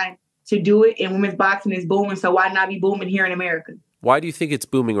perfect time to do it. And women's boxing is booming, so why not be booming here in America? Why do you think it's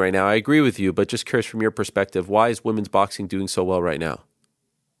booming right now? I agree with you, but just curious from your perspective, why is women's boxing doing so well right now?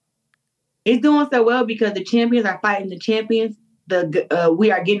 It's doing so well because the champions are fighting the champions.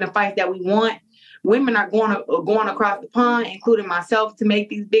 We are getting the fights that we want. Women are going across the pond, including myself, to make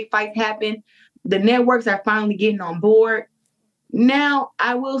these big fights happen. The networks are finally getting on board. Now,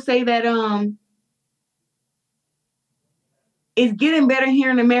 I will say that it's getting better here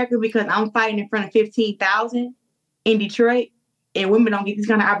in America because I'm fighting in front of 15,000 in Detroit, and women don't get these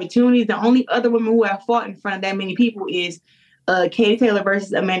kind of opportunities. The only other women who have fought in front of that many people is Katie Taylor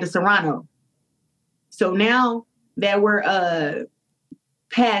versus Amanda Serrano. So now that we're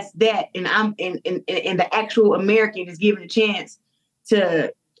past that, and I'm and the actual American is given a chance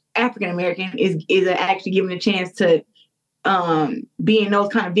to African American is actually given a chance to be in those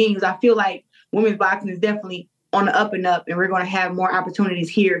kind of venues. I feel like women's boxing is definitely on the up and up, and we're going to have more opportunities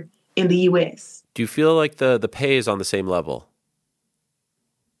here in the U.S. Do you feel like the pay is on the same level?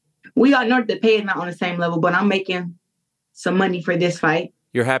 We all know that the pay is not on the same level, but I'm making some money for this fight.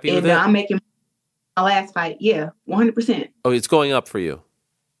 You're happy with it? I'm making my last fight. Yeah, 100%. Oh, it's going up for you.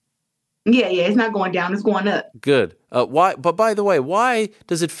 Yeah, it's not going down. It's going up. Good. Why? But by the way, why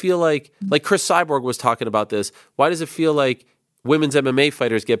does it feel like Chris Cyborg was talking about this? Why does it feel like women's MMA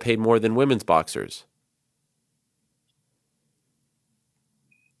fighters get paid more than women's boxers?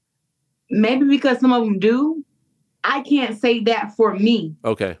 Maybe because some of them do. I can't say that for me.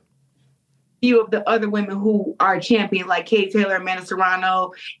 Okay. Few of the other women who are champions, like Katie Taylor, Amanda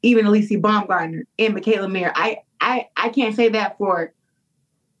Serrano, even Alicia Baumgartner and Michaela Mir. I can't say that for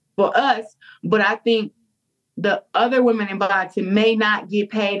us, but I think the other women in boxing may not get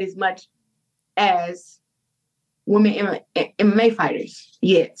paid as much as women MMA fighters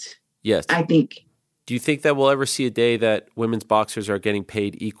yet. Yes. I think. Do you think that we'll ever see a day that women's boxers are getting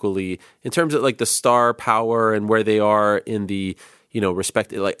paid equally in terms of like the star power and where they are in the,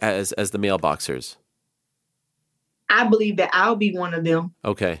 respect, like as the male boxers? I believe that I'll be one of them.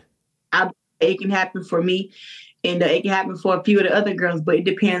 Okay. It can happen for me, and it can happen for a few of the other girls, but it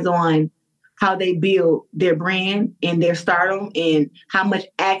depends on how they build their brand and their stardom and how much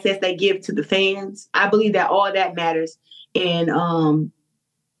access they give to the fans. I believe that all that matters. And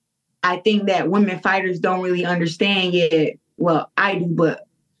I think that women fighters don't really understand yet. Well, I do, but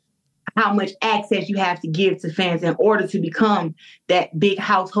how much access you have to give to fans in order to become that big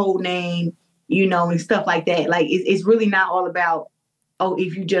household name, and stuff like that. Like, it's really not all about,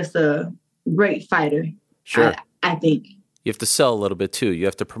 if you're just a great fighter. Sure. I think. You have to sell a little bit too. You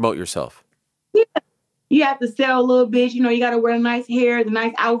have to promote yourself. Yeah. You have to sell a little bit. You got to wear nice hair, the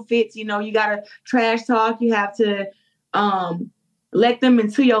nice outfits. You got to trash talk. You have to let them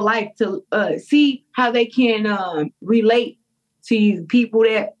into your life to see how they can relate to you. People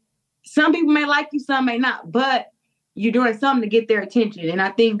that some people may like you, some may not, but you're doing something to get their attention. And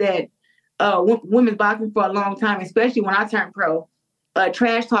I think that women's boxing for a long time, especially when I turned pro,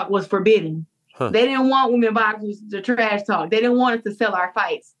 trash talk was forbidden. Huh. They didn't want women boxers to trash talk. They didn't want us to sell our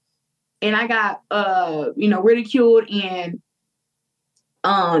fights. And I got, ridiculed and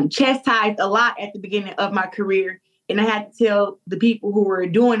chastised a lot at the beginning of my career. And I had to tell the people who were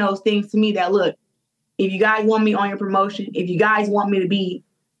doing those things to me that, look, if you guys want me on your promotion, if you guys want me to be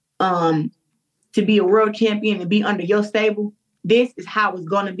a world champion and be under your stable, this is how it's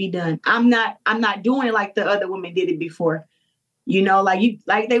going to be done. I'm not doing it like the other women did it before.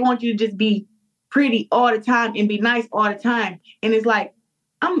 Like they want you to just be pretty all the time and be nice all the time. And it's like,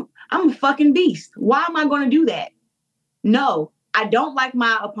 I'm a fucking beast. Why am I going to do that? No. I don't like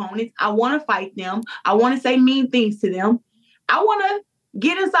my opponents. I want to fight them. I want to say mean things to them. I want to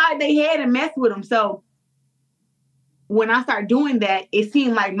get inside their head and mess with them. So when I started doing that, it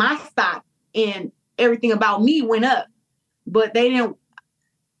seemed like my stock and everything about me went up. But they didn't.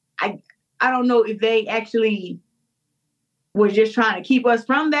 I don't know if they actually were just trying to keep us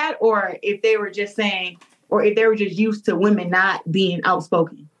from that, or if they were just saying, or if they were just used to women not being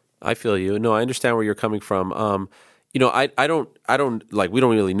outspoken. I feel you. No, I understand where you're coming from. I don't like, we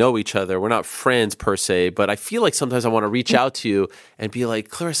don't really know each other. We're not friends per se, but I feel like sometimes I want to reach out to you and be like,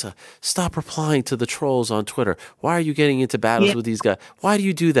 Claressa, stop replying to the trolls on Twitter. Why are you getting into battles with these guys? Why do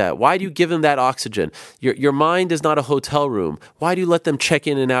you do that? Why do you give them that oxygen? Your mind is not a hotel room. Why do you let them check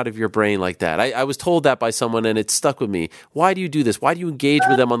in and out of your brain like that? I was told that by someone and it stuck with me. Why do you do this? Why do you engage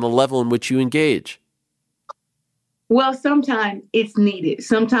with them on the level in which you engage? Well, sometimes it's needed.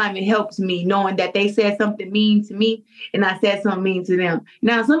 Sometimes it helps me knowing that they said something mean to me and I said something mean to them.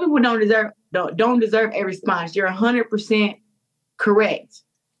 Now, some people don't deserve a response. You're 100% correct.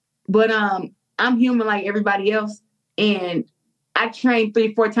 But I'm human like everybody else. And I train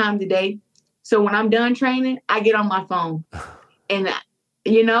 3-4 times a day. So when I'm done training, I get on my phone. And,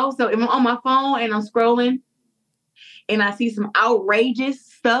 so if I'm on my phone and I'm scrolling and I see some outrageous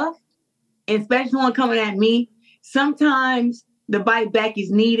stuff, and especially one coming at me, sometimes the bite back is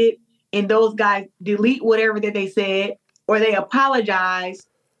needed and those guys delete whatever that they said, or they apologize,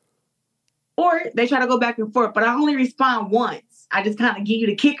 or they try to go back and forth. But I only respond once. I just kind of give you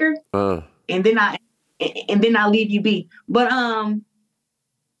the kicker, and then I leave you be. But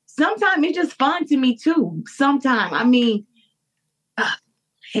sometimes it's just fun to me too. Sometimes, I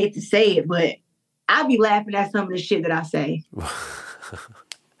hate to say it, but I be laughing at some of the shit that I say.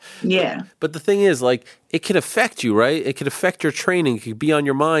 Yeah. But the thing is, like, it can affect you, right? It could affect your training. It could be on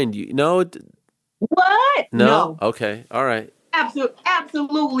your mind. What? No? Okay. All right.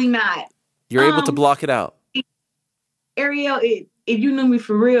 Absolutely not. You're able to block it out. Ariel, if you knew me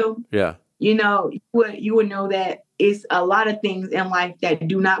for real, yeah, you would know that it's a lot of things in life that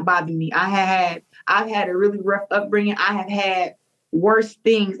do not bother me. I've had a really rough upbringing. I have had worse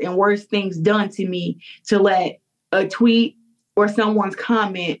things done to me to let a tweet or someone's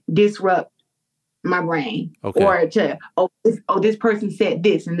comment disrupt my brain, or to this person said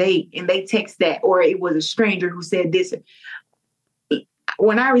this and they text that, or it was a stranger who said this.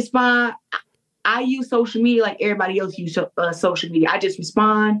 When I respond, I use social media like everybody else uses social media. I just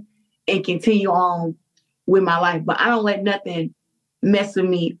respond and continue on with my life, but I don't let nothing mess with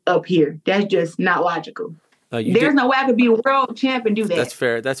me up here. That's just not logical. There's no way I could be a world champ and do that. That's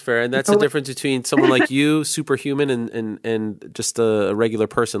fair. And that's the difference between someone like you, superhuman, and just a regular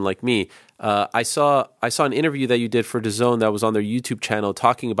person like me. I saw an interview that you did for DAZN that was on their YouTube channel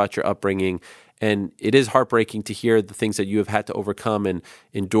talking about your upbringing, and it is heartbreaking to hear the things that you have had to overcome and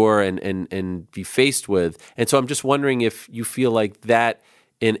endure and be faced with. And so I'm just wondering if you feel like that,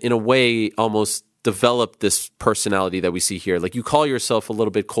 in a way, almost develop this personality that we see here. Like, you call yourself a little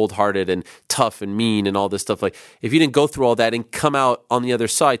bit cold-hearted and tough and mean and all this stuff. Like, if you didn't go through all that and come out on the other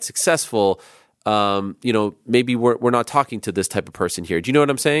side successful, maybe we're not talking to this type of person here. Do you know what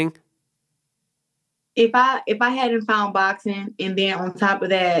I'm saying? If I hadn't found boxing and then on top of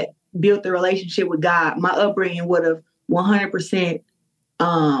that built the relationship with God, my upbringing would have 100%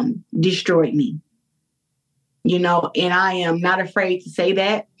 destroyed me. And I am not afraid to say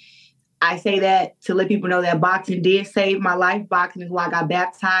that. I say that to let people know that boxing did save my life. Boxing is why I got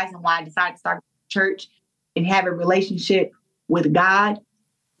baptized and why I decided to start a church and have a relationship with God.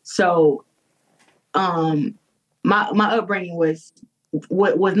 So, my upbringing was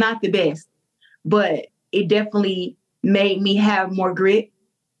not the best, but it definitely made me have more grit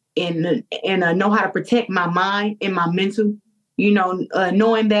and know how to protect my mind and my mental.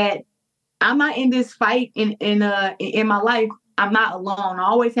 Knowing that I'm not in this fight in my life. I'm not alone. I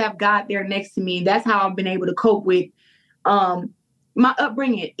always have God there next to me. And that's how I've been able to cope with my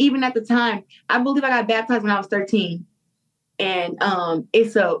upbringing. Even at the time, I believe I got baptized when I was 13. And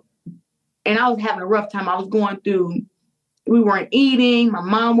and I was having a rough time. I was going through, we weren't eating. My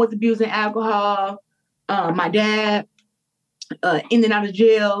mom was abusing alcohol. My dad in and out of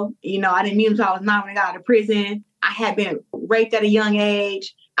jail. I didn't meet him until I was 9 when I got out of prison. I had been raped at a young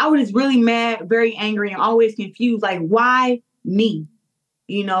age. I was just really mad, very angry, and always confused. Like, why me?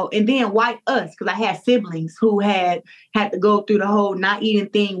 And then why us? Because I had siblings who had to go through the whole not eating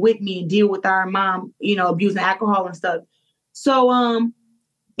thing with me and deal with our mom, abusing alcohol and stuff. So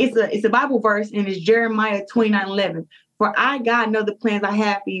it's a Bible verse, and it's Jeremiah 29:11. For I, God, know the plans I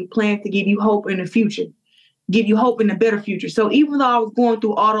have for you, plans to give you hope in the future, give you hope in a better future. So even though I was going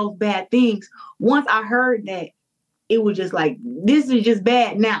through all those bad things, once I heard that, it was just like, this is just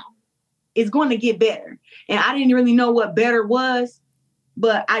bad now. It's going to get better. And I didn't really know what better was,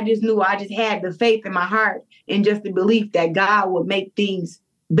 but I just knew I just had the faith in my heart and just the belief that God would make things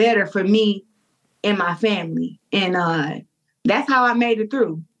better for me and my family. And that's how I made it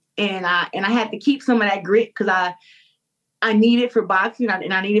through. And I had to keep some of that grit because I need it for boxing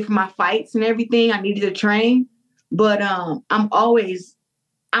and I need it for my fights and everything. I needed to train. But I'll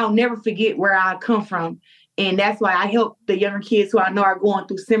never forget where I come from. And that's why I help the younger kids who I know are going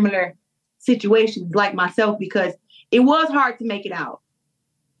through similar situations like myself, because it was hard to make it out,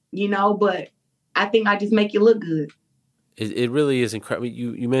 but I think I just make it look good. It really is incredible.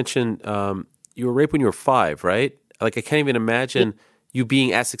 You mentioned you were raped when you were 5, right? Like, I can't even imagine you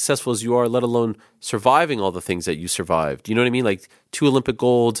being as successful as you are, let alone surviving all the things that you survived. You know what I mean? Like 2 Olympic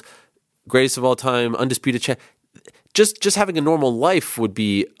golds, greatest of all time, undisputed champ. Just having a normal life would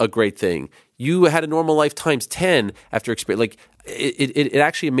be a great thing. You had a normal life times 10 after experience. Like, it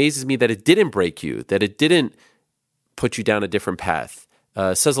actually amazes me that it didn't break you, that it didn't put you down a different path.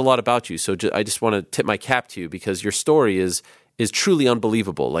 Says a lot about you. So I just want to tip my cap to you, because your story is truly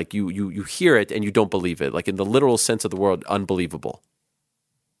unbelievable. Like, you hear it and you don't believe it. Like, in the literal sense of the word, unbelievable.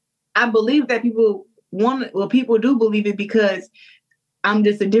 I believe that people do believe it because I'm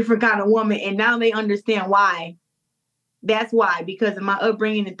just a different kind of woman, and now they understand why. That's why, because of my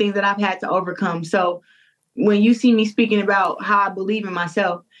upbringing and things that I've had to overcome. So when you see me speaking about how I believe in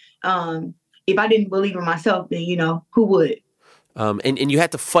myself, if I didn't believe in myself, then, who would? And you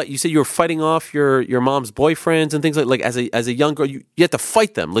had to fight. You said you were fighting off your mom's boyfriends and things like as a young girl. You had to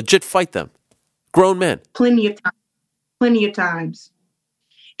fight them, legit fight them, grown men. Plenty of times.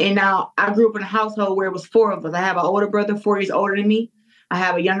 And now I grew up in a household where it was 4 of us. I have an older brother, 4 years older than me. I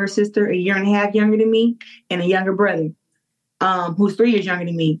have a younger sister, a year and a half younger than me, and a younger brother, who's 3 years younger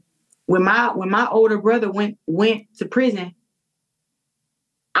than me. When my older brother went to prison,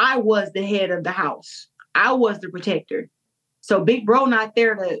 I was the head of the house. I was the protector. So big bro not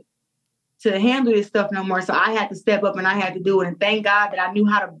there to handle this stuff no more. So I had to step up and I had to do it. And thank God that I knew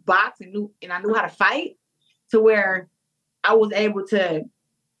how to box and I knew how to fight, to where I was able to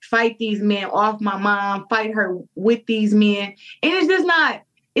fight these men off my mom, fight her with these men. And it's not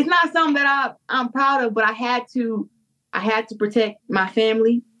something that I'm proud of, but I had to protect my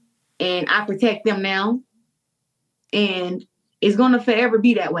family, and I protect them now. And it's going to forever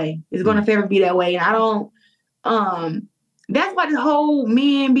be that way. It's going to forever be that way. And I don't, that's why the whole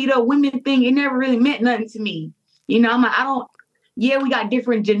men beat up women thing, it never really meant nothing to me. I'm like, we got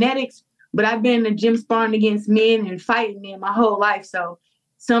different genetics, but I've been in the gym sparring against men and fighting men my whole life. So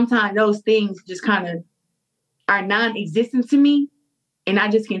sometimes those things just kind of are non-existent to me. And I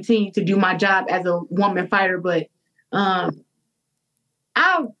just continue to do my job as a woman fighter. But I've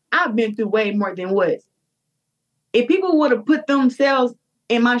been through way more than what. If people would have put themselves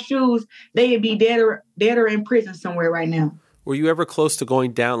in my shoes, they'd be dead or in prison somewhere right now. Were you ever close to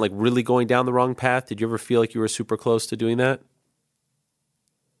going down, like really going down the wrong path? Did you ever feel like you were super close to doing that?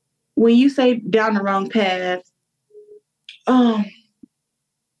 When you say down the wrong path, something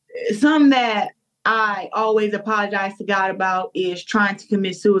that I always apologize to God about is trying to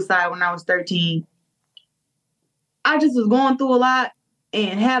commit suicide when I was 13. I just was going through a lot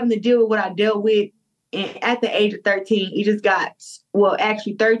and having to deal with what I dealt with. And at the age of 13, it just got,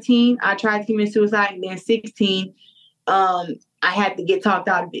 13, I tried to commit suicide. And then 16, I had to get talked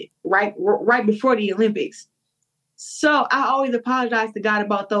out of it right before the Olympics. So I always apologize to God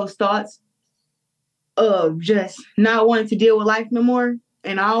about those thoughts of just not wanting to deal with life no more.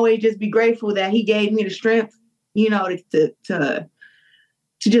 And I always just be grateful that he gave me the strength, to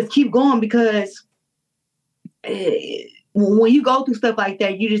just keep going, because when you go through stuff like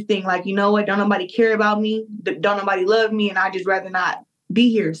that, you just think like, you know what, don't nobody care about me, don't nobody love me, and I just rather not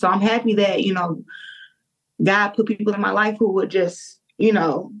be here. So I'm happy that, God put people in my life who would just,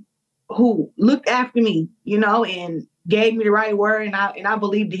 who looked after me, and gave me the right word. And I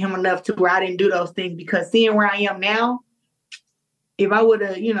believed in him enough to where I didn't do those things, because seeing where I am now, if I would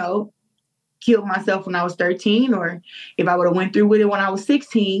have, killed myself when I was 13, or if I would have went through with it when I was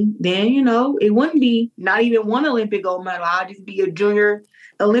 16, then, it wouldn't be not even one Olympic gold medal. I'd just be a junior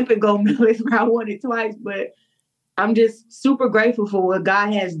Olympic gold medalist where I won it twice. But I'm just super grateful for what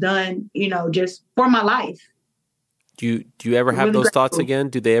God has done, just for my life. Do you ever have really those grateful. thoughts again?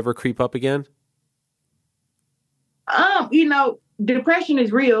 Do they ever creep up again? Depression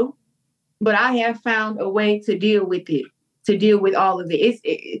is real, but I have found a way to deal with it, to deal with all of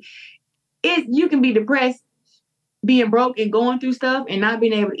it. You can be depressed being broke and going through stuff and not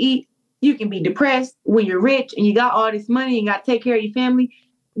being able to eat. You can be depressed when you're rich and you got all this money and got to take care of your family.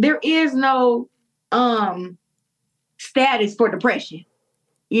 There is no status for depression,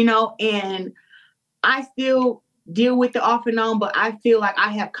 and I still deal with it off and on, but I feel like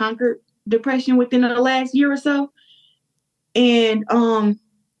I have conquered depression within the last year or so. And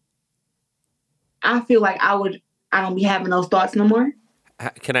I feel like I don't be having those thoughts no more.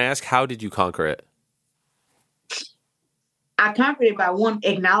 Can I ask, how did you conquer it? I conquered it by one,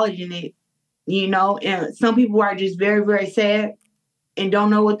 acknowledging it, and some people are just very, very sad and don't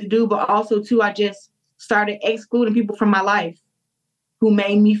know what to do. But also, too, I just started excluding people from my life who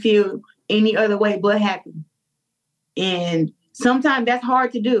made me feel any other way but happy. And sometimes that's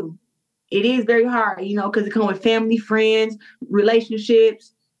hard to do. It is very hard, you know, because it comes with family, friends,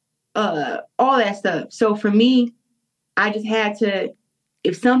 relationships, all that stuff. So for me, I just had to,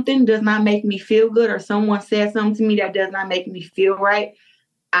 if something does not make me feel good or someone says something to me that does not make me feel right,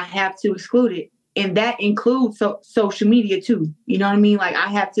 I have to exclude it. And that includes social media too. You know what I mean? Like I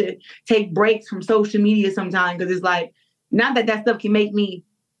have to take breaks from social media sometimes because it's like, not that that stuff can make me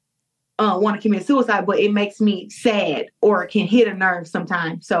want to commit suicide, but it makes me sad or can hit a nerve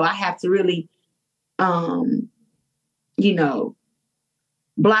sometimes. So I have to really, you know,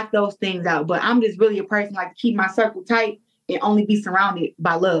 block those things out. But I'm just really a person like to keep my circle tight and only be surrounded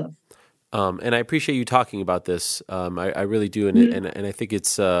by love. And I appreciate you talking about this. I really do, and I think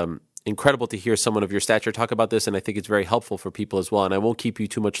it's incredible to hear someone of your stature talk about this, and I think it's very helpful for people as well. And I won't keep you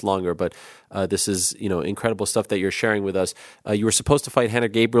too much longer, but this is incredible stuff that you're sharing with us. You were supposed to fight Hannah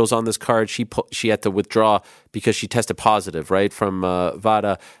Gabriels on this card. She had to withdraw because she tested positive, right, from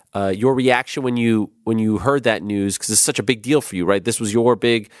VADA. Your reaction when you heard that news, because it's such a big deal for you, right? This was your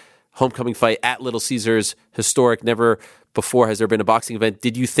big homecoming fight at Little Caesars, historic. Never before has there been a boxing event.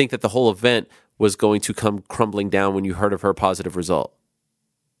 Did you think that the whole event was going to come crumbling down when you heard of her positive result?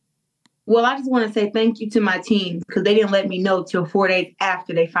 Well, I just want to say thank you to my team because they didn't let me know till 4 days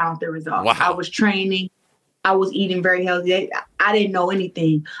after they found the result. Wow. I was training. I was eating very healthy. I didn't know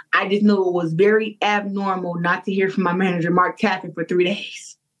anything. I just knew it was very abnormal not to hear from my manager, Mark Taffin, for 3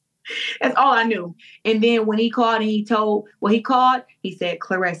 days. That's all I knew. And then when he called and he said,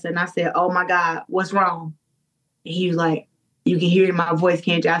 Claressa. And I said, oh my God, what's wrong? And he was like, you can hear it in my voice,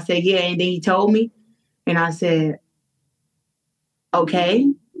 can't you? I said, yeah. And then he told me. And I said, okay.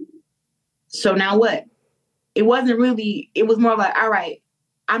 So now what? It was more like, all right,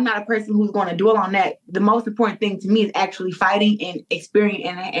 I'm not a person who's going to dwell on that. The most important thing to me is actually fighting and experience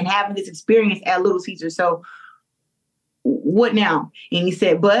and having this experience at Little Caesars. So what now? And he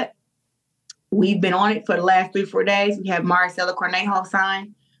said, but we've been on it for the last 3-4 days. We have Maricela Cornejo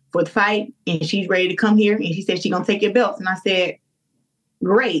signed for the fight, and she's ready to come here. And she said she's going to take your belts. And I said,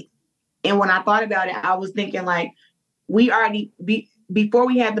 great. And when I thought about it, I was thinking like, before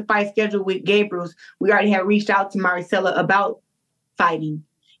we had the fight scheduled with Gabriels, we already had reached out to Maricela about fighting.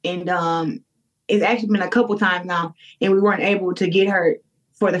 And it's actually been a couple times now, and we weren't able to get her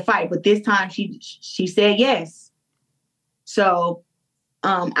for the fight. But this time she said yes. So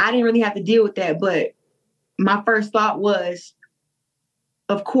I didn't really have to deal with that. But my first thought was,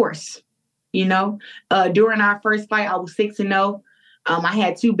 of course, during our first fight, I was 6-0. I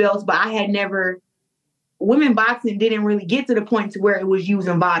had 2 belts, but I had never. Women boxing didn't really get to the point to where it was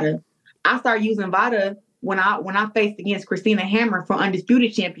using VADA. I started using VADA when I faced against Christina Hammer for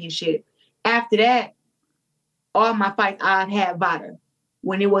Undisputed Championship. After that, all my fights I've had VADA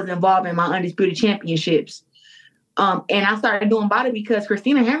when it was involved in my Undisputed Championships. And I started doing VADA because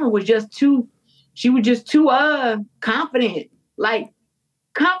Christina Hammer was just too confident. Like,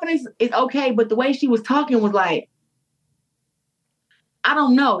 confidence is okay, but the way she was talking was like, I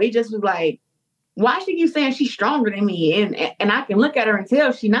don't know. It just was like, why she keep saying she's stronger than me? And I can look at her and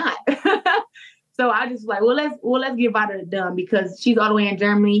tell she's not. So I just like, let's get VADA done because she's all the way in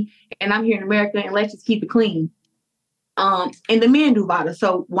Germany and I'm here in America, and let's just keep it clean. And the men do VADA,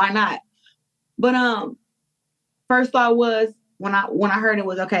 so why not? But first thought was when I heard it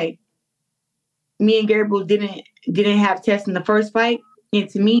was okay. Me and Gabriel didn't have tests in the first fight, and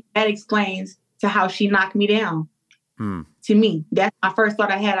to me that explains to how she knocked me down. To me, that's my first thought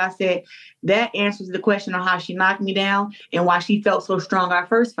I had. I said, that answers the question on how she knocked me down and why she felt so strong our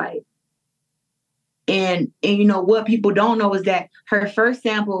first fight. And you know what people don't know is that her first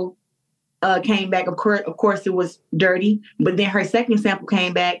sample came back. Of course, it was dirty. But then her second sample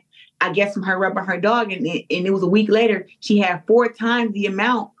came back, I guess, from her rubbing her dog. And it was a week later. She had 4 times the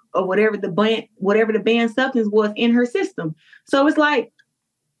amount of whatever the banned substance was in her system. So it's like,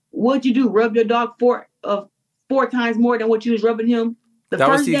 what'd you do? Rub your dog 4 times more than what you was rubbing him the that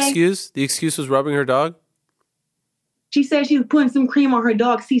first was the day? Excuse? The excuse was rubbing her dog? She said she was putting some cream on her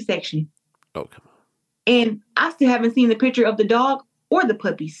dog's C-section. Oh, come on. And I still haven't seen the picture of the dog or the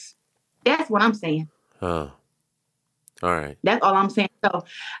puppies. That's what I'm saying. Oh. All right. That's all I'm saying. So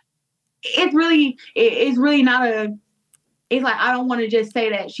it's really not it's like, I don't want to just say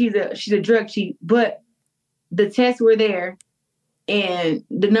that she's a drug cheat, but the tests were there and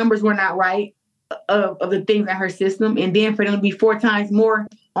the numbers were not right of the things in her system. And then for them to be 4 times more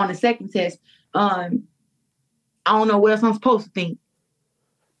on the second test, I don't know what else I'm supposed to think.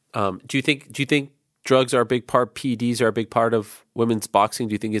 Do you think drugs are a big part, PEDs are a big part of women's boxing?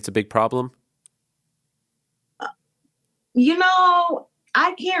 Do you think it's a big problem? You know,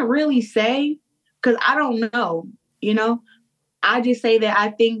 I can't really say because I don't know. You know, I just say that I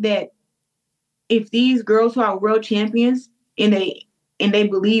think that if these girls who are world champions and they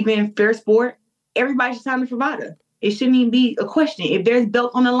believe in fair sport, everybody should sign up for VADA. It shouldn't even be a question. If there's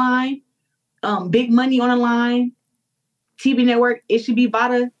belt on the line, big money on the line, TV network, it should be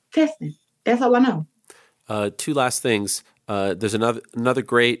VADA testing. That's all I know. Two last things. There's another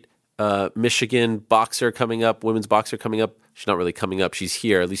great Michigan boxer coming up, women's boxer coming up. She's not really coming up. She's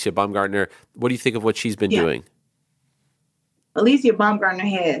here, Alicia Baumgartner. What do you think of what she's been doing? Alicia Baumgartner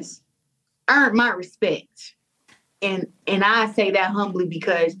has earned my respect. And I say that humbly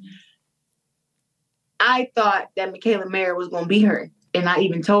because I thought that Michaela Mayer was going to be her. And I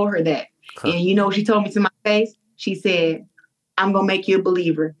even told her that. And you know what she told me to my face? She said, I'm going to make you a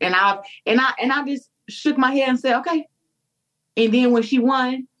believer. And I just shook my head and said, okay. And then when she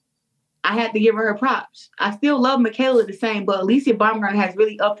won, I had to give her props. I still love Michaela the same, but Alicia Baumgartner has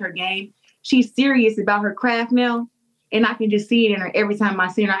really upped her game. She's serious about her craft now, and I can just see it in her every time I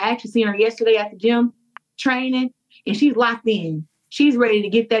see her. I actually seen her yesterday at the gym training, and she's locked in. She's ready to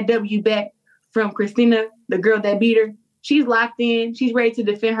get that W back from Christina, the girl that beat her. She's locked in. She's ready to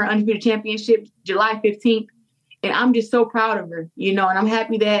defend her undisputed championship July 15th, and I'm just so proud of her, you know, and I'm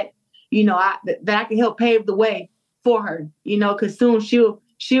happy that, you know, that I can help pave the way for her, you know, because soon she'll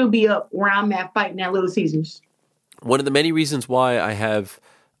be up where I'm at fighting at Little Caesars. One of the many reasons why I have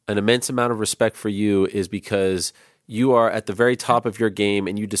an immense amount of respect for you is because you are at the very top of your game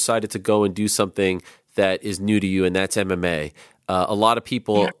and you decided to go and do something that is new to you, and that's MMA. A lot of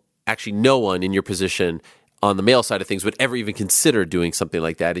people, actually no one in your position on the male side of things would ever even consider doing something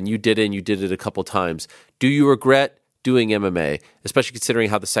like that, and you did it, and you did it a couple times. Do you regret doing MMA, especially considering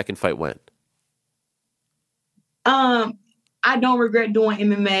how the second fight went? I don't regret doing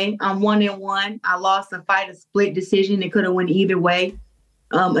MMA. I'm 1-1. I lost a fight, a split decision. It could have went either way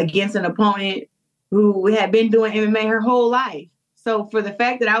against an opponent who had been doing MMA her whole life. So for the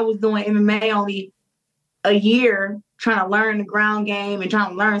fact that I was doing MMA only a year, trying to learn the ground game and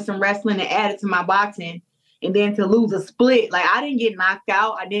trying to learn some wrestling and add it to my boxing, and then to lose a split, like I didn't get knocked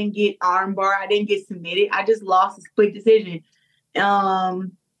out. I didn't get armbar. I didn't get submitted. I just lost a split decision. I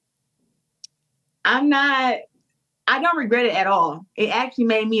don't regret it at all. It actually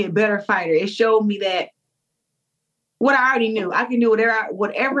made me a better fighter. It showed me that what I already knew. I can do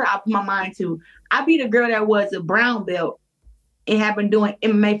whatever I put my mind to. I beat a girl that was a brown belt and had been doing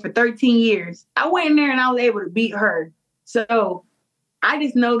MMA for 13 years. I went in there and I was able to beat her. So I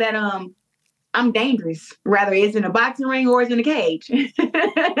just know that I'm dangerous, whether it's in a boxing ring or it's in a cage.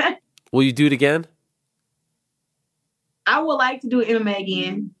 Will you do it again? I would like to do MMA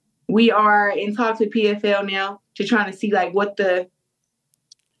again. We are in talks with PFL now to trying to see like what the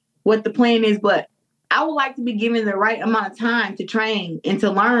plan is, but I would like to be given the right amount of time to train and to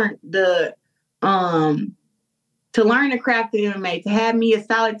learn the craft of MMA, to have me a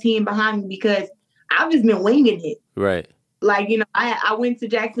solid team behind me, because I've just been winging it. Right. Like, you know, I went to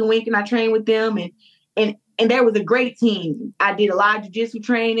Jackson Wink and I trained with them, and there was a great team. I did a lot of jiu-jitsu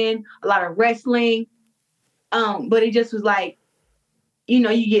training, a lot of wrestling, but it just was like, you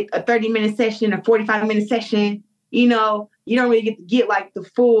know, you get a 30-minute session, a 45-minute session, you know, you don't really get like the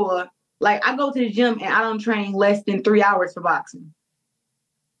full, like I go to the gym and I don't train less than 3 hours for boxing.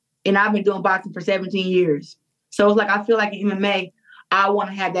 And I've been doing boxing for 17 years. So it's like, I feel like in MMA, I want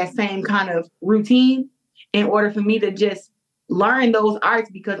to have that same kind of routine in order for me to just learn those arts,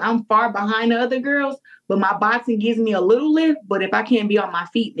 because I'm far behind the other girls, but my boxing gives me a little lift. But if I can't be on my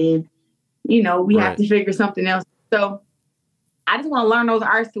feet, then, you know, we have to figure something else. So I just want to learn those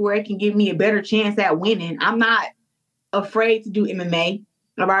arts to where it can give me a better chance at winning. I'm not afraid to do MMA.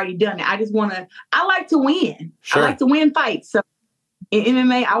 I've already done it. I like to win. Sure. I like to win fights. So in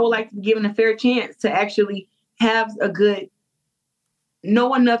MMA, I would like to be given a fair chance to actually have a good,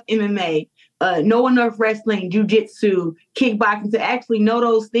 know enough MMA, know enough wrestling, jiu-jitsu, kickboxing, to actually know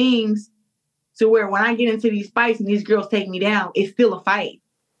those things to where when I get into these fights and these girls take me down, it's still a fight,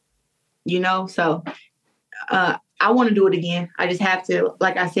 you know? So I want to do it again. I just have to,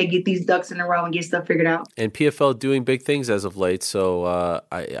 like I said, get these ducks in a row and get stuff figured out. And PFL doing big things as of late, so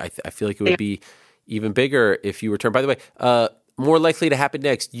I feel like it would be even bigger if you return. By the way, more likely to happen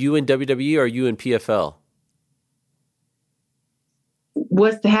next, you in WWE or you in PFL?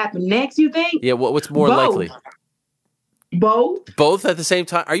 What's to happen next, you think? Yeah, what's more likely? Both. Both at the same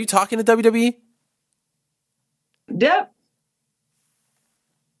time? Are you talking to WWE? Yep.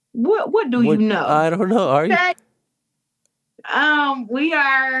 What do you know? I don't know. Are you? We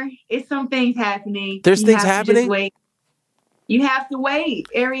are. It's some things happening. There's things happening? Wait. You have to wait.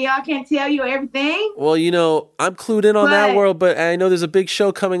 Ariel, I can't tell you everything. Well, I'm clued in on that world, but I know there's a big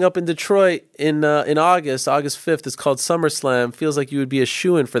show coming up in Detroit in August 5th. It's called SummerSlam. Feels like you would be a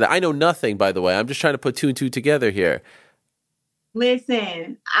shoo-in for that. I know nothing, by the way. I'm just trying to put two and two together here.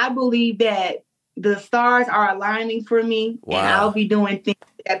 Listen, I believe that the stars are aligning for me, and I'll be doing things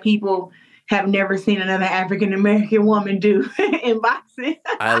that people have never seen another African-American woman do in boxing.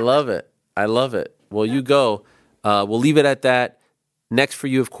 I love it. Well, you go. We'll leave it at that. Next for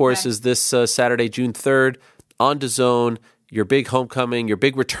you, of course, is this Saturday, June 3rd, on DAZN, your big homecoming, your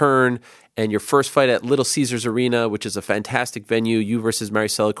big return, and your first fight at Little Caesars Arena, which is a fantastic venue, you versus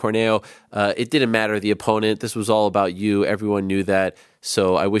Maricela Corneo. It didn't matter the opponent. This was all about you. Everyone knew that.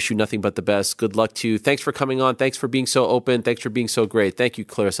 So I wish you nothing but the best. Good luck to you. Thanks for coming on. Thanks for being so open. Thanks for being so great. Thank you,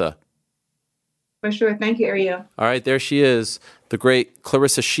 Claressa. For sure. Thank you, Ariel. All right, there she is, the great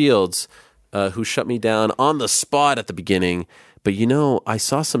Claressa Shields, who shut me down on the spot at the beginning. But, I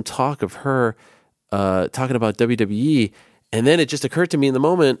saw some talk of her talking about WWE, and then it just occurred to me in the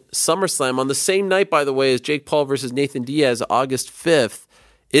moment, SummerSlam, on the same night, by the way, as Jake Paul versus Nathan Diaz, August 5th,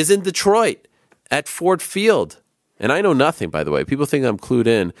 is in Detroit at Ford Field. And I know nothing, by the way. People think I'm clued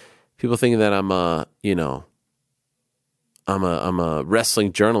in. People think that I'm I'm a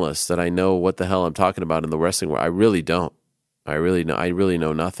wrestling journalist, that I know what the hell I'm talking about in the wrestling world. I really don't. I really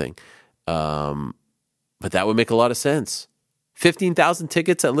know nothing. But that would make a lot of sense. 15,000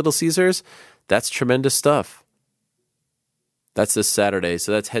 tickets at Little Caesars. That's tremendous stuff. That's this Saturday.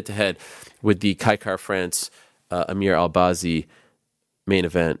 So that's head-to-head with the Kai France Amir Albazi main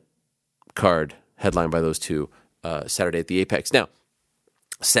event card, headlined by those two, Saturday at the Apex. Now,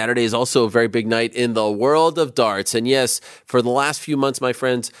 Saturday is also a very big night in the world of darts. And yes, for the last few months, my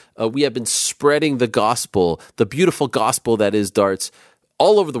friends, we have been spreading the gospel, the beautiful gospel that is darts,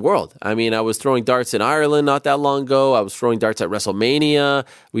 all over the world. I mean, I was throwing darts in Ireland not that long ago. I was throwing darts at WrestleMania.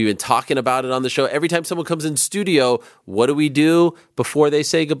 We've been talking about it on the show. Every time someone comes in studio, what do we do before they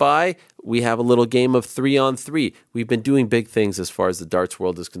say goodbye? We have a little game of 3-on-3. We've been doing big things as far as the darts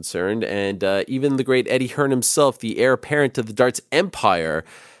world is concerned. And even the great Eddie Hearn himself, the heir apparent to the darts empire,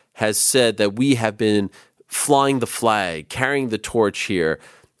 has said that we have been flying the flag, carrying the torch here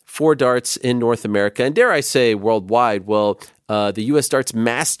for darts in North America, and dare I say worldwide. Well, the U.S. Darts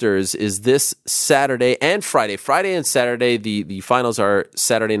Masters is this Saturday and Friday. Friday and Saturday. The finals are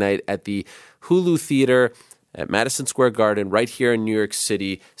Saturday night at the Hulu Theater at Madison Square Garden right here in New York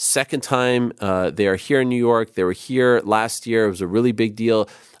City. Second time they are here in New York. They were here last year. It was a really big deal,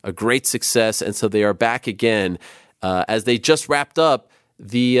 a great success, and so they are back again as they just wrapped up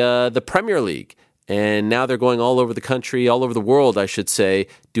the Premier League. And now they're going all over the country, all over the world, I should say,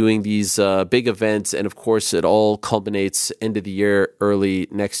 doing these big events. And, of course, it all culminates end of the year, early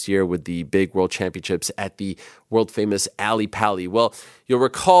next year with the big World Championships at the world-famous Ali Pali. Well, you'll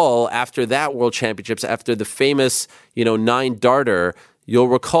recall after that World Championships, after the famous, 9-darter, you'll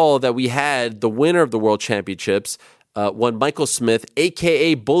recall that we had the winner of the World Championships, one Michael Smith,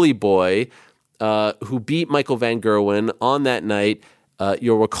 a.k.a. Bully Boy, who beat Michael Van Gerwen on that night.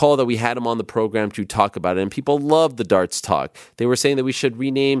 You'll recall that we had him on the program to talk about it, and people loved the Darts Talk. They were saying that we should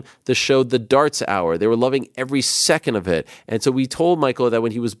rename the show the Darts Hour. They were loving every second of it. And so we told Michael that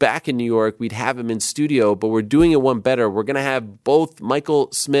when he was back in New York, we'd have him in studio, but we're doing it one better. We're going to have both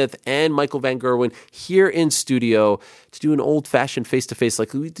Michael Smith and Michael Van Gerwen here in studio to do an old-fashioned face-to-face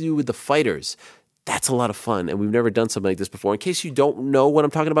like we do with the fighters. That's a lot of fun, and we've never done something like this before. In case you don't know what I'm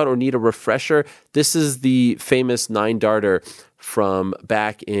talking about or need a refresher, this is the famous 9-darter from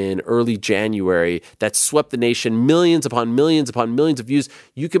back in early January that swept the nation, millions upon millions upon millions of views.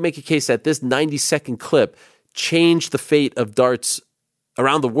 You can make a case that this 90-second clip changed the fate of darts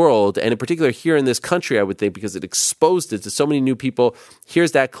around the world, and in particular here in this country, I would think, because it exposed it to so many new people.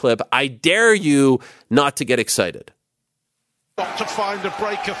 Here's that clip. I dare you not to get excited. Got to find a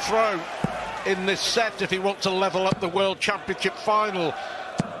breaker throw in this set if he wants to level up the World Championship final.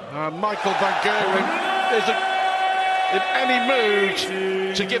 Michael Van Gerwen isn't in any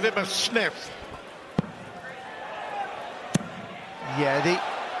mood to give him a sniff. Yeah,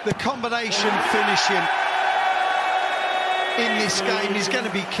 the combination finishing in this game is going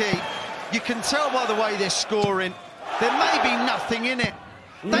to be key. You can tell by the way they're scoring, there may be nothing in it.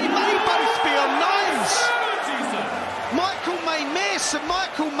 They may both be on nines. Michael may miss and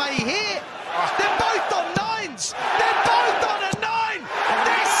Michael may hit. They're both on nines. They're both on a 9.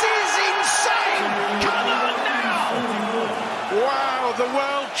 This is insane. Come on now. Wow, the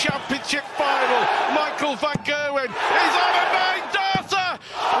World Championship final. Michael Van Gerwen is on a 9-darter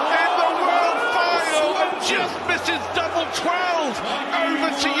in the World final and just misses double 12.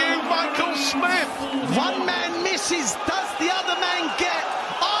 Over to you, Michael Smith. One man misses, does the other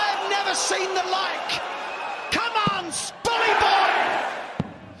seen the like. Come on, Spolly boy.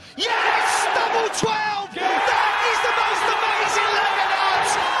 Yes, double 12. That is the most amazing leg of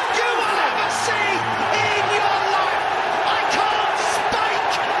dance you will ever see in your life. I can't speak.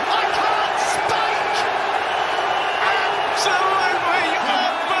 I can't speak. Absolutely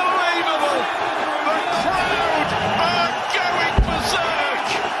unbelievable. The crowd are going berserk.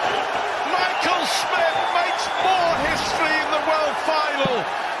 Michael Smith makes more history in the world final,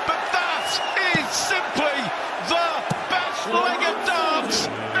 but that is simply the best leg of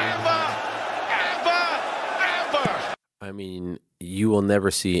dance ever. I mean, you will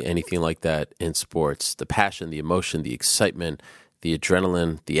never see anything like that in sports. The passion, the emotion, the excitement, the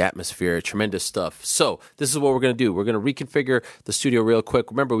adrenaline, the atmosphere, tremendous stuff. So this is what we're going to do. We're going to reconfigure the studio real quick.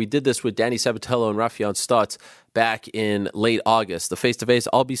 Remember, we did this with Danny Sabatello and Rafael Stotts back in late August. The face-to-face,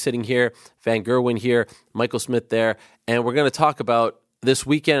 I'll be sitting here, Van Gerwen here, Michael Smith there, and we're going to talk about this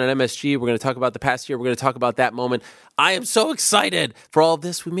weekend at MSG. We're going to talk about the past year. We're going to talk about that moment. I am so excited for all of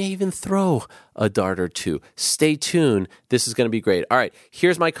this. We may even throw a dart or two. Stay tuned. This is going to be great. All right,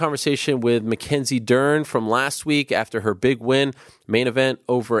 here's my conversation with Mackenzie Dern from last week after her big win, main event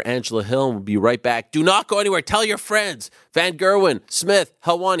over Angela Hill. And we'll be right back. Do not go anywhere. Tell your friends. Van Gerwen, Smith,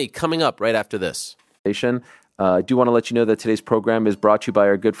 Helwani coming up right after this. I do want to let you know that today's program is brought to you by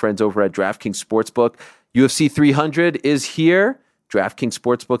our good friends over at DraftKings Sportsbook. UFC 300 is here. DraftKings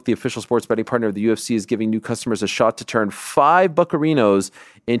Sportsbook, the official sports betting partner of the UFC, is giving new customers a shot to turn 5 buccarinos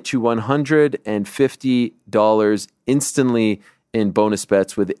into $150 instantly in bonus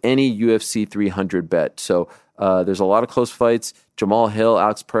bets with any UFC 300 bet. So there's a lot of close fights. Jamal Hill,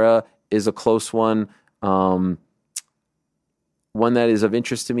 Alex Pereira is a close one. One that is of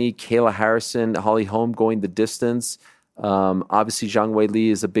interest to me, Kayla Harrison, Holly Holm going the distance. Obviously, Zhang Wei Li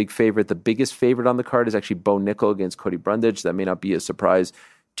is a big favorite. The biggest favorite on the card is actually Bo Nickel against Cody Brundage. That may not be a surprise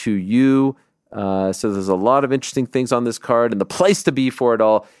to you. So there's a lot of interesting things on this card, and the place to be for it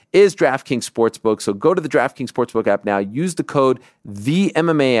all is DraftKings Sportsbook. So go to the DraftKings Sportsbook app now. Use the code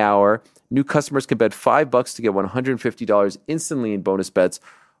THEMMAHour. New customers can bet $5 to get $150 instantly in bonus bets.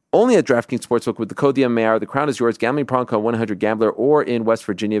 Only at DraftKings Sportsbook with the code THEMMAHour. The crown is yours. Gambling problem, call 1-800-GAMBLER, or in West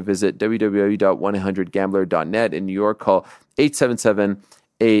Virginia, visit www.1800gambler.net. In New York, call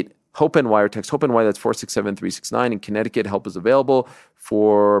 877-8-HOPE-NY or text HOPE-NY. That's 467-369. In Connecticut, help is available.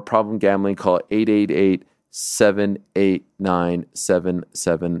 For problem gambling, call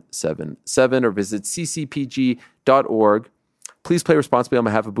 888-789-7777 or visit ccpg.org. Please play responsibly on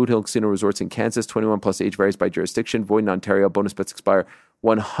behalf of Boot Hill Casino Resorts in Kansas. 21 plus age varies by jurisdiction. Void in Ontario. Bonus bets expire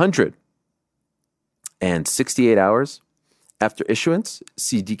 168 hours after issuance.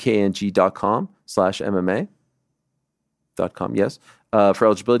 See dkng.com/MMA.com. Yes. For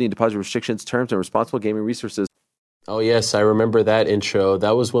eligibility and deposit restrictions, terms, and responsible gaming resources. Oh, yes, I remember that intro.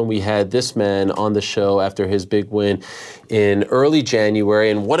 That was when we had this man on the show after his big win in early January.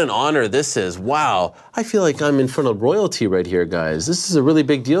 And what an honor this is. Wow. I feel like I'm in front of royalty right here, guys. This is a really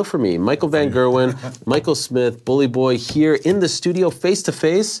big deal for me. Michael Van Gerwen, Michael Smith, Bully Boy here in the studio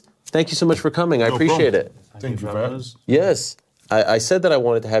face-to-face. Thank you so much for coming. I appreciate it. Thank you for having us. Yes. I said that I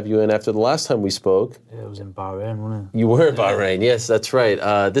wanted to have you in after the last time we spoke. Yeah, it was in Bahrain, wasn't it? You were in Bahrain, yes, that's right.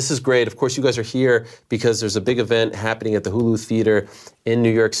 This is great. Of course, you guys are here because there's a big event happening at the Hulu Theater in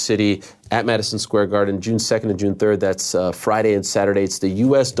New York City at Madison Square Garden, June 2nd and June 3rd. That's Friday and Saturday. It's the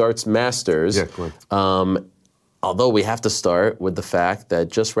U.S. Darts Masters. Yeah, correct. Although we have to start with the fact that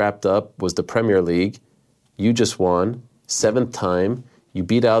just wrapped up was the Premier League. You just won, 7th time. You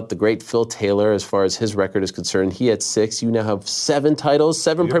beat out the great Phil Taylor as far as his record is concerned. He had 6. You now have 7 titles,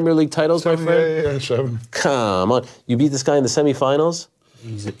 7 Premier League titles, my friend? Yeah, 7. Come on. You beat this guy in the semifinals?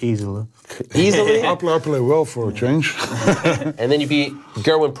 Easily. Easily? I play well for a change. And then you beat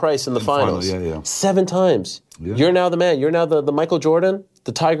Gerwen Price in the finals. Yeah. 7 times. Yeah. You're now the man. You're now the Michael Jordan,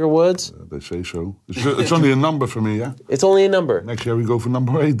 the Tiger Woods. They say so. It's only a number for me, yeah? It's only a number. Next year we go for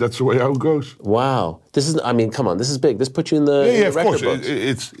number 8. That's the way how it goes. Wow. This is, I mean, come on. This is big. This puts you in the record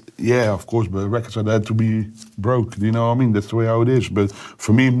books. Of course, but records are there to be broke. You know what I mean? That's the way how it is. But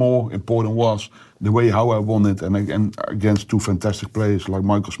for me, more important was the way how I won it. And against 2 fantastic players like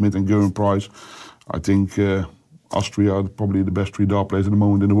Michael Smith and Gerwen Price. I think Austria are probably the best 3 dart players at the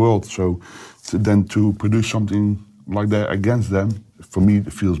moment in the world. So to produce something like that against them, for me,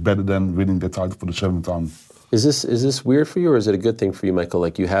 it feels better than winning the title for the 7th time. Is this weird for you, or is it a good thing for you, Michael?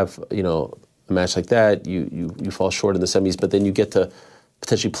 Like, you have, a match like that, you fall short in the semis, but then you get to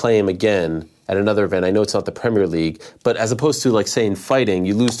potentially play him again at another event. I know it's not the Premier League, but as opposed to, like, say, in fighting,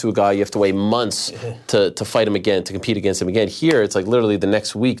 you lose to a guy, you have to wait months to fight him again, to compete against him again. Here, it's like literally the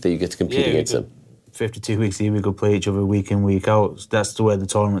next week that you get to compete against him. 52 weeks here, we could play each other week in, week out. That's the way the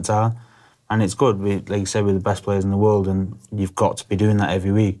tournaments are. And it's good. Like you said, we're the best players in the world, and you've got to be doing that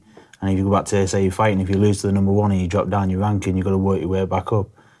every week. And if you go back to, say, you're fighting, if you lose to the number one and you drop down your ranking, you've got to work your way back up.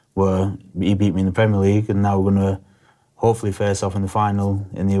 Where he beat me in the Premier League, and now we're going to hopefully face off in the final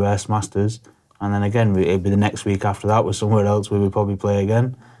in the US Masters. And then again, it'll be the next week after that with somewhere else where we'll probably play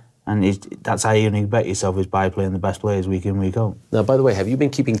again. And that's how you're going to bet yourself, is by playing the best players week in, week out. Now, by the way, have you been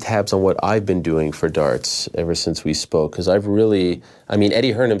keeping tabs on what I've been doing for darts ever since we spoke? Because I've really,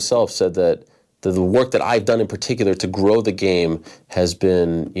 Eddie Hearn himself said that the work that I've done in particular to grow the game has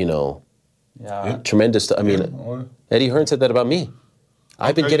been, tremendous. Eddie Hearn said that about me.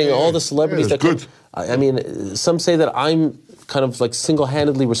 I've been getting all the celebrities that good. Some say that I'm kind of like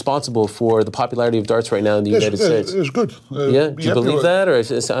single-handedly responsible for the popularity of darts right now in the United States. It's good. Do you believe that, or I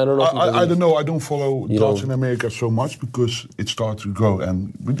don't know? I don't know. I don't follow darts in America so much because it started to grow,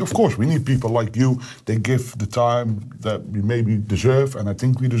 and of course we need people like you. They give the time that we maybe deserve, and I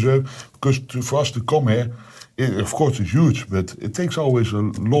think we deserve, because for us to come here, of course it's huge, but it takes always a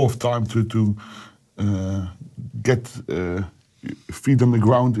lot of time to get. Feet on the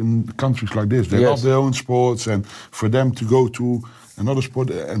ground in countries like this. They love their own sports, and for them to go to another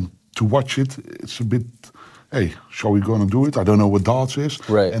sport and to watch it, it's a bit, hey, shall we go and do it? I don't know what darts is.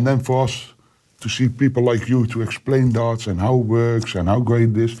 Right. And then for us to see people like you to explain darts and how it works and how great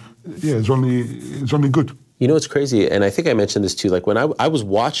it is, it's only good. You know what's crazy, and I think I mentioned this too, like when I was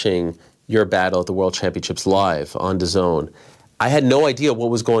watching your battle at the World Championships live on DAZN, I had no idea what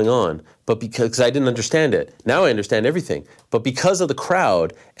was going on, but because I didn't understand it. Now I understand everything. But because of the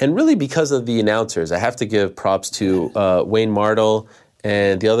crowd, and really because of the announcers, I have to give props to Wayne Mardle,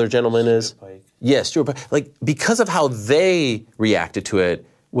 and the other gentleman is... Yes, Stuart Pike. Like, because of how they reacted to it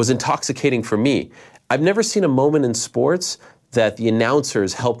was intoxicating for me. I've never seen a moment in sports that the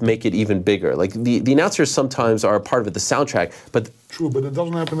announcers help make it even bigger. Like, the announcers sometimes are a part of it, the soundtrack, but... True, but it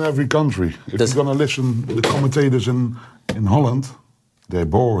doesn't happen in every country. If you're going to listen to the commentators in Holland, they're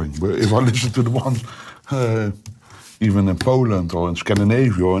boring. But if I listen to the ones even in Poland or in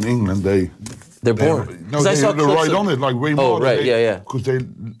Scandinavia or in England, they're boring. They're right on it, like Wayne Mardle. Oh, right, yeah. Because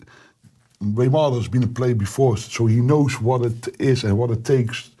Wayne Mardle's been a player before, so he knows what it is and what it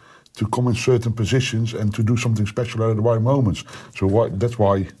takes to come in certain positions and to do something special at the right moments. So that's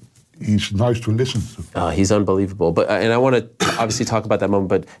why he's nice to listen to. He's unbelievable. And I want to obviously talk about that moment,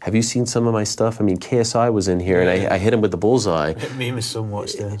 but have you seen some of my stuff? I mean, KSI was in here, and I hit him with the bullseye. Me and my son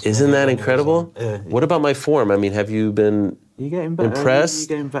watched it. Isn't that incredible? Yeah. What about my form? I mean, have you been impressed?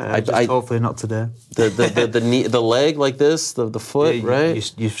 You're getting better. Just hopefully not today. The knee, the leg like this, the foot,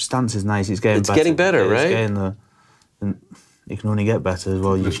 right? Your stance is nice. It's getting better. It's getting better, right? It's getting it can only get better as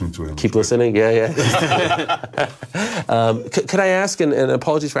well. Listening to him. Keep listening, yeah. Could I ask, and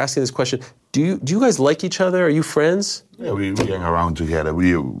apologies for asking this question, do you guys like each other? Are you friends? Yeah, we hang around together.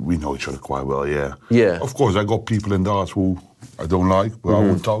 We know each other quite well, yeah. Yeah. Of course, I got people in darts who I don't like, but I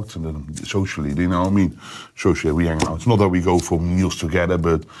won't talk to them socially, do you know what I mean? Socially, we hang around. It's not that we go for meals together,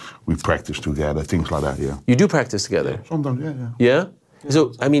 but we practice together, things like that, yeah. You do practice together? Yeah, sometimes, yeah. Yeah?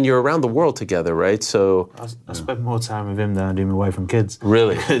 So, I mean, you're around the world together, right? So I spend more time with him than I do my wife and kids.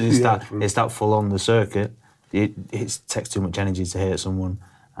 Really? It's that full on the circuit. It takes too much energy to hate someone,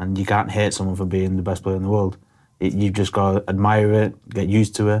 and you can't hate someone for being the best player in the world. You've just got to admire it, get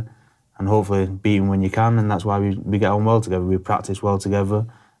used to it, and hopefully beat him when you can, and that's why we get on well together. We practice well together.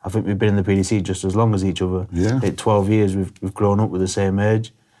 I think we've been in the PDC just as long as each other. Yeah. 12 years, we've grown up with the same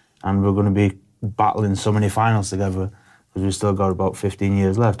age, and we're going to be battling so many finals together, because we've still got about 15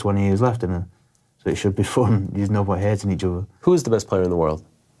 years left, 20 years left in it. So it should be fun. There's no point hating each other. Who is the best player in the world?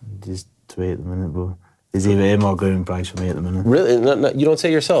 There's three at the minute, but there's either him or Gerwen Price for me at the minute. Really? No, you don't say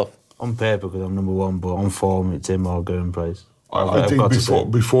yourself? On paper, because I'm number one, but on form, it's him or Gerwen Price. I think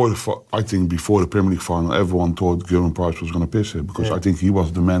before the Premier League final, everyone thought Gerwen Price was going to piss it, because I think he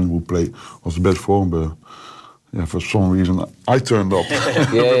was the man who was the best form, but yeah, for some reason I turned up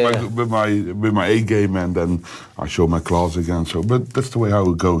with my A game, and then I showed my class again. So, but that's the way how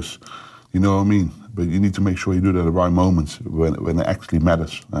it goes, you know what I mean. But you need to make sure you do that at the right moments when it actually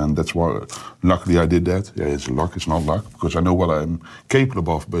matters, and that's why. Luckily, I did that. Yeah, it's luck. It's not luck, because I know what I'm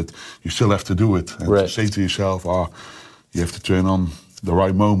capable of. But you still have to do it, and to say to yourself, you have to turn on the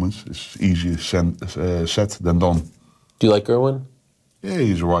right moments. It's easier said than done. Do you like Gerwen? Yeah,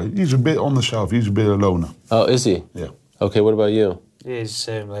 he's right. He's a bit on the shelf. He's a bit a loner. Oh, is he? Yeah. Okay, what about you? Yeah, he's the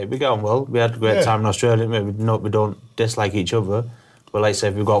same. Like, we get on well. We had a great time in Australia. We don't dislike each other. But like I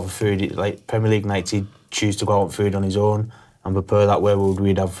said, if we go out for food, like Premier League nights, he'd choose to go out for food on his own and prepare that way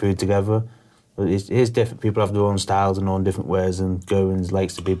we'd have food together. But it's different. People have their own styles and own different ways, and Gerwen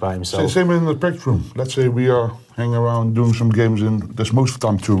likes to be by himself. Same in the practice room. Let's say we are hanging around doing some games in, there's most of the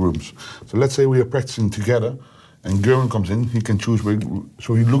time 2 rooms. So let's say we are practicing together, and Gerwen comes in, he can choose where,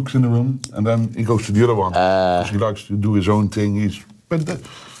 so he looks in the room, and then he goes to the other one. Because he likes to do his own thing. But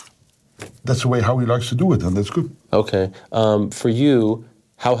that's the way how he likes to do it, and that's good. Okay. For you,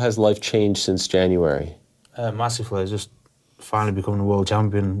 how has life changed since January? Massively. Just finally becoming a world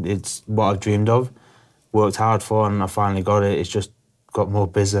champion. It's what I've dreamed of, worked hard for, and I finally got it. It's just got more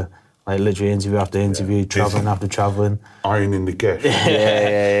busy. Like literally interview after interview, travelling after travelling. Iron in the cash.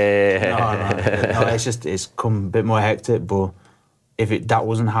 No, it's come a bit more hectic, but if that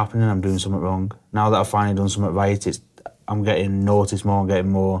wasn't happening, I'm doing something wrong. Now that I've finally done something right, I'm getting noticed more, I'm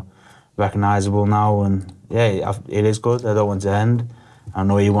getting more recognisable now, and yeah, it is good. I don't want it to end. I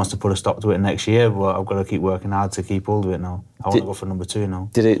know he wants to put a stop to it next year, but I've got to keep working hard to keep hold of it now. I want to go for number 2 now.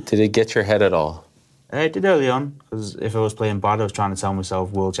 Did it get your head at all? It did early on, because if I was playing bad, I was trying to tell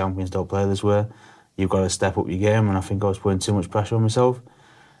myself world champions don't play this way. You've got to step up your game, and I think I was putting too much pressure on myself.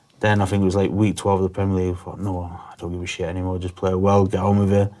 Then I think it was like week 12 of the Premier League. I thought, no, I don't give a shit anymore. Just play well, get on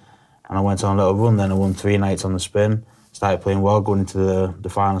with it. And I went on a little run. Then I won 3 nights on the spin. Started playing well, going into the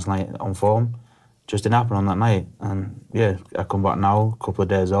finals night on form. Just didn't happen on that night. And yeah, I come back now, a couple of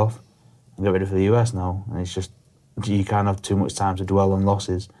days off, and get ready for the US now. And it's just, you can't have too much time to dwell on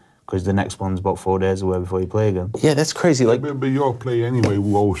losses, because the next one's about 4 days away before you play again. Yeah, that's crazy. But you're a player anyway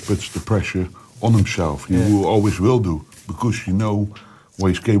who always puts the pressure on himself. You always will do, because you know what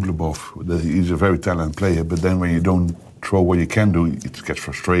he's capable of. He's a very talented player, but then when you don't throw what you can do, it gets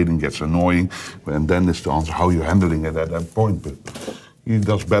frustrating, gets annoying, and then it's the answer how you're handling it at that point. But he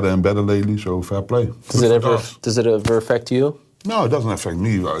does better and better lately, so fair play. Does it ever affect you? No, it doesn't affect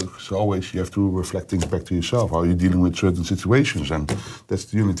me. It's always you have to reflect things back to yourself, how you're dealing with certain situations, and that's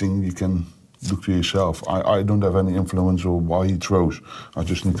the only thing you can look to yourself. I don't have any influence over why he throws. I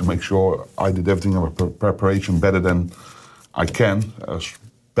just need to make sure I did everything in my preparation better than I can, as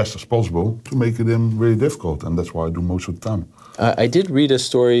best as possible, to make it really difficult, and that's what I do most of the time. I did read a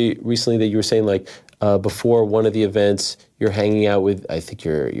story recently that you were saying, like, before one of the events, you're hanging out with, I think,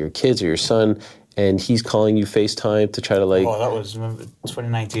 your kids or your son, and he's calling you FaceTime to try to, like... Oh, that was, remember,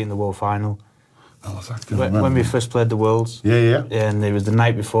 2019, the World Final. Oh, exactly. When we first played the Worlds. Yeah. And it was the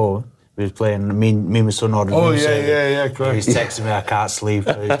night before. We was playing, me and my son ordered room service. Yeah, correct. He's texting me, I can't sleep.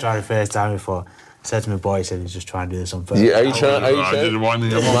 He was trying to FaceTime me for. I said to my boy, he said he's just trying to do this on Thursday. Yeah, are you trying?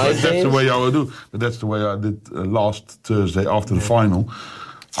 That's the way I would do. That's the way I did last Thursday after the final.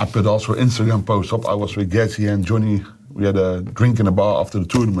 I put also an Instagram post up. I was with Getty and Johnny. We had a drink in a bar after the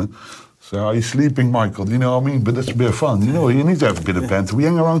tournament. So, are you sleeping, Michael? You know what I mean? But that's a bit of fun. You know, you need to have a bit of banter. We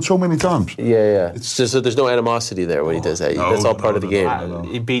hang around so many times. Yeah. So there's no animosity there when he does that. That's all part of the game.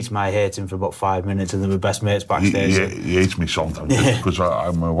 He beats my hate him for about 5 minutes, and they were best mates backstage. He hates me sometimes because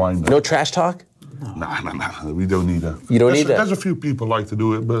I'm a whiner. No trash talk? No, we don't need that. You don't need that? There's a few people like to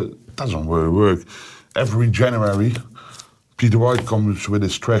do it, but it doesn't work. Every January, Peter White comes with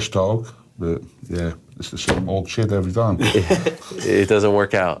his trash talk, but yeah, it's the same old shit every time. It doesn't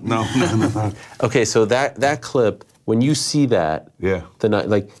work out. No. Okay, so that clip, when you see that,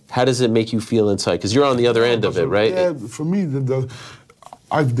 how does it make you feel inside? Because you're on the other end of it, right? Yeah, for me,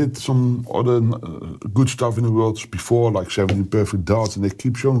 I did some other good stuff in the world before, like 17 perfect darts, and they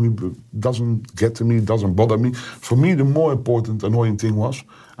keep showing me, but it doesn't get to me, it doesn't bother me. For me, the more important, annoying thing was,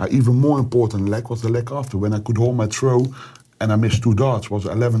 even more important leg was the leg after, when I could hold my throw, and I missed 2 darts. It was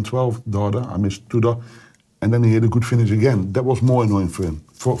 11-12 darter, I missed 2 darts, and then he had a good finish again. That was more annoying for him,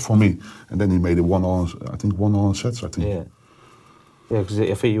 for me. And then he made it 1-1 sets, I think. Yeah. Yeah, because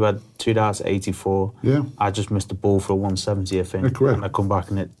I think you had 2 darts at 84. Yeah. I just missed the ball for a 170, I think. Yeah, correct. And I come back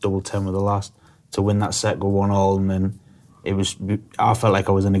and hit double 10 with the last to win that set, go 1-all, and then I felt like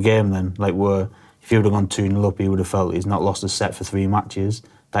I was in a game then. Like, if he would have gone 2-0 up, he would have felt he's not lost a set for 3 matches,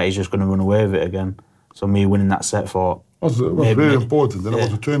 that he's just going to run away with it again. So me winning that set for... It was very important, and it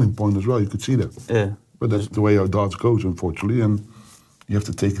was a turning point as well, you could see that. Yeah. But that's the way our darts goes, unfortunately, and you have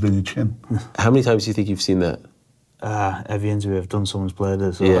to take it in your chin. How many times do you think you've seen that? Every interview I've done, someone's played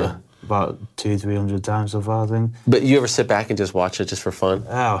it, so about 200-300 times so far, I think. But you ever sit back and just watch it just for fun?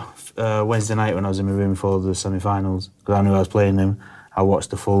 Wednesday night when I was in my room for the semi-finals, because I knew I was playing him, I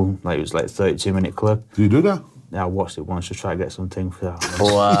watched the full, it was like 32-minute clip. Do you do that? I watched it once to try to get something for that.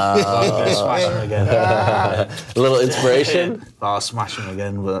 Wow. Smash him again. A little inspiration? I'll smash him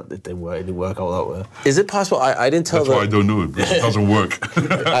again, but it didn't work. It didn't work out that way. Is it possible? I didn't tell That's why I don't know it, because it doesn't work.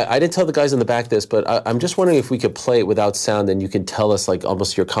 I didn't tell the guys in the back this, but I'm just wondering if we could play it without sound and you could tell us like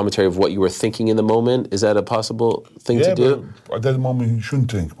almost your commentary of what you were thinking in the moment. Is that a possible thing to do? But at that moment you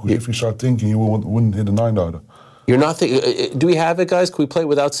shouldn't think, because if you start thinking, you wouldn't hit a 9-yarder. You're not thinking. Do we have it, guys? Can we play it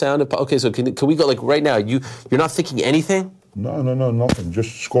without sound? Okay, so can we go like right now? You're not thinking anything? No, nothing.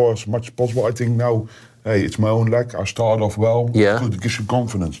 Just score as much as possible. I think now, hey, it's my own leg. I start off well. Yeah. Good, it gives you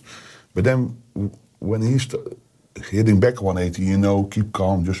confidence. But then when he's hitting back 180, keep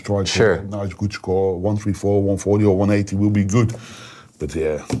calm. Just try to get a nice, good score. 134, 140 or 180 will be good. But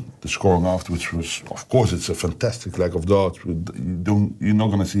yeah, the scoring afterwards was, of course, it's a fantastic leg of darts. But you're not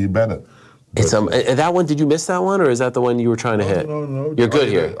going to see it better. It's that one. Did you miss that one, or is that the one you were trying to hit? No. You're good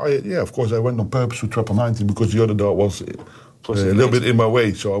here. Yeah, of course. I went on purpose to 90 because the other dart was a little bit in my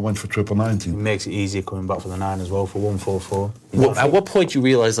way, so I went for 90. It makes it easier coming back for the 9 as well for 144. At what point you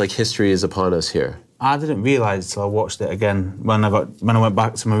realize like history is upon us here? I didn't realise till I watched it again when I went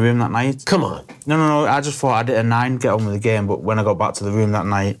back to my room that night. Come on. No. I just thought I did a 9, get on with the game. But when I got back to the room that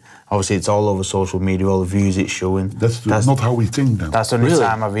night, obviously it's all over social media, all the views it's showing. That's not how we think then. That's the only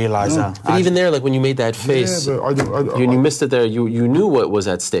time I realised that. But even there, like when you made that face, you missed it there. You knew what was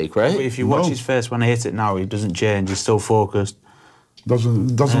at stake, right? But if you watch his face when I hit it now, he doesn't change. He's still focused.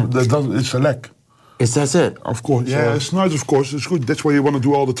 It's a leg. That's it? Of course, yeah, it's nice, of course, it's good. That's what you want to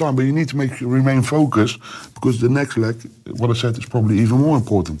do all the time, but you need to remain focused, because the next leg, what I said, is probably even more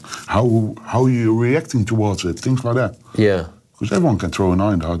important. How you're reacting towards it, things like that. Yeah. Because everyone can throw a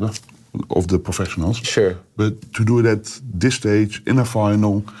 9-yarder of the professionals. Sure. But to do it at this stage, in a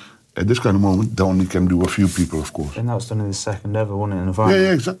final, at this kind of moment, that only can do a few people, of course. And that was done in the second ever, wasn't it, in the final?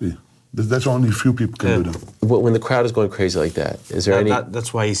 Yeah, exactly. That's only a few people can do that. When the crowd is going crazy like that, is there any...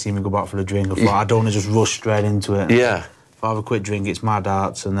 That's why you see me go back for the drink. I don't want to just rush straight into it. Yeah. If I have a quick drink, it's my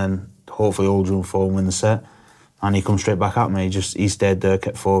darts, and then hopefully Aldrin will win the set. And he comes straight back at me. He stayed there,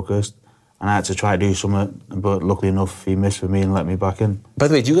 kept focused. And I had to try to do something, but luckily enough, he missed for me and let me back in. By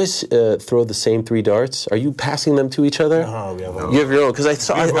the way, do you guys throw the same 3 darts? Are you passing them to each other? No, we have our own. You have your own? Because I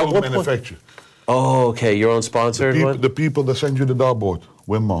saw... We have our own manufacturer. Oh, okay, your own sponsored one? The people that send you the dartboard.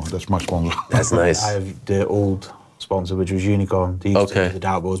 Wimmo, that's my sponsor. That's nice. I have the old sponsor, which was Unicorn. They used to do the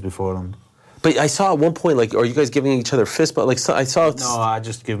dartboards before them. But I saw at one point, like, are you guys giving each other fist bump? Like, I saw... No, I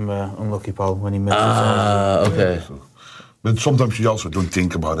just give him an unlucky pal when he misses. Okay. But sometimes you also don't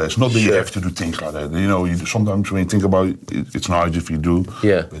think about that. It's not that you have to do things like that. Sometimes when you think about it, it's nice if you do.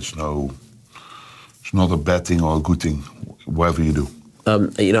 Yeah. But it's not a bad thing or a good thing, whatever you do.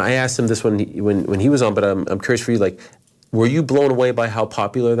 I asked him this when he was on, but I'm curious for you, like, were you blown away by how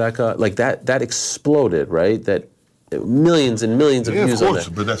popular that got? Like, that exploded, right? That millions and millions of views on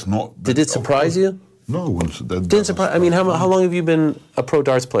that. But that's not... Did it surprise you? No. Didn't surprise... I mean, how long have you been a pro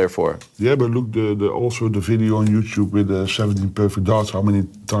darts player for? Yeah, but look, also the video on YouTube with 17 perfect darts, how many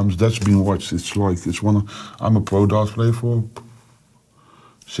times that's been watched? It's like, I'm a pro darts player for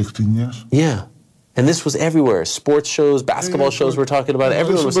 16 years. Yeah. And this was everywhere. Sports shows, basketball shows we're talking about.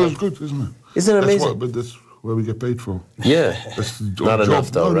 Everyone was like... It's good, isn't it? Isn't it amazing? But that's where we get paid for. Yeah. Not enough,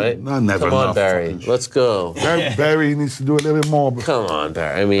 though, right? No, never Come on, enough. Barry. Let's go. Barry needs to do a little bit more. Come on,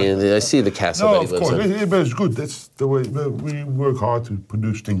 Barry. I mean, I see the castle that he lives in. But it's good. That's the way we work hard to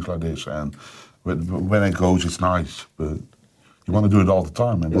produce things like this. And when it goes, it's nice. But you want to do it all the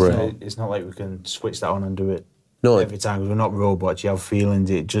time. And It's not like we can switch that on and do it every time. Because we're not robots. You have feelings.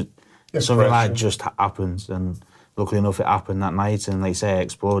 Something like just happens. And luckily enough, it happened that night. And like you say, it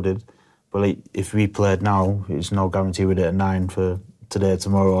exploded. But like, if we played now, it's no guarantee we'd hit a 9 for today,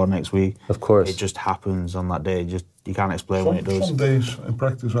 tomorrow, or next week. Of course. It just happens on that day. You can't explain when it does. Some days in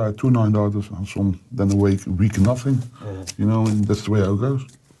practice I had 2 9-darters, and then a week nothing. And that's the way it goes.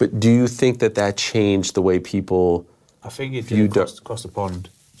 But do you think that changed the way people... I think it did across the pond.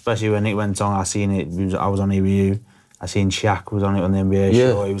 Especially when it went on, I seen it. I was on EBU. I seen Shaq was on it on the NBA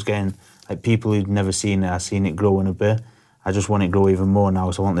show. It was getting... Like, people who'd never seen it, I seen it growing a bit. I just want it to grow even more now,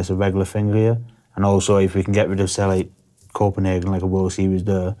 so I want this a regular thing here. And also, if we can get rid of, say, like Copenhagen, like a World Series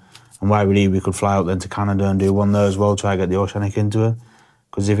there, and why we could fly out then to Canada and do one there as well, try to get the Oceanic into it.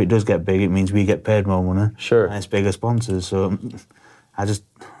 Because if it does get big, it means we get paid more money. Sure. And it's bigger sponsors. So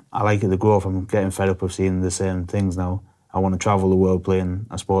I like it, the growth. I'm getting fed up of seeing the same things now. I want to travel the world playing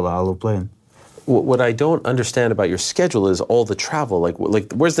a sport that I love playing. What I don't understand about your schedule is all the travel. Like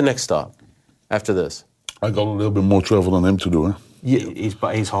where's the next stop after this? I got a little bit more travel than him to do.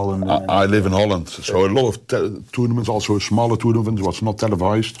 He's Holland. I live in Holland, so a lot of tournaments, also smaller tournaments, was not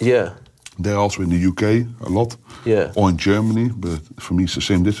televised. Yeah. They're also in the UK a lot, or in Germany, but for me it's the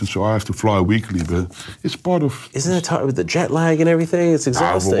same distance, so I have to fly weekly, but it's part of... Isn't it hard with the jet lag and everything? It's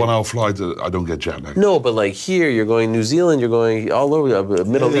exhausting. Well, 1 hour flight, I don't get jet lag. No, but like here, you're going New Zealand, you're going all over the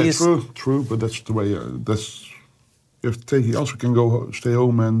Middle East. True, but that's the way, you have to take it. Also can stay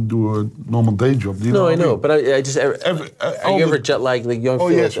home and do a normal day job. You know I know, mean? but I just... Are you ever jet lagged? Like, you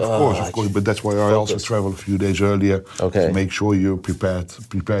feel yes, like, of course, but that's why I also travel a few days earlier to make sure you're prepared,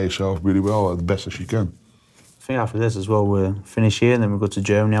 prepare yourself really well, the best as you can. I think after this as well, we'll finish here and then we go to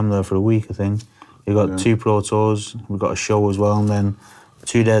Germany. I'm there for a week, I think. We've got 2 Pro Tours, we've got a show as well, and then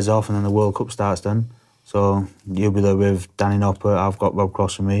 2 days off, and then the World Cup starts then. So you'll be there with Danny Noppert, I've got Rob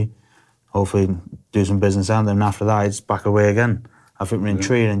Cross with me. Hopefully do some business, and then after that it's back away again. I think we're in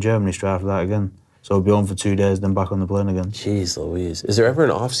Trier in Germany straight after that again. So we'll be on for 2 days, then back on the plane again. Jeez Louise. Is there ever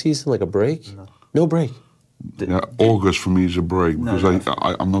an off-season, like a break? No break? Yeah, August for me is a break, because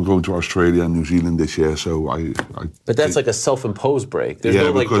I'm not going to Australia and New Zealand this year, so But that's like a self-imposed break. There's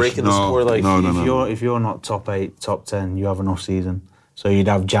no like break in the sport. Like if you're not top 8, top 10, you have an off-season. So you'd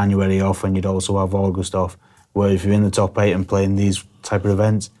have January off, and you'd also have August off. Where if you're in the top 8 and playing these type of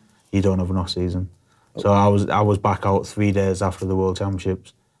events, you don't have an off-season. So I was back out 3 days after the World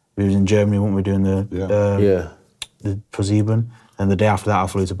Championships. We was in Germany, weren't we, doing the ProSieben, and the day after that I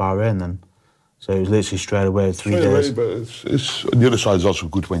flew to Bahrain then. So it was literally straight away 3 days. But it's the other side is also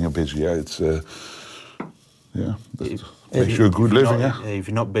good when you're busy. Yeah, it's makes you a good living. If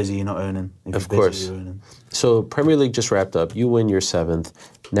you're not busy, you're not earning. If of you're course. busy, you're earning. So Premier League just wrapped up. You win your 7th.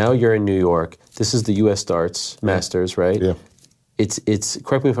 Now you're in New York. This is the U.S. Darts Masters, right? Yeah. It's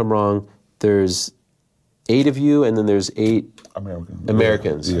correct me if I'm wrong. There's 8 of you, and then there's 8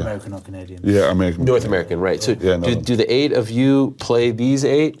 Americans. Yeah. American or Canadian? Yeah, American. North American, right? So do the 8 of you play these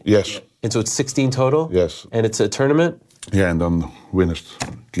 8? Yes. And so it's 16 total? Yes. And it's a tournament? Yeah, and then winners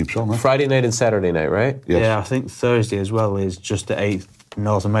keeps on. Huh? Friday night and Saturday night, right? Yes. Yeah, I think Thursday as well is just the 8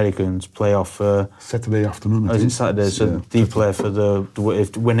 North Americans play off for... Saturday afternoon, I is think. it Saturday? So they play for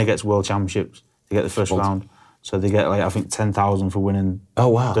if the winner gets World Championships, they get the first round. So they get, like, I think 10,000 for winning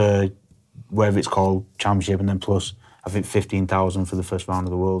the, whatever it's called, championship, and then plus, I think 15,000 for the first round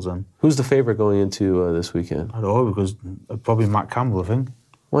of the Worlds then. Who's the favourite going into this weekend? I don't know, because probably Matt Campbell, I think.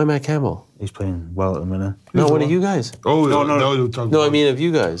 Why Matt Campbell? He's playing well at the minute. No, one of you guys. Oh, no, I mean of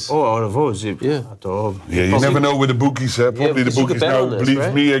you guys. Oh, out of us. Yeah. I don't know. Yeah, you never know with the bookies. Probably the bookies now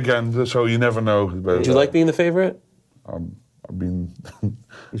believe me again, so you never know. Do you like being the favourite? I've been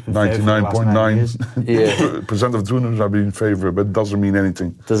 99.9% of tournaments I've been favourite, but it doesn't mean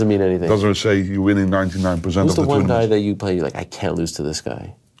anything. Doesn't mean anything. Doesn't say you're winning 99% of the tournaments. Who's the one guy that you play, you're like, I can't lose to this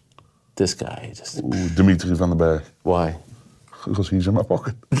guy? This guy. Dimitri van den Berg. Why? Because he's in my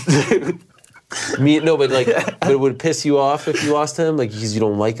pocket. But it would piss you off if you lost to him, like because you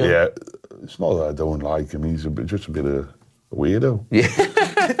don't like him. Yeah, it's not that I don't like him. He's just a bit of a weirdo. Yeah.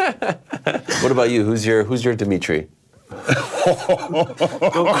 What about you? Who's your Dimitri?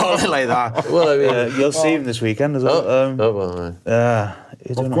 Don't call it like that. Well, I mean, you'll see him this weekend as well. Of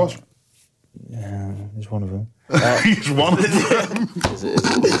course. Yeah, he's one of them. He's one of them. Is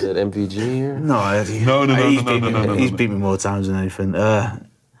it MVG here? No. No. He's beat me more times than anything. I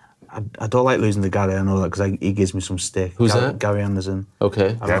don't like losing to Gary, I know that, because he gives me some stick. Who's that? Gary Anderson.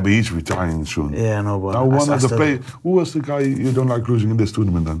 Okay. Yeah, but he's retiring soon. Yeah, I know, but... Now, who was the guy you don't like losing in this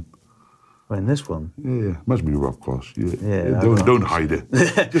tournament then? Well, in this one? Yeah, must be Rob Cross. Yeah, don't hide it.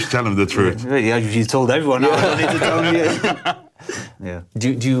 Just tell him the truth. Yeah, you told everyone. Now I don't need to tell you. Yeah.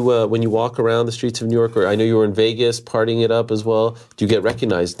 Do you when you walk around the streets of New York, or I know you were in Vegas partying it up as well, do you get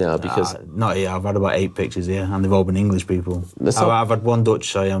recognized now? Because not here. I've had about 8 pictures here, and they've all been English people. I've had 1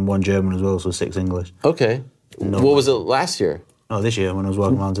 Dutch, and 1 German as well, so 6 English. Okay. What was it last year? No, this year when I was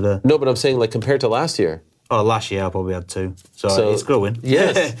walking around today. No, but I'm saying like compared to last year. Oh, last year I probably had 2. So it's growing.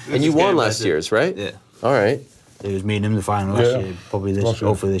 Yes. And you won last year's, right? Yeah. All right. It was me and him the final last year. Probably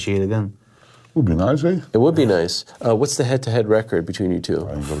hopefully this year again. Would be nice, eh? It would be nice. What's the head-to-head record between you two?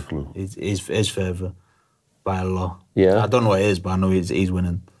 I ain't got a clue. His favour by a lot. Yeah. I don't know what it is, but I know he's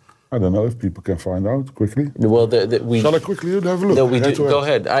winning. I don't know if people can find out quickly. Well, Shall I quickly have a look? No, we do. Go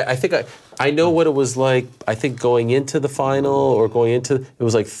ahead. I think I know what it was like. I think going into the final or going into it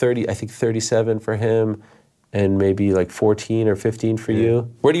was like 30. I think 37 for him, and maybe like 14 or 15 for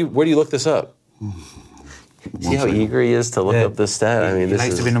you. Where do you look this up? See how eager he is to look up this stat? I mean, he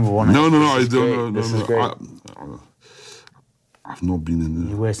likes to be number 1. No, I don't know. This is great. I've not been in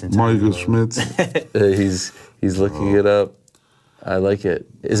You're wasting time. Michael Smith. He's looking it up. I like it.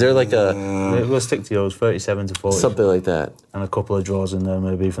 Is there like a... We'll stick to yours, 37 to 40. Something like that. And a couple of draws in there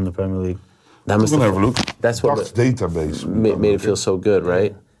maybe from the Premier League. That must have a look. That's what database made it feel so good,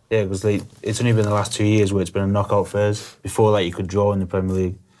 right? Yeah, because like, it's only been the last 2 years where it's been a knockout phase. Before that, you could draw in the Premier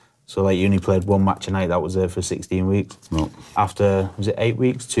League. So like you only played one match a night. That was there for 16 weeks. No. After, was it 8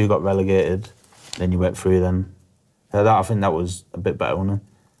 weeks? 2 got relegated. Then you went through. Then I think that was a bit better, wasn't it?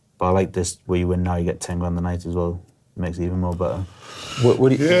 But I like this where you win now. You get 10 grand a night as well. It makes it even more better. What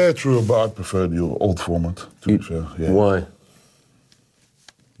do you? Yeah, true. But I prefer the old format. To be fair. Yeah. Why?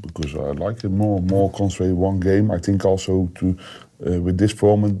 Because I like it more concentrated one game. I think also with this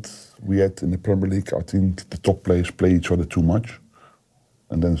format we had in the Premier League, I think the top players play each other too much,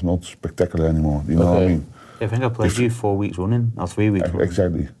 and then it's not spectacular anymore. You know what I mean? Yeah, I think I played you 4 weeks running, or 3 weeks running.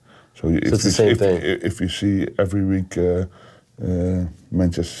 Exactly. So it's the same thing. If you see every week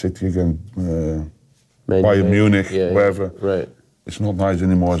Manchester City against Bayern Munich, wherever, right? It's not nice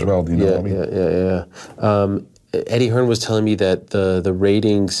anymore as well. Do you know what I mean? Yeah. Eddie Hearn was telling me that the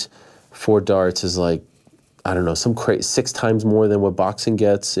ratings for darts is like, I don't know, 6 times more than what boxing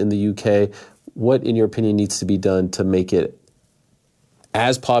gets in the UK. What, in your opinion, needs to be done to make it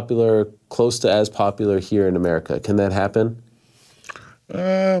as popular, close to as popular here in America? Can that happen?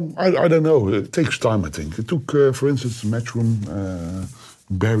 I don't know. It takes time, I think. It took, for instance, Matchroom,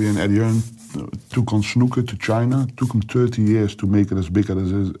 Barry and Eddie Hearn took on snooker to China. It took them 30 years to make it as big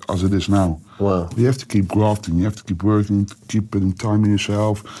as it is now. Wow. You have to keep grafting, you have to keep working, keep putting time in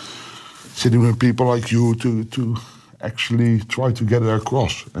yourself, sitting with people like you to actually try to get it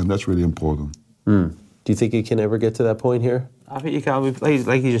across, and that's really important. Do you think it can ever get to that point here? I think you can.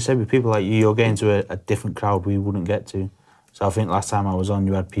 Like you just said, with people like you, you're getting to a different crowd we wouldn't get to. So I think last time I was on,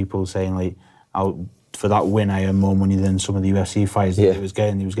 you had people saying like, for that win, I earned more money than some of the UFC fights that he was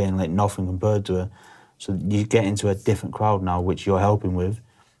getting. He was getting like nothing compared to it. So you get into a different crowd now, which you're helping with.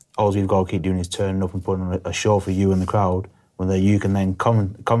 All we've got to keep doing is turning up and putting on a show for you and the crowd, where you can then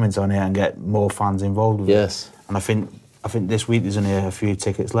comment on it and get more fans involved with it. And I think this week there's only a few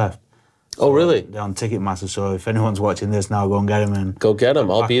tickets left. So oh, really? They're on Ticketmaster, so if anyone's watching this now, go and get them. Go get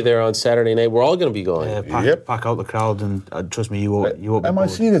them. I'll be there on Saturday night. We're all going to be going. Pack out the crowd, and trust me, you won't be Am I bored.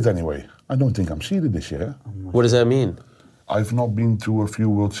 seated anyway? I don't think I'm seated this year. What does that mean? I've not been to a few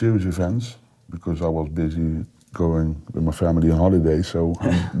World Series events because I was busy going with my family on holiday, so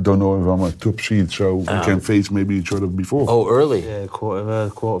I don't know if I'm a top seed, so we can face maybe each other before. Oh, early? Yeah,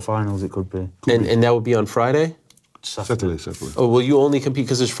 quarterfinals it could be. And that would be on Friday? Saturday. Oh, will you only compete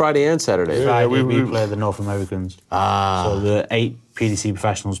because there's Friday and Saturday? Yeah, Friday we play the North Americans. So the 8 PDC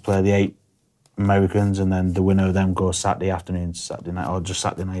professionals play the 8 Americans, and then the winner of them goes Saturday afternoon, Saturday night, or just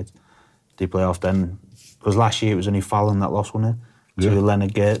Saturday night. They play off then. Because last year it was only Fallon that lost, wasn't it? To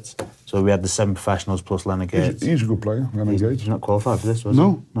Leonard Gates. So we had the 7 professionals plus Leonard Gates. He's a good player, Leonard Gates. He's not qualified for this, was he?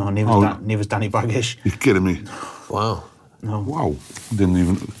 No, neither's Danny Baggish. You're kidding me. Wow. No. Wow. Didn't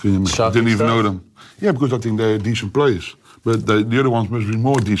even know them. Yeah, because I think they're decent players. But the other ones must be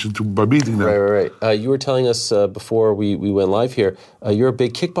more decent by beating them. Right. You were telling us before we went live here, you're a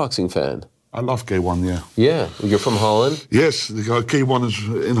big kickboxing fan. I love K1, yeah. Yeah, you're from Holland? Yes, the K1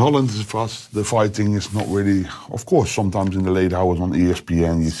 is in Holland is fast. The fighting is not really... Of course, sometimes in the late hours on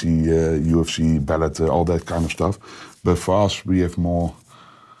ESPN, you see UFC, Bellator, all that kind of stuff. But for us, we have more...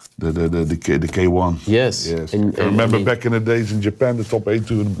 The K1. Yes. And I remember back in the days in Japan, the top 8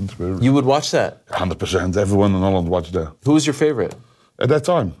 tournaments were... You would watch that? 100%. Everyone in Holland watched that. Who was your favorite? At that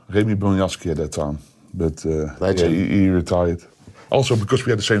time, Remy Bonjasky at that time. But Legend. He retired. Also because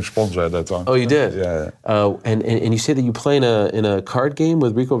we had the same sponsor at that time. Oh, you did? Yeah. And you say that you play in a card game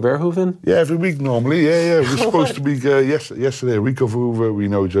with Rico Verhoeven? Yeah, every week normally. Yeah. We're supposed to be yesterday. Rico Verhoeven, we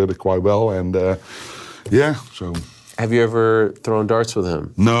know each other quite well. And so... Have you ever thrown darts with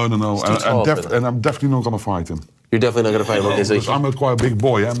him? No. And I'm definitely not going to fight him. You're definitely not going to fight him? Okay, because I'm quite a big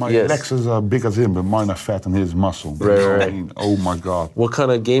boy. And my legs are big as him, but mine are fat and his muscle. Right. I mean, oh, my God. What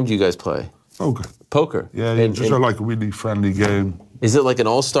kind of game do you guys play? Poker? Yeah, just like a really friendly game. Is it like an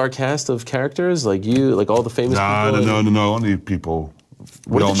all-star cast of characters? Like you, like all the famous people? No. Only people.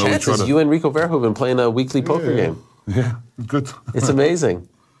 What are the chances you and Rico Verhoeven playing a weekly poker game? Yeah, good. It's amazing.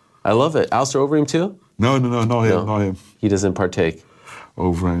 I love it. Alistair Overeem too? No, not him. He doesn't partake.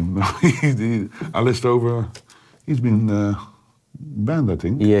 Overeem. Alistair Overeem, he's been banned, I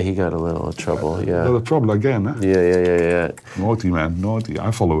think. Yeah, he got a little trouble, yeah. A little trouble again, huh? Yeah. Naughty, man, naughty. I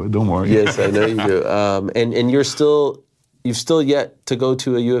follow it, don't worry. Yes, I know you do. And you've still yet to go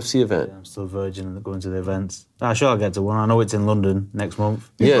to a UFC event. Yeah, I'm still virgin and going to the events. I'm sure I'll get to one. I know it's in London next month.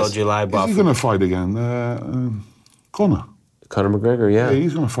 Yes. July. Is he going to fight again? Conor McGregor, yeah. Yeah,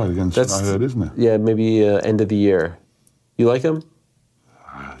 he's going to fight against, I heard, isn't it? Yeah, maybe end of the year. You like him?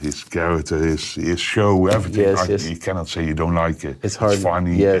 His character, his show, everything. Yes. You cannot say you don't like it. It's hard. It's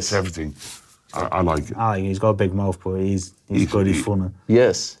funny, it's everything. I like it. He's got a big mouth, but he's good. He's funny.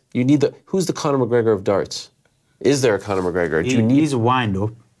 Yes. You need who's the Conor McGregor of darts? Is there a Conor McGregor? He's a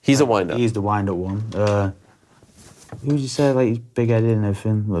wind-up. He's a wind-up. He's the wind-up one. Who would you say, like, he's big-headed and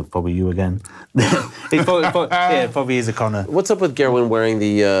everything? Well, probably you again. He's probably is a Conor. What's up with Gerwen wearing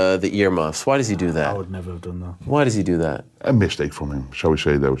the earmuffs? Why does he do that? I would never have done that. Why does he do that? A mistake from him, shall we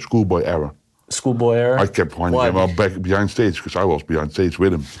say, though. Schoolboy error. Schoolboy error? I kept pointing him out back behind stage because I was behind stage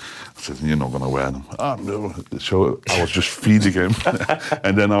with him. I said, you're not going to wear them. No. So I was just feeding him.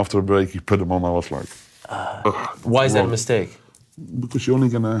 And then after a break, he put them on. I was like... why is that a mistake? Because you're only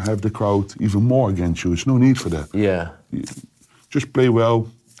going to have the crowd even more against you. There's no need for that. Yeah. Just play well,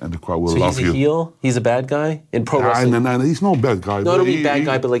 and the crowd will love you. So he's a heel? He's a bad guy in pro wrestling? No, he's not a bad guy. No, I don't mean bad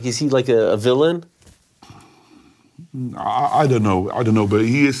guy, but like, is he like a villain? I don't know, but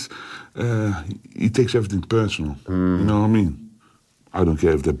he is... he takes everything personal. You know what I mean? I don't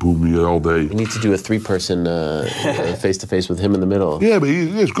care if they boo me all day. We need to do a 3-person face-to-face with him in the middle. Yeah, but he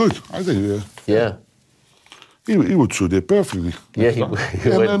is good, I think. Yeah. He would suit it perfectly. Yeah, he would.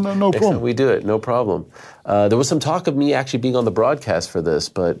 No problem. We do it, no problem. There was some talk of me actually being on the broadcast for this,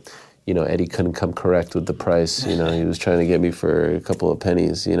 but, you know, Eddie couldn't come correct with the price. You know, he was trying to get me for a couple of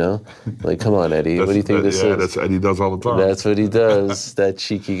pennies, you know? Like, come on, Eddie, what do you think this is? Yeah, that's what Eddie does all the time. That's what he does, that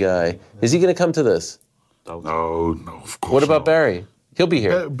cheeky guy. Is he going to come to this? No, of course What about not. Barry? He'll be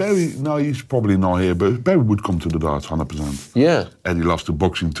here. Barry, no, he's probably not here, but Barry would come to the darts 100%. Yeah. Eddie loves the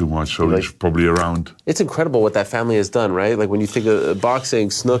boxing too much, so he's probably around. It's incredible what that family has done, right? Like when you think of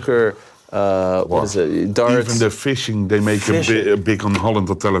boxing, snooker, what is it, darts. Even the fishing, they make a big on Holland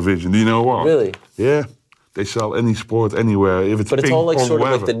on television. Do you know what? Really? Yeah. They sell any sport anywhere. If it's but it's ping all like pong, sort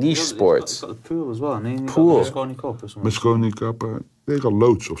whatever. of like the niche sports. He's got the pool as well, and he's Pool. got the Mosconi Cup or something. Mosconi Cup, they got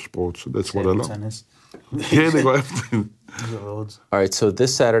loads of sports. That's what I love. Tennis. Yeah, they got everything. All right, so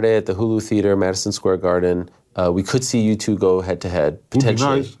this Saturday at the Hulu Theater, Madison Square Garden, we could see you two go head-to-head,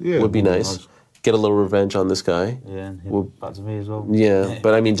 potentially. Would be nice. Yeah, would be nice. Get a little revenge on this guy. Yeah, and back to me as well. Yeah,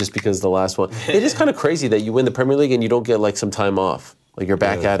 but I mean, just because the last one. It is kind of crazy that you win the Premier League and you don't get, like, some time off. Like, you're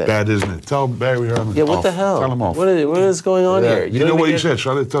back at it. Bad, isn't it? Tell Barry Herman Yeah, what off. the hell? Tell him off. What is going on here? You know what he says?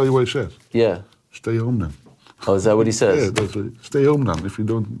 Shall I tell you what he says? Yeah. Stay home then. Oh, is that what he says? Yeah, that's it. Stay home then. If you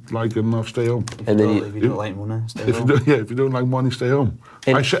don't like it enough, stay home. And then if you don't like money, stay home. If you don't like money, stay home.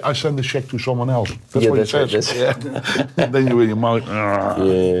 I send the check to someone else. That's what he says. And then you in your mouth.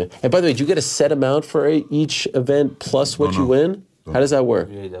 Yeah. And by the way, do you get a set amount for each event plus what you win? How does that work?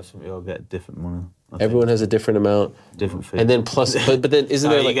 Yeah, definitely. All get different money. Everyone has a different amount. Different fee. And then plus, but then isn't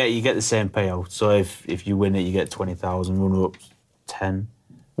there like you get the same payout? So if you win it, you get 20,000. Runner up 10.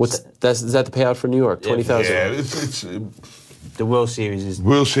 is that the payout for New York? 20,000. Yeah, it's the World Series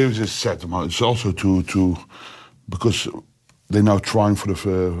is set amount. It's also to because they're now trying for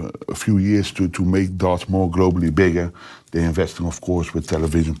a few years to make darts more globally bigger. They're investing, of course, with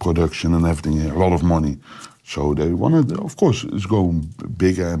television production and everything, a lot of money. So they want to, of course, it's going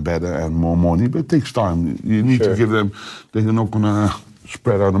bigger and better and more money, but it takes time. You need to give them, they're not going to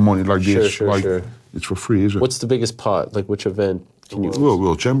spread out the money like this. It's for free, is it? What's the biggest pot? Like which event can you...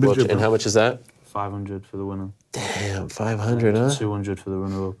 World Championship. And how much is that? 500 for the winner. Damn, 500, huh? 200 for the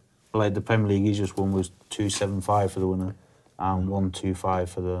runner-up. Like the Premier League he just won was 275 for the winner and 125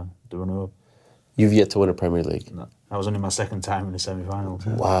 for the runner-up. You've yet to win a Premier League? No. That was only my second time in the semi-final.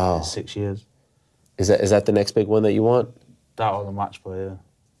 Wow. In 6 years. Is that the next big one that you want? That or the match play, yeah.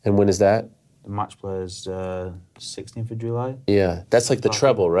 And when is that? The match play is 16th of July. Yeah, that's like the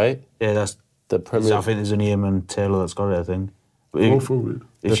treble, right? Yeah, that's the Premier. I think there's only him and Taylor that's got it, I think. But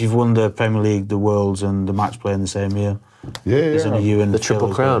if you've won the Premier League, the Worlds, and the match play in the same year, there's only you and the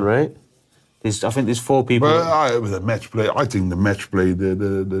Triple Crown, right? I think there's 4 people. Well, with the match play, I think the match play,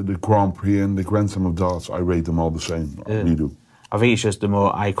 the Grand Prix and the Grand Slam of Darts, I rate them all the same. Yeah. We do. I think it's just the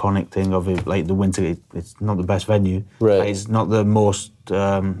more iconic thing of it, like the winter. It's not the best venue. Right. Like it's not the most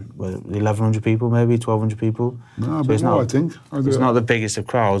 1,100 people, maybe 1,200 people. No, so but it's more, not. I think. It's not the biggest of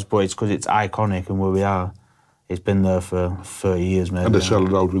crowds, but it's because it's iconic and where we are. It's been there for 30 years, maybe. And they sell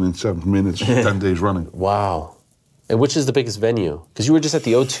it out within 7 minutes, 10 days running. Wow. And which is the biggest venue? Because you were just at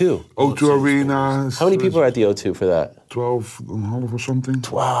the O2. O2 Arena. How many people are at the O2 for that? 12.5 or something.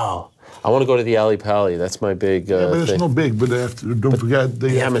 Wow. I want to go to the Ali Pali. That's my big but thing. it's not big, but they have to, don't forget,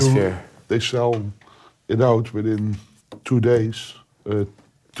 the atmosphere. They sell it out within 2 days.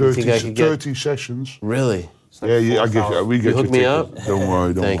 30 sessions. Really? Yeah, we get you hook me up? Don't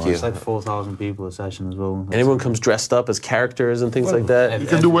worry, don't Thank worry. you. It's like 4,000 people a session as well. And everyone comes dressed up as characters and things like that? You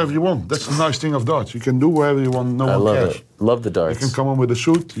can do whatever you want. That's the nice thing of darts. You can do whatever you want, I one love cares. it. Love the darts. You can come up with a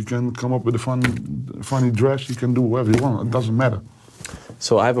suit, you can come up with a funny dress, you can do whatever you want. It doesn't matter.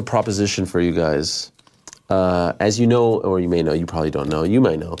 So I have a proposition for you guys. As you know, or you may know, you probably don't know, you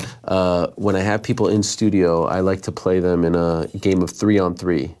might know, when I have people in studio, I like to play them in a game of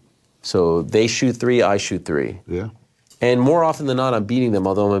 3-on-3. So they shoot 3, I shoot 3. Yeah. And more often than not, I'm beating them,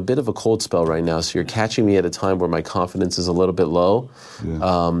 although I'm a bit of a cold spell right now, so you're catching me at a time where my confidence is a little bit low.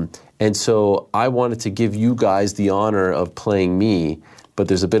 Yeah. And so I wanted to give you guys the honor of playing me, but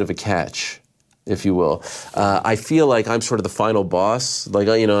there's a bit of a catch, if you will. I feel like I'm sort of the final boss. Like,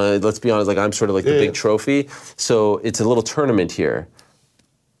 you know, let's be honest, like I'm sort of like the big trophy. So it's a little tournament here.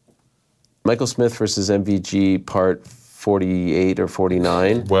 Michael Smith versus MVG part 48 or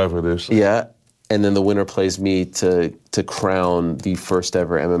 49. Whatever it is. Yeah. And then the winner plays me to crown the first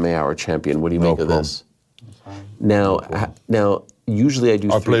ever MMA Hour champion. What do you make of this? Now, usually I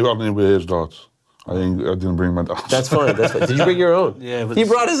do. I play only with his darts. I didn't bring my darts. That's fine. That's fine. Did you bring your own? Yeah, but he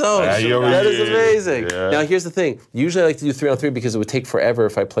brought his own. That is amazing. Yeah. Now, here's the thing. Usually I like to do 3-on-3 because it would take forever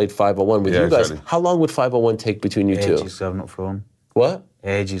if I played 5-on-1 with you guys. Exactly. How long would 5-on-1 take between you two? Ages, because I've not thrown. What?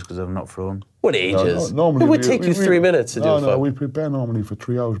 Ages, because I've not thrown. What ages? Normally it would take you 3 minutes to do a 5. No, we prepare normally for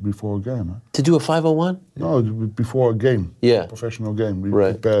 3 hours before a game. Huh? To do a 5-on-1? No, before a game. Yeah. Professional game. We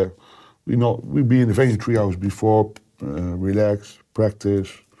prepare. We be in the venue 3 hours before, relax,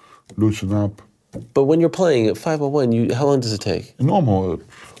 practice, loosen up. But when you're playing at 5-on-1, how long does it take? Normal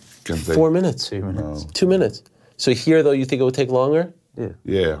can take 4 minutes. 2 minutes. 2 minutes. So here, though, you think it would take longer?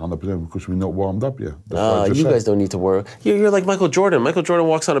 Yeah, 100%, because we're not warmed up yet. You guys don't need to work. You're like Michael Jordan. Michael Jordan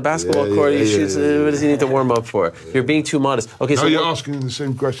walks on a basketball court, he shoots. What does he need to warm up for? You're being too modest. Okay, now so you're asking the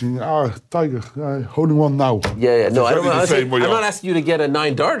same question. Tiger, holding one now. Yeah. No, I don't. I'm I'm not asking you to get a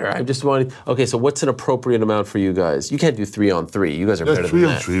 9-darter. I'm just wanting. Okay, so what's an appropriate amount for you guys? You can't do 3-on-3. You guys are better than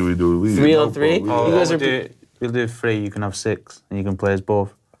that. 3-on-3 we do. 3-on-3. You guys are. We'll do 3. You can have 6, and you can play as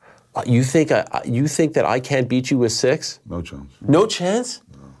both. You think that I can't beat you with 6? No chance. No chance?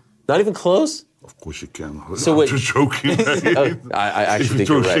 Not even close? Of course you can. So wait. I'm just joking. I actually think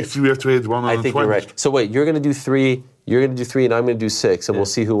you're right. 60, we have to hit 120. I think you're right. So wait, you're going to do 3, and I'm going to do 6, and we'll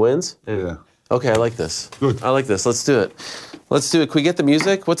see who wins? Yeah. Okay, I like this. Good. I like this. Let's do it. Can we get the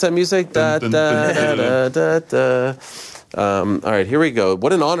music? What's that music? Da, da, da, da, da. All right, here we go.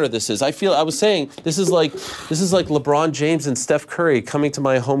 What an honor this is. I was saying, this is like LeBron James and Steph Curry coming to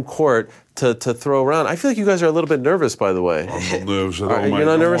my home court to throw around. I feel like you guys are a little bit nervous, by the way. I'm not nervous at all, mate. You're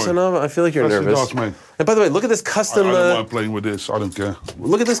not nervous enough? I feel like you're nervous. Darts, mate. And by the way, look at this custom... I don't mind playing with this. I don't care.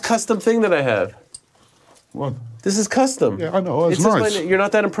 Look at this custom thing that I have. What? This is custom. Yeah, I know. It's nice. You're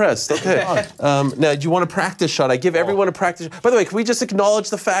not that impressed. Okay. Now, do you want a practice shot? I give everyone a practice shot. By the way, can we just acknowledge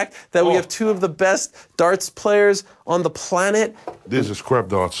the fact that we have 2 of the best darts players on the planet? This is crap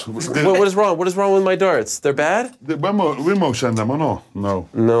darts. What is wrong? What is wrong with my darts? They're bad? Wimmo send them or no?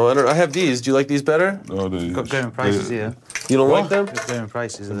 No, I don't. I have these. Do you like these better? No, Got Gerwen prices here. You don't like them? Got Gerwen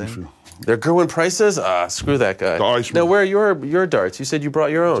prices, I think. They're Gerwen prices? Screw that guy. Now, where are your darts? You said you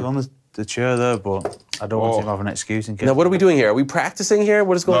brought your own. On the chair there, but I don't want him to have an excuse in case. Now, what are we doing here? Are we practicing here?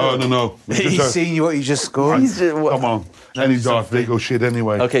 What is going on? No. He's seen what you just scored. Come on. Any dart, they go shit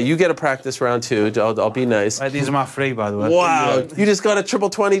anyway. Okay, you get a practice round 2. I'll be nice. These are my 3, by the way. Wow. You just got a triple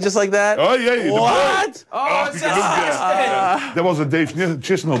 20 just like that? Oh, yeah. What? That was a Dave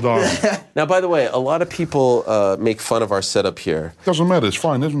Chisnell dart. Now, by the way, a lot of people make fun of our setup here. Doesn't matter. It's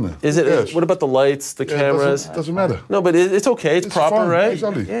fine, isn't it? Is it? Yes. What about the lights, the cameras? Doesn't matter. No, but it's okay. It's proper, fine. right?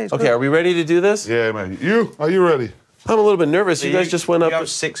 Exactly. Yeah, okay, are we ready to do this? Yeah, mate. Are you ready? I'm a little bit nervous. You guys just went up. You have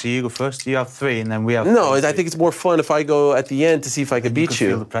 6, so you go first. You have 3, and then we have. No, I think it's more fun if I go at the end to see if I can beat you.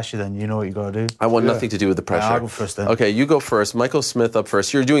 Feel the pressure, then you know what you got to do. I want nothing to do with the pressure. I'll go first then. Okay, you go first. Michael Smith up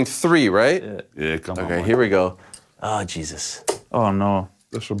first. You're doing 3, right? Yeah, come on. Okay, here we go. Oh, Jesus. Oh no.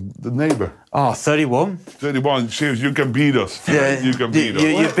 That's the neighbour. Oh, 31. 31. Serious, you can beat us. Yeah, you can beat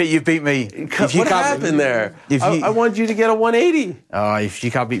us. You beat me. What happened there? I want you to get a 180. If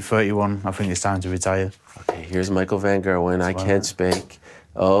you can't beat 31, I think it's time to retire. Okay, here's Michael Van Gerwen. I can't speak.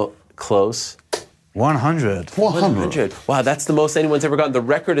 Oh, close. 100. 100. Wow, that's the most anyone's ever gotten. The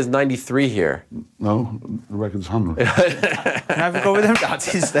record is 93 here. No, the record's 100. Can I have a go with him?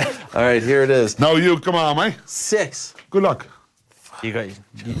 That's instead. All right, here it is. No, you, come on, mate. 6. Good luck. You got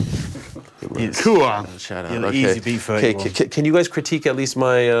Cool on. Shout out. You'll Okay. easy beat 31. Okay, can you guys critique at least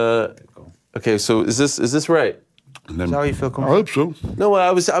my... Okay, so is this right? Is that how you feel I comfortable? hope so. No, I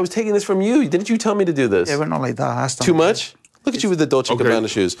was taking this from you. Didn't you tell me to do this? Yeah, but not like that. Too much? Look at you with the Dolce & Gabbana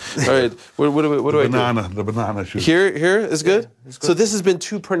shoes. All right, what do I do? The banana shoes. Here is good? So this has been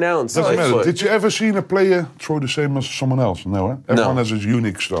too pronounced. Doesn't matter. Did you ever seen a player throw the same as someone else? No, huh? Everyone has his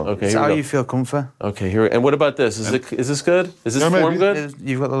unique style. Okay, It's how you feel comfy. Okay, here. And what about this? Is this good? Is this form good?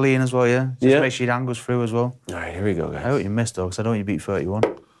 You've got the lean as well, yeah? Just make sure your angle's through as well. All right, here we go, guys. I hope you missed, though, because I don't want you beat 31.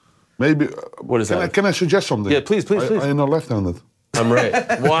 Maybe. What is that? Can I suggest something? Yeah, please. I am not left-handed. I'm right.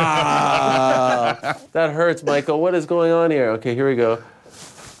 Wow. That hurts, Michael. What is going on here? Okay, here we go.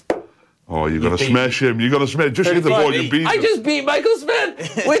 Oh, you're going to smash him. You're going to smash. Just hit the ball. You beat him. I just beat Michael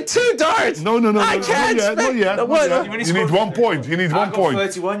Smith with 2 darts. No. I can't Not yet. You need 1 point. You need 1 point.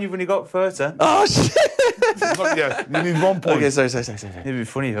 31, you've only got 30. Oh, shit. Not yet. You need 1 point. Okay, sorry. It'd be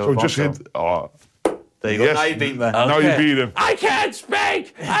funny though. So just hit. There you go. Now you beat me. Now you beat him. I can't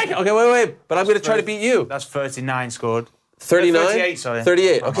speak. Okay, wait. But I'm going to try to beat you. That's 39 scored. 39? 38, sorry.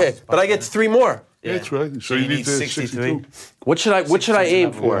 38, okay. But I get 3 more. Yeah, that's right. So you need 63. What should I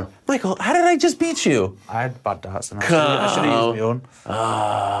aim for? Yeah. Michael, how did I just beat you? I had bad darts and I should have used my own.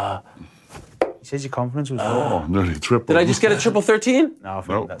 He says your confidence was low. Oh, nearly triple. Did I just get a triple 13? No, I think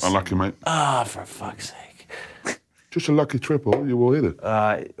No, that's... unlucky, mate. For fuck's sake. Just a lucky triple, you will hit it.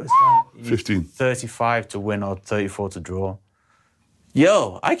 What's that? 15. 35 to win or 34 to draw.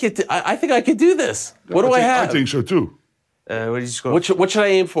 Yo, I think I could do this. What do I have? I think so too. What did you score? What should I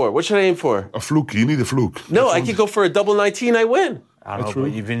aim for? A fluke. You need a fluke. No, I could go for a double 19, I win. I don't know,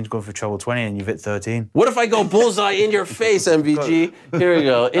 but you've been going for treble 20 and you've hit 13. What if I go bullseye in your face, MVG? Here we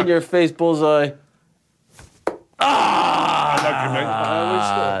go. In your face, bullseye.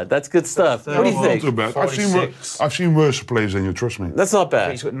 That's good stuff. What do you think? Not too bad. I've seen worse players than you, trust me. That's not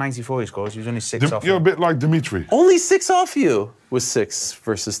bad. He's got 94 he scores. He was only 6 off. You're a bit like Dimitri. Only 6 off you with 6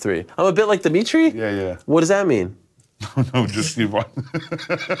 versus 3. I'm a bit like Dimitri? Yeah. What does that mean? No, just give on.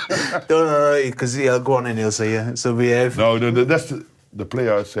 No, because he'll go on and he'll say, yeah, so behave. No, that's the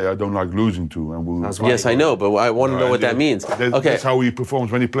player I say I don't like losing to. And yes, I know, but I want to know what that means. Okay. That's how he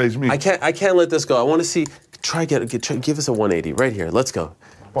performs when he plays me. I can't let this go. I want to see. Give us a 180 right here. Let's go.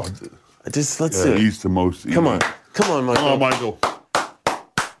 Let's do it. He's the most. Come on, Michael. Come on, Michael.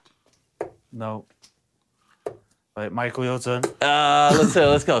 No. Right, Michael, your turn.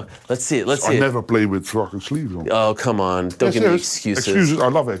 Let's go. Let's see it. I never play with fucking sleeves on. Oh, come on. Don't give me excuses. Excuses. I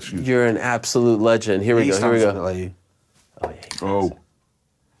love excuses. You're an absolute legend. Here we go. Like you. Oh.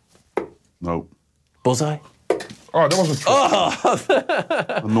 No. Bullseye? Oh, that wasn't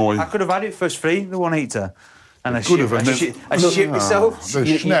true. Annoying. I could have had it first 3, the 180. And I could have. I shoot myself.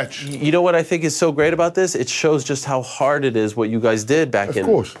 Snatch. You know what I think is so great about this? It shows just how hard it is what you guys did back in. Of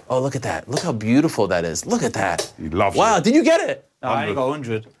course. Oh, look at that. Look how beautiful that is. Look at that. He loves Wow, it. did you get it? No, I only got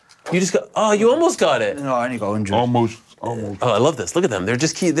 100. You just got. Oh, you almost got it. No, I only got 100. Almost. Oh, I love this. Look at them. They're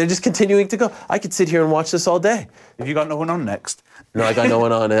just continuing to go. I could sit here and watch this all day. Have you got no one on next? No, I got no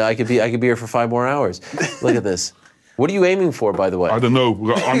one on. I could be here for 5 more hours. Look at this. What are you aiming for, by the way? I don't know.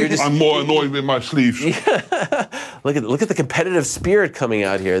 I'm more annoyed with my sleeves. Look at the competitive spirit coming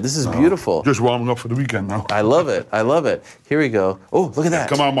out here. This is beautiful. Just warming up for the weekend now. I love it. Here we go. Oh, look at that.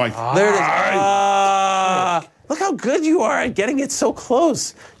 Come on, Mike. There it is. Look how good you are at getting it so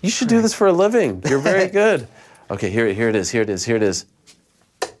close. You should do this for a living. You're very good. Okay, here it is.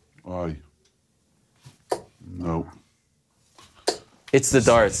 Aye. No. It's the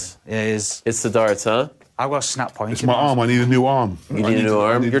darts. Yeah, it is. It's the darts, huh? I've got a snap point. It's my arm. I need a new arm. You need a new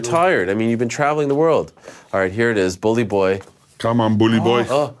arm? You're tired. I mean, you've been traveling the world. All right, here it is. Bully boy. Come on, bully boy.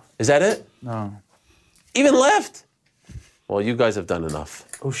 Oh, is that it? No. Even left? Well, you guys have done enough.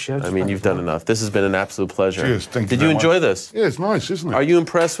 Oh, shit. I mean, you've done enough. This has been an absolute pleasure. Cheers. Thank you. Did you enjoy this? Yeah, it's nice, isn't it? Are you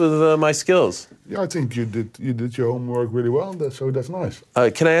impressed with my skills? Yeah, I think you did your homework really well, so that's nice.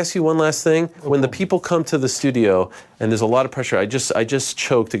 Can I ask you one last thing? When the people come to the studio and there's a lot of pressure, I just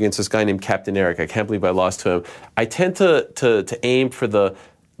choked against this guy named Captain Eric. I can't believe I lost to him. I tend to aim for the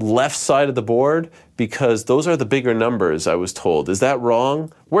left side of the board because those are the bigger numbers, I was told. Is that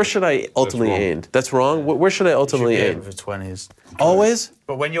wrong? Where should I ultimately aim? That's wrong? Where should I ultimately aim? For 20s. Always?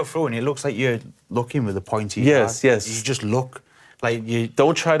 But when you're throwing, it looks like you're looking with a pointy Yes, card. yes. You just look. Like you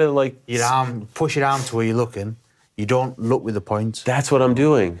don't try to your arm, push your arm to where you're looking. You don't look with the point. That's what I'm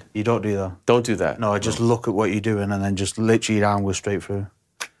doing. You don't do that. Don't do that. No, just look at what you're doing and then just literally your arm goes straight through.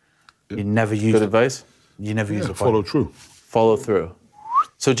 You never use Good advice? You never use the point. Follow through. Follow through.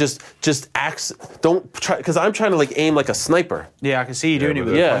 So just act. Don't try, because I'm trying to aim like a sniper. Yeah, I can see you doing it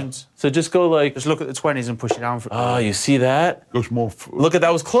with the points. So just go Just look at the 20s and push it down. Oh, you see that? Goes more. Look at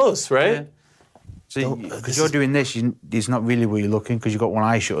that was close, right? Yeah. So because you're doing this, it's not really where you're looking because you've got one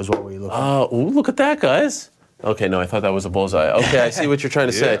eye shut as well where you're looking. Oh, look at that, guys. Okay, no, I thought that was a bullseye. Okay, I see what you're trying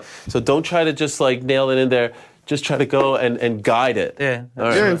to say. So don't try to just nail it in there. just try to go and guide it. Yeah. All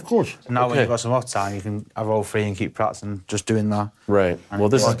right. Yeah, of course. Now when you've got some off time, you can have all three and keep practicing, just doing that. Right. Well,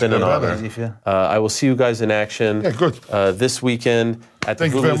 this has been an honor. I will see you guys in action. Yeah, good. This weekend at the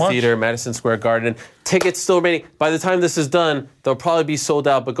Thank you very Boogaloo much. Theater, Madison Square Garden. Tickets still remaining. By the time this is done, they'll probably be sold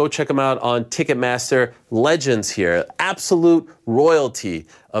out, but go check them out on Ticketmaster. Legends here. Absolute royalty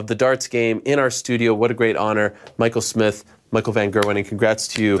of the darts game in our studio. What a great honor. Michael Smith, Michael Van Gerwen, and congrats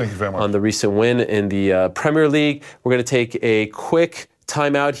to you, on the recent win in the Premier League. We're going to take a quick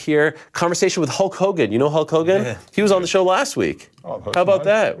time out here. Conversation with Hulk Hogan. You know Hulk Hogan? Yeah. He was on the show last week. Oh, How about nice.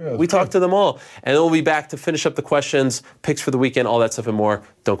 that? Yeah, We talked to them all. And then we'll be back to finish up the questions, picks for the weekend, all that stuff and more.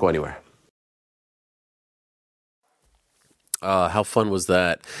 Don't go anywhere. How fun was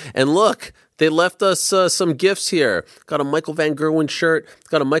that? And look, they left us some gifts here. Got a Michael Van Gerwen shirt.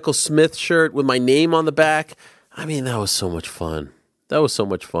 Got a Michael Smith shirt with my name on the back. I mean, that was so much fun. That was so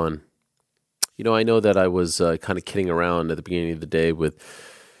much fun. You know, I know that I was kind of kidding around at the beginning of the day with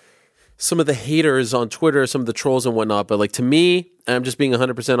some of the haters on Twitter, some of the trolls and whatnot, but like to me, and I'm just being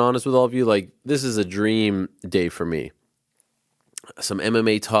 100% honest with all of you, like this is a dream day for me. Some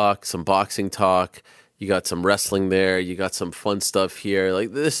MMA talk, some boxing talk, you got some wrestling there, you got some fun stuff here.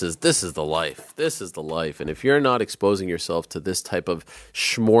 Like this is the life. This is the life. And if you're not exposing yourself to this type of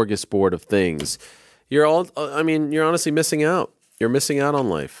smorgasbord of things, you're honestly missing out. You're missing out on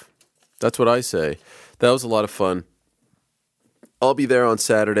life. That's what I say. That was a lot of fun. I'll be there on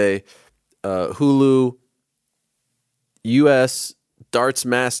Saturday. Hulu, U.S. Darts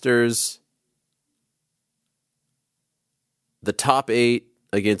Masters, the top 8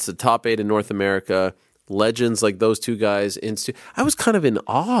 against the top 8 in North America. Legends like those two guys. I was kind of in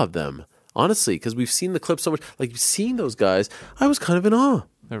awe of them, honestly, because we've seen the clips so much. Like, seeing those guys, I was kind of in awe.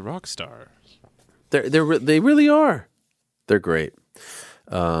 They're rock stars. They really are. They're great.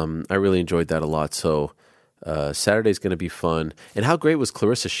 I really enjoyed that a lot. So Saturday's going to be fun. And how great was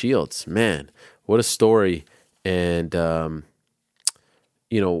Claressa Shields? Man, what a story. And, I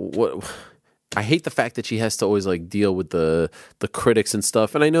hate the fact that she has to always like deal with the critics and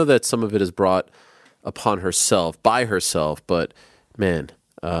stuff. And I know that some of it is brought upon herself, by herself. But, man,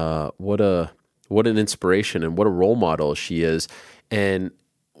 what an inspiration and what a role model she is. And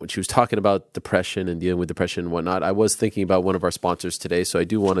when she was talking about depression and dealing with depression and whatnot, I was thinking about one of our sponsors today, so I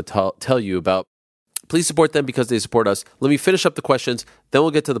do want to tell you about. Please support them because they support us. Let me finish up the questions, then we'll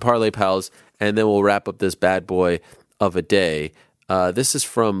get to the Parlay Pals, and then we'll wrap up this bad boy of a day. This is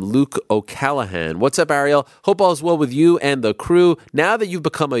from Luke O'Callahan. What's up, Ariel? Hope all is well with you and the crew. Now that you've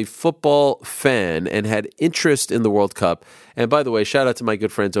become a football fan and had interest in the World Cup, and by the way, shout out to my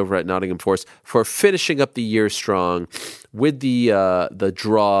good friends over at Nottingham Forest for finishing up the year strong with the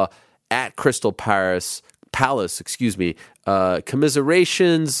draw at Crystal Palace.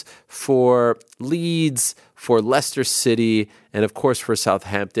 Commiserations for Leeds, for Leicester City, and of course for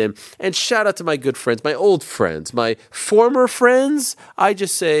Southampton. And shout out to my good friends, my old friends, my former friends. I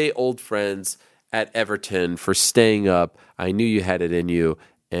just say old friends at Everton for staying up. I knew you had it in you,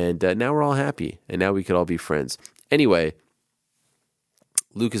 and now we're all happy, and now we could all be friends. Anyway,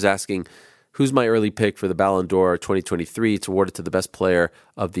 Luke is asking, who's my early pick for the Ballon d'Or 2023? It's awarded to the best player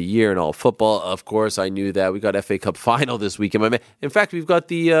of the year in all football. Of course, I knew that. We got FA Cup final this weekend. In fact, we've got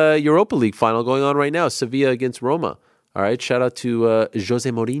the Europa League final going on right now, Sevilla against Roma. All right, shout out to Jose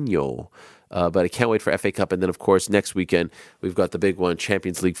Mourinho. But I can't wait for FA Cup. And then, of course, next weekend, we've got the big one,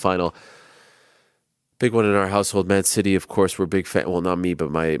 Champions League final. Big one in our household, Man City. Of course, we're big fan. Well, not me, but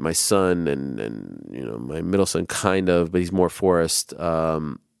my son and my middle son, kind of, but he's more Forest.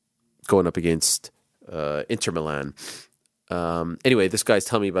 Going up against Inter Milan. Anyway, this guy's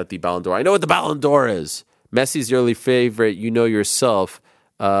telling me about the Ballon d'Or. I know what the Ballon d'Or is. Messi's your early favorite. You know yourself.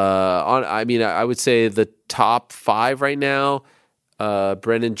 I would say the top 5 right now.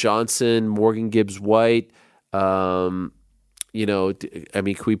 Brendan Johnson, Morgan Gibbs-White. Can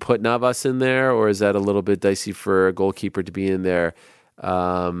we put Navas in there, or is that a little bit dicey for a goalkeeper to be in there?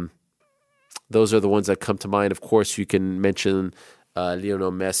 Those are the ones that come to mind. Of course, you can mention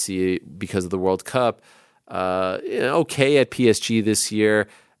Lionel Messi because of the World Cup. Okay at PSG this year.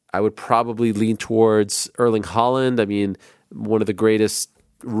 I would probably lean towards Erling Haaland. I mean, one of the greatest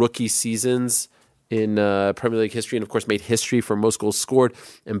rookie seasons in Premier League history, and of course made history for most goals scored.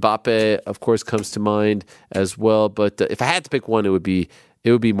 Mbappe, of course, comes to mind as well. But if I had to pick one, it would be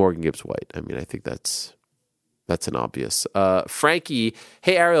Morgan Gibbs-White. I mean, I think that's an obvious. Frankie,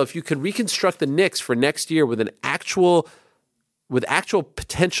 hey Ariel, if you could reconstruct the Knicks for next year with actual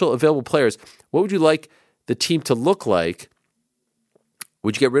potential available players, what would you like the team to look like?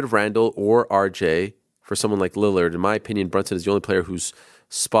 Would you get rid of Randall or RJ for someone like Lillard? In my opinion, Brunson is the only player whose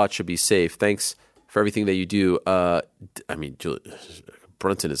spot should be safe. Thanks for everything that you do.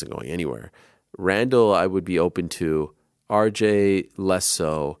 Brunson isn't going anywhere. Randall, I would be open to. RJ, less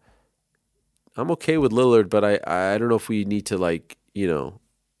so. I'm okay with Lillard, but I don't know if we need to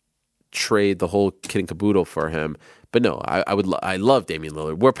trade the whole kit and caboodle for him. But no, I love Damian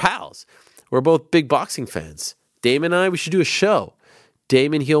Lillard. We're pals. We're both big boxing fans. Dame and I, we should do a show.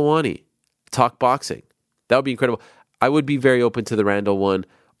 Dame and Helwani, talk boxing. That would be incredible. I would be very open to the Randall one,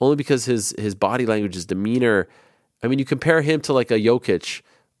 only because his body language, his demeanor. I mean, you compare him to like a Jokic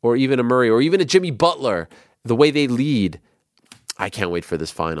or even a Murray or even a Jimmy Butler, the way they lead. I can't wait for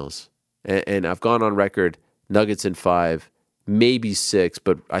this finals. And I've gone on record, Nuggets in 5, maybe 6,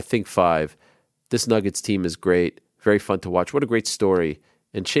 but I think 5. This Nuggets team is great. Very fun to watch. What a great story.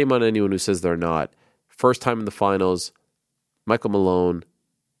 And shame on anyone who says they're not. First time in the finals, Michael Malone,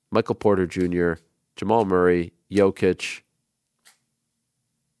 Michael Porter Jr., Jamal Murray, Jokic.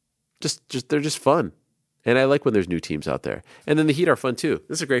 They're just fun. And I like when there's new teams out there. And then the Heat are fun too.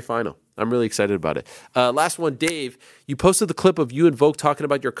 This is a great final. I'm really excited about it. Last one, Dave, you posted the clip of you and Vogue talking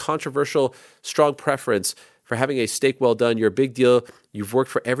about your controversial strong preference for having a steak well done. You're a big deal. You've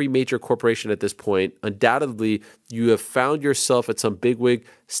worked for every major corporation at this point. Undoubtedly, you have found yourself at some bigwig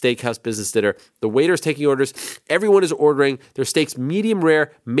steakhouse business dinner. The waiter's taking orders. Everyone is ordering their steaks medium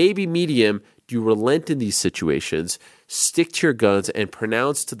rare, maybe medium. Do you relent in these situations, stick to your guns, and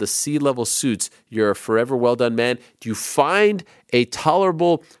pronounce to the C-level suits you're a forever well-done man? Do you find a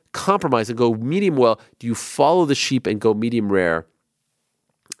tolerable compromise and go medium well? Do you follow the sheep and go medium rare?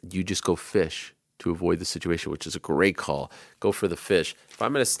 Do you just go fish to avoid the situation, which is a great call? Go for the fish. If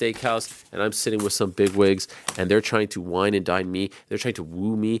I'm at a steakhouse and I'm sitting with some bigwigs and they're trying to wine and dine me, they're trying to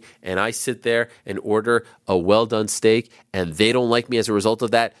woo me, and I sit there and order a well-done steak and they don't like me as a result of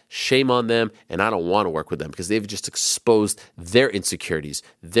that, shame on them, and I don't want to work with them because they've just exposed their insecurities,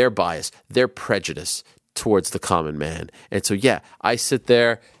 their bias, their prejudice towards the common man. And so, yeah, I sit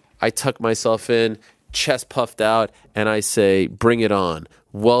there, I tuck myself in, chest puffed out, and I say, bring it on.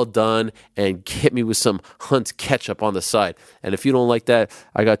 Well done, and hit me with some Hunt's ketchup on the side. And if you don't like that,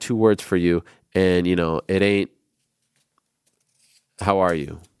 I got 2 words for you. And, it ain't, how are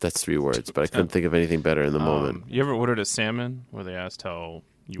you? That's 3 words, but I couldn't think of anything better in the moment. You ever ordered a salmon where they asked how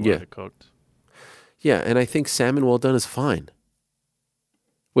you wanted it cooked? Yeah, and I think salmon well done is fine.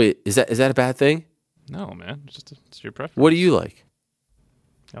 Wait, is that a bad thing? No, man. It's your preference. What do you like?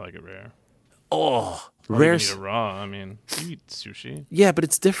 I like it rare. Oh, rare. rare. You eat it raw. I mean, you eat sushi. Yeah, but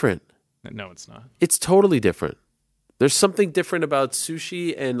it's different. No, it's not. It's totally different. There's something different about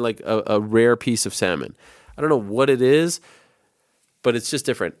sushi and like a rare piece of salmon. I don't know what it is, but it's just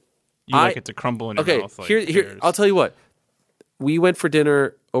different. You like it to crumble in your mouth. Like here. I'll tell you what. We went for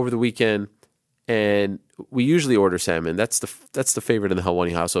dinner over the weekend, and we usually order salmon. That's the favorite in the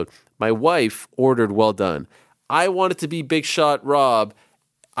Helwani household. My wife ordered well done. I wanted to be Big Shot Rob.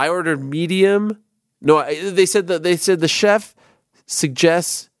 I ordered medium. No, they said the chef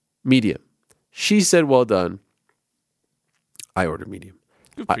suggests medium. She said well done. I ordered medium.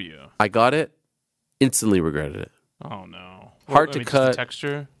 Good for you. I got it. Instantly regretted it. Oh no. Hard to cut. Just the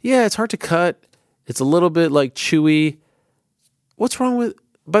texture? Yeah, it's hard to cut. It's a little bit like chewy. What's wrong with?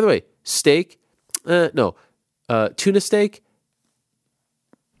 By the way, steak? Tuna steak.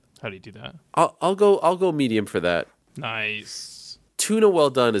 How do you do that? I'll go medium for that. Nice. Tuna well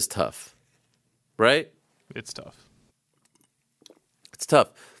done is tough, right? It's tough. It's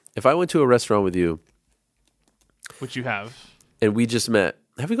tough. If I went to a restaurant with you, which you have, and we just met,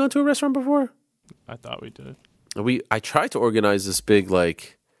 have we gone to a restaurant before? I thought we did. I tried to organize this big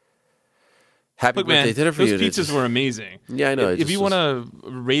happy birthday dinner for you. Those pizzas were amazing. Yeah, I know. If you want to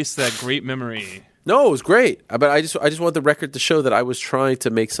erase that great memory, no, it was great. But I just want the record to show that I was trying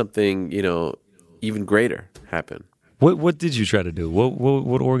to make something even greater happen. What did you try to do?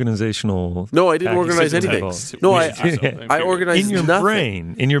 What organizational? No, I didn't organize anything. No, I organized in your nothing.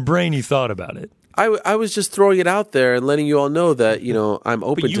 brain. In your brain, you thought about it. I was just throwing it out there and letting you all know that I'm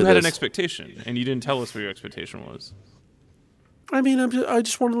open to this. But you had an expectation, and you didn't tell us what your expectation was. I mean, I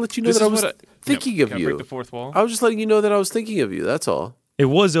just want to let you know that I was thinking of you. Break the fourth wall? I was just letting you know that I was thinking of you. That's all. It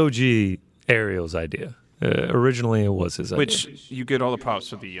was OG Ariel's idea. Originally, it was his idea. Which you get all the props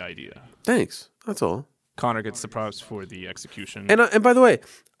for the idea. Thanks. That's all. Connor gets the props for the execution. And by the way,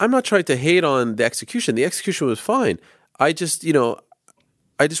 I'm not trying to hate on the execution. The execution was fine. I just,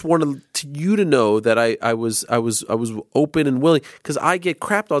 I just wanted you to know that I was open and willing, because I get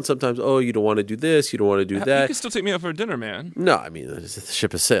crapped on sometimes. Oh, you don't want to do this. You don't want to do that. You can still take me out for dinner, man. No, I mean, the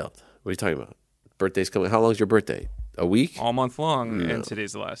ship has sailed. What are you talking about? Birthday's coming. How long's your birthday? A week? All month long, and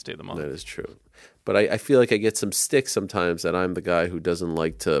today's the last day of the month. That is true. But I feel like I get some sticks sometimes that I'm the guy who doesn't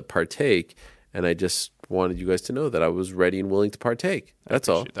like to partake. and I just wanted you guys to know that I was ready and willing to partake. That's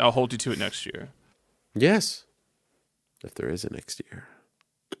all. That. I'll hold you to it next year. Yes, if there is a next year.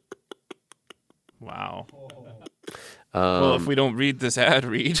 Wow. Well, if we don't read this ad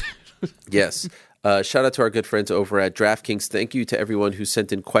read. Yes. Shout out to our good friends over at DraftKings. Thank you to everyone who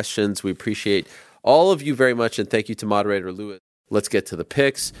sent in questions. We appreciate all of you very much, and thank you to moderator Lewis. Let's get to the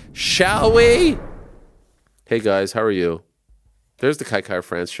picks, shall we? Hey, guys, how are you? There's the Kai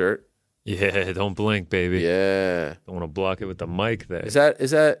France shirt. Yeah, don't blink, baby. Yeah. Don't want to block it with the mic there. Is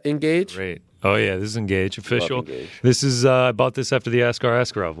that Engage? Great. Oh, yeah, this is Engage, official. Engage. This is, I bought this after the Ask Our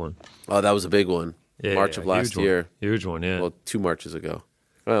Askarov one. Oh, that was a big one. Yeah, March of last year. Huge one, yeah. Well, 2 Marches ago.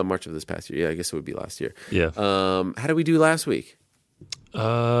 March of this past year. Yeah, I guess it would be last year. Yeah. How did we do last week?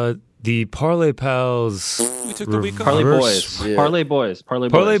 The Parlay Pals. We took the week off. Parlay Boys. Yeah. Parlay Boys.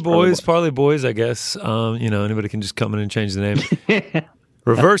 Parlay Boys, I guess. Anybody can just come in and change the name.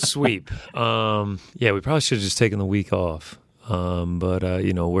 Reverse sweep. Yeah, we probably should have just taken the week off. But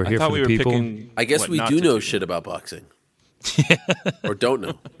we're here for the people. I guess we do know shit about boxing. Or don't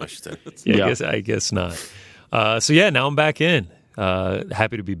know, I should say. Yeah, I guess not. Now I'm back in.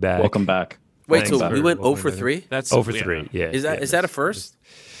 Happy to be back. Welcome back. Wait, so we went 0 for 3? That's 0 for 3. Yeah. Is that a first?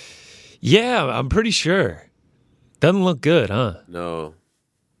 Yeah, I'm pretty sure. Doesn't look good, huh? No.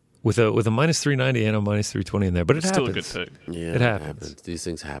 With a minus 390 and a minus 320 in there, but it Still happens. Still a good pick. Yeah, it happens. These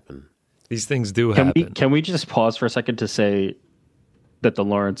things happen. These things do happen. Can we just pause for a second to say that the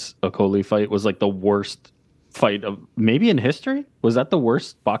Lawrence Okoli fight was like the worst fight of maybe in history? Was that the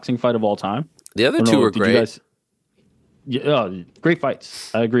worst boxing fight of all time? The other two were great. Great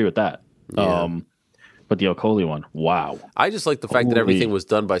fights. I agree with that. Yeah. But the Okoli one, wow. I just like the fact that everything was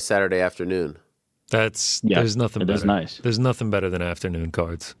done by Saturday afternoon. There's nothing better. Nice. There's nothing better than afternoon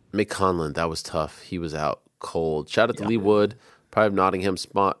cards. Mick Conlon, that was tough. He was out cold. Shout out to Lee Wood. Probably of Nottingham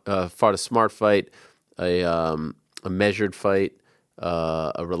fought a smart fight, a measured fight,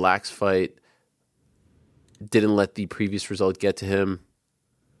 a relaxed fight. Didn't let the previous result get to him.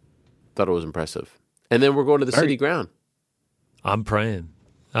 Thought it was impressive. And then we're going to the city ground. I'm praying.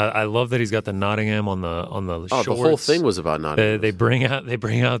 I love that he's got the Nottingham on the shorts. The whole thing was about Nottingham. They bring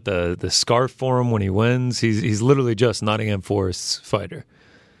out the scarf for him when he wins. He's literally just Nottingham Forest's fighter.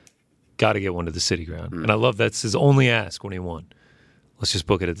 Got to get one to the city ground. And I love that's his only ask when he won. Let's just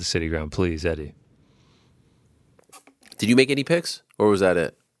book it at the city ground, please, Eddie. Did you make any picks, or was that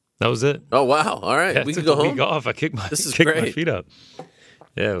it? That was it. Oh wow! All right, yeah, we can go home. Week off. I kicked my This is great. my feet up.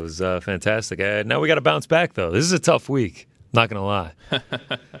 Yeah, it was fantastic. Now we got to bounce back though. This is a tough week. Not gonna lie.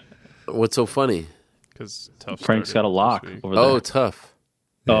 What's so funny? Because Frank's got a lock over there. Oh, tough.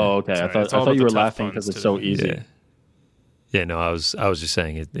 Yeah. Oh, okay. Sorry, I thought you were laughing because it's so easy. Yeah. Yeah, no, I was just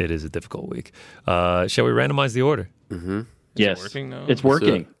saying it is a difficult week. Shall we randomize the order? Mm-hmm. Yes, it working now? It's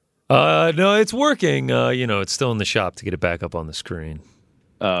working. No, it's working. It's still in the shop to get it back up on the screen.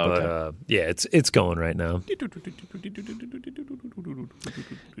 Okay. But it's going right now.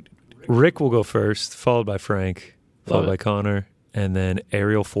 Rick will go first, followed by Frank, followed by Connor, and then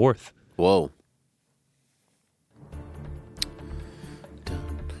Ariel fourth. Whoa.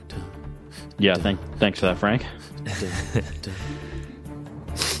 Yeah, thanks for that, Frank.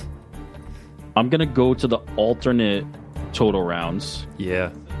 I'm going to go to the alternate total rounds.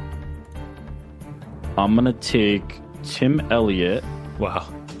 Yeah. I'm going to take Tim Elliott. Wow.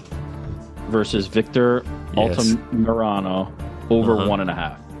 Versus Victor Altamirano over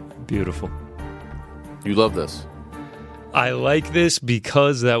 1.5. Beautiful. You love this. I like this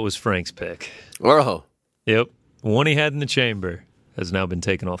because that was Frank's pick. Oh. Yep. One he had in the chamber has now been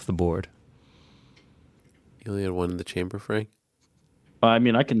taken off the board. You only had one in the chamber, Frank? I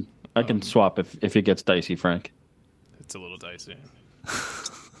mean, I can swap if it gets dicey, Frank. It's a little dicey.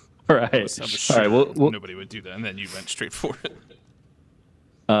 All right. I was sure all right. Well, nobody would do that, and then you went straight for it.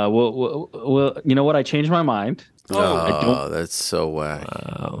 Well, you know what? I changed my mind. Oh, that's so whack.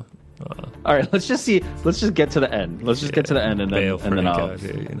 Wow. All right, let's just get to the end. Let's just get to the end, and then I'll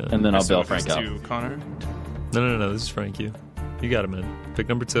and then I'll bail Frank out. To Connor? No. This is Frank. You got it, man. Pick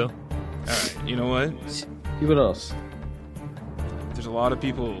number 2. All right. You know what? See what else? There's a lot of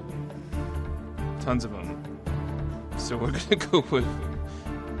people, tons of them. So we're gonna go with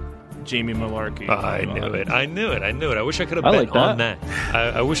Jamie Malarkey. I knew it. I wish I could have bet on that.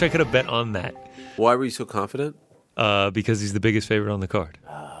 I wish I could have bet on that. Why were you so confident? Because he's the biggest favorite on the card.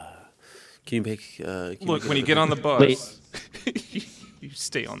 Can you make... Look, when you get on the bus, you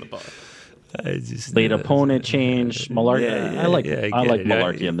stay on the bus. Late opponent change. Malarkey. Yeah, I like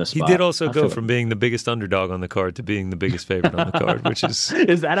Malarkey in this spot. He did also go from being the biggest underdog on the card to being the biggest favorite on the card, which is...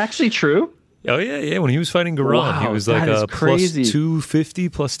 Is that actually true? Oh, yeah. When he was fighting Gerwen, he Wow, was like that is a plus crazy. 250,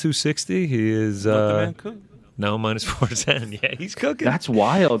 plus 260. He is Let the man cook. now minus 410. Yeah, he's cooking. That's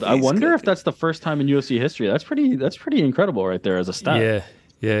wild. I He's wonder if cooking. that's the first time in UFC history. That's pretty incredible right there as a stat.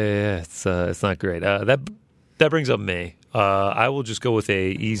 Yeah. It's not great. That brings up me. I will just go with a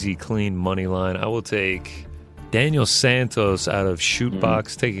easy, clean money line. I will take Daniel Santos out of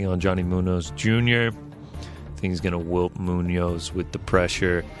Shootbox taking on Johnny Munoz Jr. I think he's going to wilt Munoz with the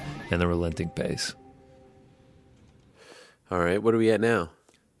pressure and the relenting pace. All right, what are we at now?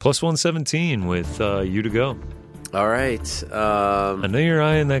 Plus 117 with you to go. All right. I know you're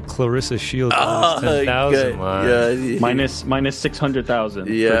eyeing that Claressa Shields minus 10,000 line. Yeah. Minus 600,000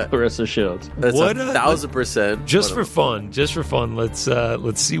 Yeah. for Claressa Shields. That's What 1,000%. Just for fun.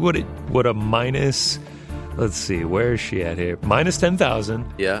 Let's see what a minus. Let's see, where is she at here? Minus 10,000.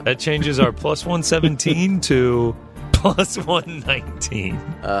 Yeah. That changes our plus 117 to plus 119.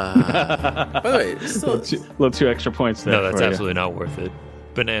 By the way, still, Little two extra points there. No, that's for you. absolutely not worth it.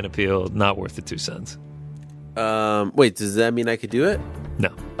 Banana peel, not worth the 2 cents. wait, does that mean I could do it? No.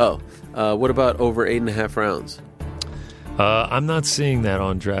 Oh, what about over 8.5 rounds? I'm not seeing that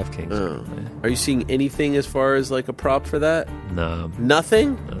on DraftKings. Oh. Are you seeing anything as far as like a prop for that? No.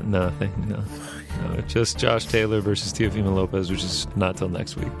 Nothing? Nothing, no. Just Josh Taylor versus Teofimo Lopez, which is not till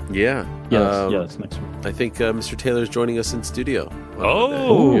next week. Yeah. Yes, next week. I think Mr. Taylor's joining us in studio.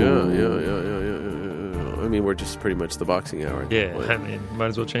 Oh! Yeah. I mean, we're just pretty much the boxing hour. Yeah, I mean, might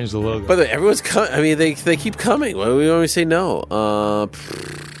as well change the logo. By the way, everyone's coming. I mean, they keep coming. Why do we always say no?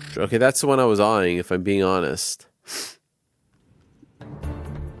 Okay, that's the one I was eyeing, if I'm being honest.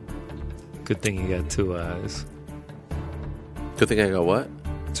 Good thing you got 2 eyes. Good thing I got what?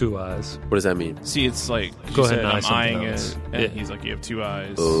 2 eyes. What does that mean? See, it's like Go you ahead said, and eye I'm something eyeing else. it, and Yeah. he's like, you have 2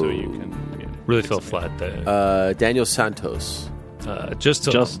 eyes, so you can Really fell flat there. Daniel Santos.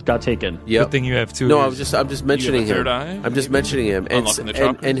 Just got taken. Yep. Good thing you have 2 No, ears. I'm just mentioning You have a him. third eye? I'm just mentioning him. Unlocking the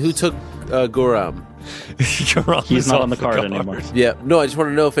chakras? And who took Guram? He's not on the card anymore. Yeah, no, I just want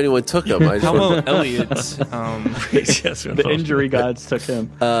to know if anyone took him. I just How wanna- about Elliot? The injury gods took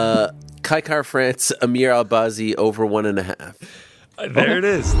him. Kaikar France, Amir Albazi over 1.5. There it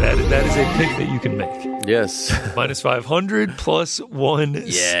is. That is a pick that you can make. Yes. Minus 500 plus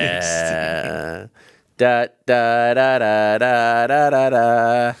 160. Yeah. Da da da da da da da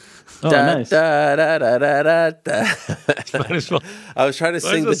da. Oh, Da, nice. da, da, da, da, da. Might as well. I was trying to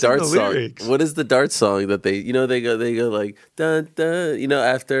sing the sing dart the song. lyrics. What is the dart song that they go like dun dun,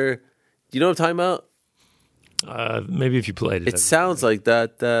 after, do you know what I'm talking about? Maybe if you played it. It sounds like da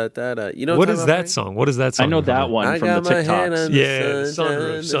da da da. You know What I'm is talking that about, song? What is that song? I know that one I from got the my hand TikToks. on the Yeah,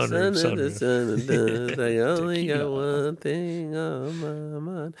 sun, sunroof. I only got one thing on my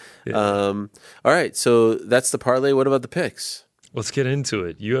mind. All right, so that's the parlay. What about the picks? Let's get into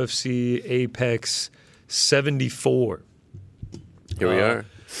it. UFC Apex 74. Here we are.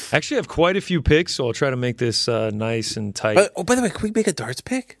 Actually, I have quite a few picks, so I'll try to make this nice and tight. By the way, can we make a darts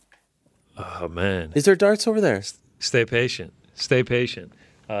pick? Oh, man. Is there darts over there? Stay patient. Stay patient.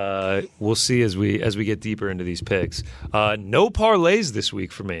 We'll see as we get deeper into these picks. No parlays this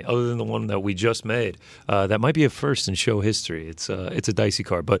week for me, other than the one that we just made. That might be a first in show history. It's a dicey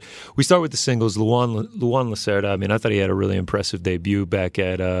card, but we start with the singles. Luan Lacerda. I mean, I thought he had a really impressive debut back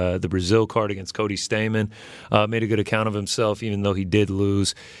at the Brazil card against Cody Stamann. Made a good account of himself, even though he did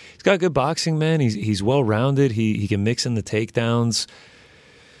lose. He's got good boxing, man. He's well rounded. He can mix in the takedowns.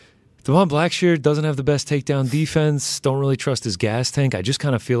 Devon Blackshear doesn't have the best takedown defense. Don't really trust his gas tank. I just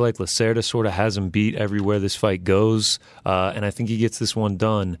kind of feel like Lacerda sort of has him beat everywhere this fight goes, and I think he gets this one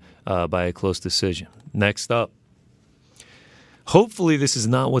done by a close decision. Next up. Hopefully this is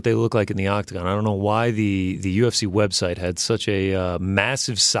not what they look like in the octagon. I don't know why the UFC website had such a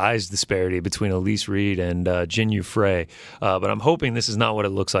massive size disparity between Elise Reed and Jin Frey, but I'm hoping this is not what it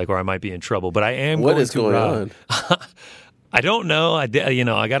looks like, or I might be in trouble. But I am What going is to going on? I don't know. I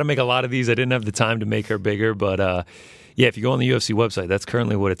got to make a lot of these. I didn't have the time to make her bigger, but yeah, if you go on the UFC website, that's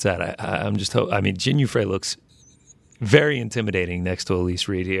currently what it's at. I'm just I mean, Jin Frey looks very intimidating next to Elise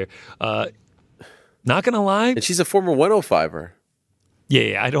Reed here. Not gonna lie, And she's a former 105er.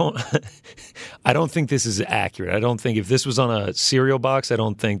 yeah, I don't think this is accurate. I don't think if this was on a cereal box, I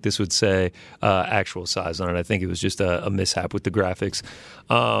don't think this would say actual size on it. I think it was just a mishap with the graphics.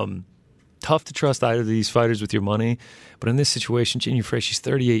 Tough to trust either of these fighters with your money, but in this situation, Jin Frey, she's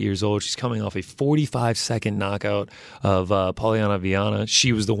 38 years old. She's coming off a 45-second knockout of Poliana Viana.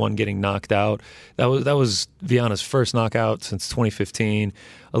 She was the one getting knocked out. That was Viana's first knockout since 2015.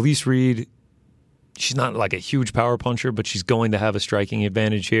 Elise Reed, She's not like a huge power puncher, but she's going to have a striking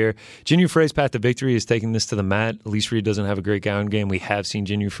advantage here. Jinyu Frey's path to victory is taking this to the mat. Elise Reed doesn't have a great ground game. We have seen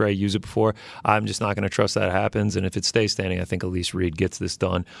Jinyu Frey use it before. I'm just not going to trust that happens. And if it stays standing, I think Elise Reed gets this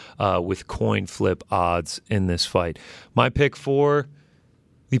done with coin flip odds in this fight. My pick for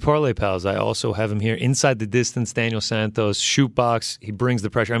the Parlay Pals, I also have him here. Inside the distance, Daniel Santos, shoot box. He brings the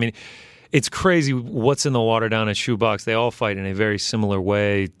pressure. I mean, it's crazy what's in the water down at shoot box. They all fight in a very similar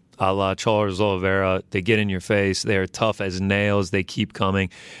way. A la Charles Oliveira, they get in your face. They are tough as nails. They keep coming.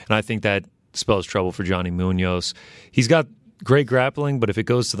 And I think that spells trouble for Johnny Munoz. He's got great grappling, but if it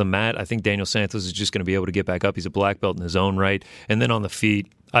goes to the mat, I think Daniel Santos is just going to be able to get back up. He's a black belt in his own right. And then on the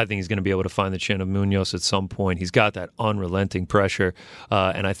feet, I think he's going to be able to find the chin of Munoz at some point. He's got that unrelenting pressure,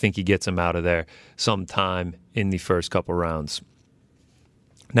 and I think he gets him out of there sometime in the first couple rounds.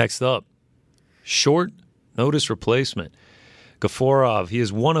 Next up, short notice replacement. Gaforov, he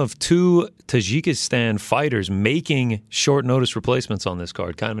is one of 2 Tajikistan fighters making short notice replacements on this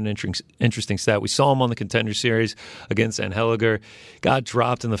card. Kind of an interesting stat. We saw him on the Contender Series against Anheliger. Got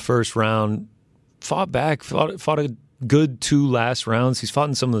dropped in the first round. Fought back. Fought a good 2 last rounds. He's fought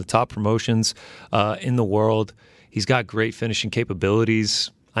in some of the top promotions in the world. He's got great finishing capabilities.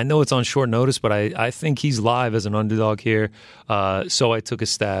 I know it's on short notice, but I think he's live as an underdog here. So I took a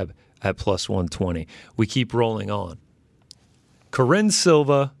stab at plus 120. We keep rolling on. Corinne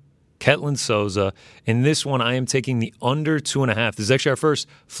Silva, Ketlin Souza. In this one, I am taking the under 2.5. This is actually our first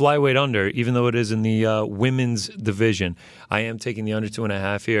flyweight under, even though it is in the women's division. I am taking the under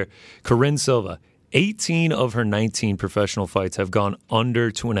 2.5 here. Corinne Silva, 18 of her 19 professional fights have gone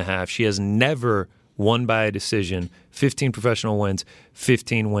under 2.5. She has never won by a decision. 15 professional wins,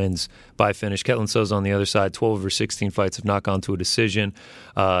 15 wins by finish. Ketlin Souza on the other side, 12 of her 16 fights have not gone to a decision.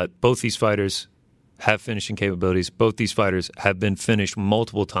 Both these fighters have finishing capabilities. Both these fighters have been finished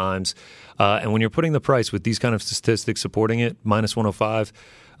multiple times. And when you're putting the price with these kind of statistics supporting it, minus 105,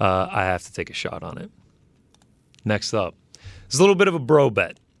 I have to take a shot on it. Next up, it's a little bit of a bro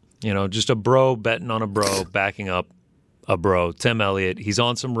bet. You know, just a bro betting on a bro, backing up a bro. Tim Elliott, he's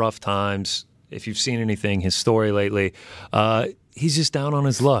on some rough times. If you've seen anything, his story lately, he's just down on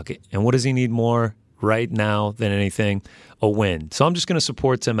his luck. And what does he need more right now than anything? A win. So I'm just going to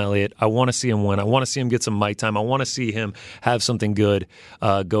support Tim Elliott. I want to see him win. I want to see him get some mic time. I want to see him have something good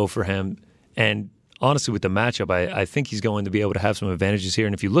go for him. And honestly, with the matchup, I think he's going to be able to have some advantages here.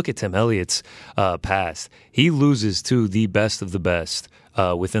 And if you look at Tim Elliott's past, he loses to the best of the best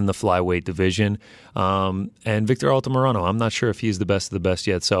within the flyweight division. And Victor Altamirano, I'm not sure if he's the best of the best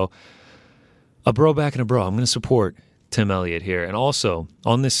yet. So a bro back and a bro. I'm going to support Tim Elliott here. And also,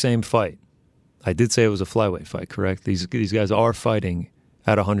 on this same fight, I did say it was a flyweight fight, correct? These guys are fighting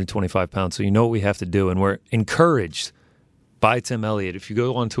at 125 pounds, so you know what we have to do. And we're encouraged by Tim Elliott. If you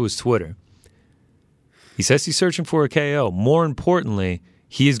go onto his Twitter, he says he's searching for a KO. More importantly,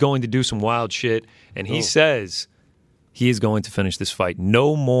 he is going to do some wild shit, and he says he is going to finish this fight.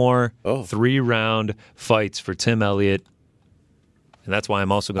 No more 3-round fights for Tim Elliott, and that's why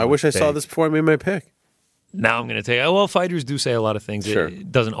I'm also going to I wish I saw this before I made my pick. Now I'm going to take, well, fighters do say a lot of things. Sure. It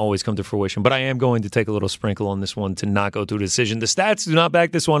doesn't always come to fruition, but I am going to take a little sprinkle on this one to not go to a decision. The stats do not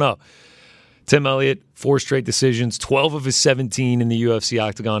back this one up. Tim Elliott, 4 straight decisions. 12 of his 17 in the UFC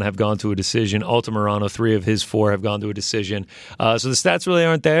octagon have gone to a decision. Altamirano, 3 of his 4 have gone to a decision. So the stats really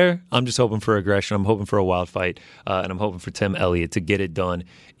aren't there. I'm just hoping for aggression. I'm hoping for a wild fight, and I'm hoping for Tim Elliott to get it done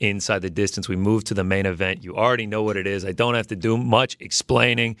inside the distance. We move to the main event. You already know what it is. I don't have to do much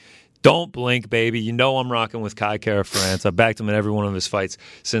explaining. Don't blink, baby. You know I'm rocking with Kai Kara France. I've backed him in every one of his fights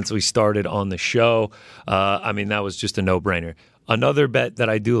since we started on the show. I mean, that was just a no-brainer. Another bet that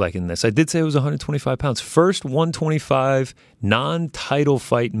I do like in this, I did say it was 125 pounds. First 125 non-title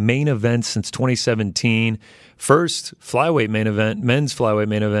fight main event since 2017. First flyweight main event, men's flyweight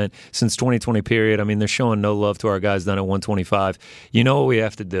main event since 2020 period. I mean, they're showing no love to our guys done at 125. You know what we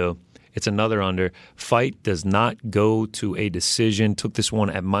have to do. It's another under. Fight does not go to a decision. Took this one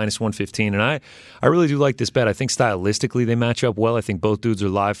at minus 115. And I really do like this bet. I think stylistically they match up well. I think both dudes are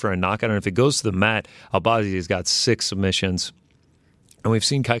live for a knockout. And if it goes to the mat, Albazi has got 6 submissions. And we've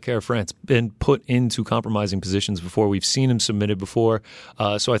seen Kai Kara France been put into compromising positions before. We've seen him submitted before.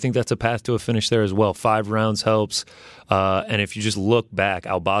 So I think that's a path to a finish there as well. 5 rounds helps. And if you just look back,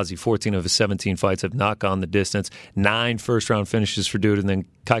 Albazi, 14 of his 17 fights have not gone the distance. 9 first-round finishes for dude. And then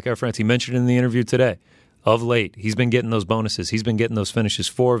Kai Kara France, he mentioned in the interview today, of late, he's been getting those bonuses. He's been getting those finishes.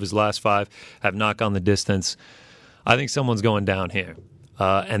 4 of his last 5 have not gone the distance. I think someone's going down here.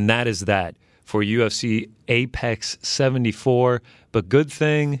 And that is that for UFC Apex 74. But good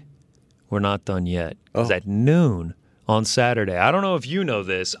thing we're not done yet. Because at noon on Saturday, I don't know if you know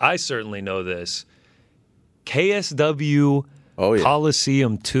this, I certainly know this, KSW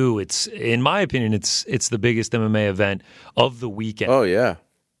Coliseum 2. It's, in my opinion, it's the biggest MMA event of the weekend. Oh, yeah.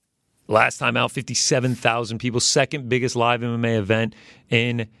 Last time out, 57,000 people. Second biggest live MMA event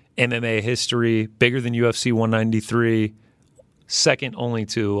in MMA history. Bigger than UFC 193. Second only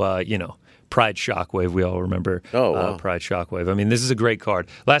to, Pride Shockwave. We all remember Pride Shockwave. I mean, this is a great card.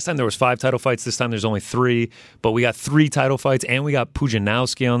 Last time there was 5 title fights. This time there's only 3. But we got 3 title fights, and we got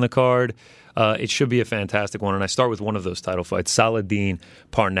Pujanowski on the card. It should be a fantastic one. And I start with one of those title fights, Saladin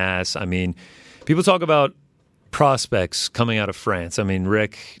Parnasse. I mean, people talk about prospects coming out of France. I mean,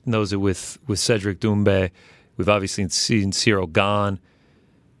 Rick knows it with Cedric Doumbé. We've obviously seen Cyril Gane.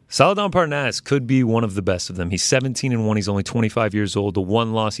 Saladin Parnasse could be one of the best of them. He's 17-1. He's only 25 years old. The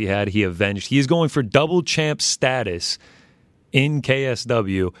one loss he had, he avenged. He is going for double champ status in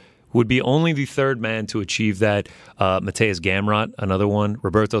KSW. Would be only the third man to achieve that. Mateus Gamrot, another one.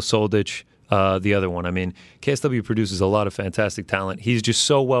 Roberto Soldic, the other one. I mean, KSW produces a lot of fantastic talent. He's just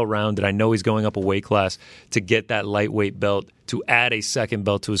so well-rounded. I know he's going up a weight class to get that lightweight belt, to add a second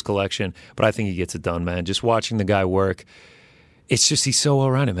belt to his collection, but I think he gets it done, man. Just watching the guy work, it's just he's so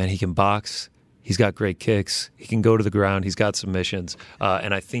well-rounded, man. He can box. He's got great kicks. He can go to the ground. He's got submissions.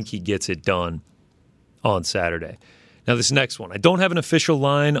 And I think he gets it done on Saturday. Now, this next one, I don't have an official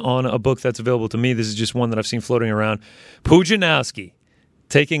line on a book that's available to me. This is just one that I've seen floating around. Pujanowski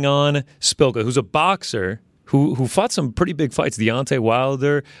taking on Spilka, who's a boxer who fought some pretty big fights. Deontay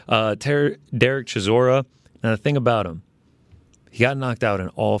Wilder, Derek Chisora. Now, the thing about him, he got knocked out in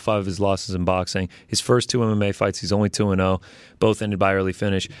all 5 of his losses in boxing. His first 2 MMA fights, he's only 2-0. Both ended by early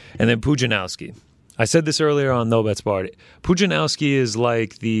finish. And then Pujanowski. I said this earlier on No Bets Barred. Pujanowski is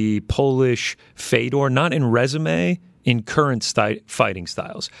like the Polish Fedor, not in resume, in current fighting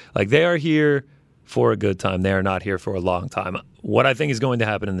styles. Like, they are here for a good time. They are not here for a long time. What I think is going to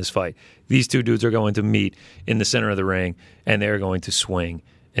happen in this fight, these 2 dudes are going to meet in the center of the ring, and they're going to swing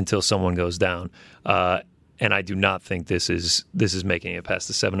until someone goes down. And I do not think this is making it past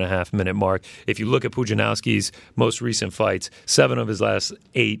the 7.5 minute mark. If you look at Pujanowski's most recent fights, 7 of his last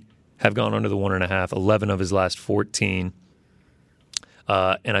 8 have gone under the 1.5, 11 of his last 14.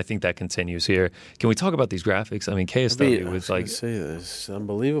 And I think that continues here. Can we talk about these graphics? I mean, KSW was like... say this.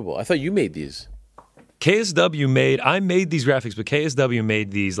 Unbelievable. I thought you made these. I made these graphics, but KSW made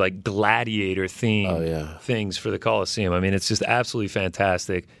these like gladiator theme things for the Coliseum. I mean, it's just absolutely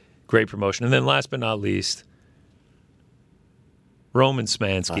fantastic. Great promotion. And then last but not least, Roman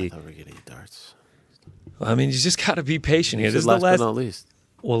Smansky. I thought we were getting darts. I mean, you just got to be patient here. This is last but not least.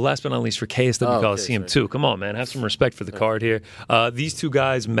 Well, last but not least for KSW Coliseum, too. Come on, man. Have some respect for the card here. These 2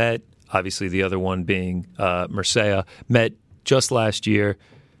 guys met, obviously the other one being Mercedes, met just last year.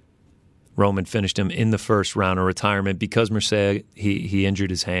 Roman finished him in the first round of retirement because Mercedes, he injured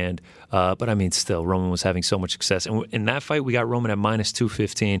his hand. But, I mean, still, Roman was having so much success. And in that fight, we got Roman at minus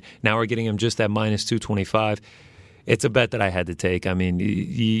 215. Now we're getting him just at minus 225. It's a bet that I had to take. I mean,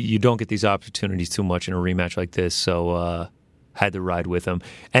 you don't get these opportunities too much in a rematch like this, so had to ride with him.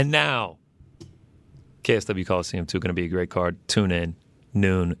 And now, KSW Coliseum 2 going to be a great card. Tune in,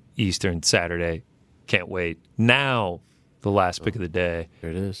 noon Eastern, Saturday. Can't wait. Now, the last pick of the day. Here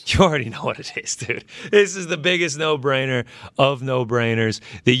it is. You already know what it is, dude. This is the biggest no-brainer of no-brainers.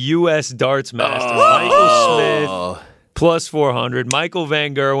 The U.S. Darts Master, Michael Smith, plus 400. Michael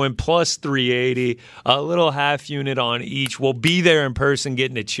Van Gerwen, plus 380. A little half unit on each. We'll be there in person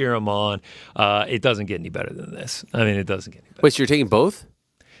getting to cheer them on. It doesn't get any better than this. I mean, it doesn't get any better. Wait, so you're taking both?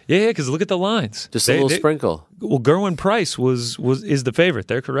 Yeah, because look at the lines. Just a little sprinkle. Well, Gerwen Price is the favorite.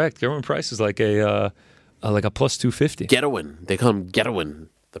 They're correct. Gerwen Price is like a plus 250. Gerwen. They call him Gerwen,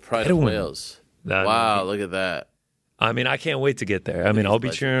 the pride of Wales. Wow, look at that. I mean, I can't wait to get there. I mean, I'll be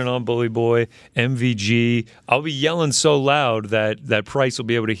cheering on Bully Boy, MVG. I'll be yelling so loud that Price will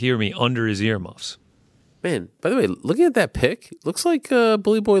be able to hear me under his earmuffs. Man, by the way, looking at that pic, looks like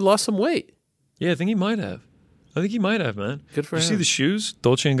Bully Boy lost some weight. Yeah, I think he might have. Man. Good for him. You see the shoes?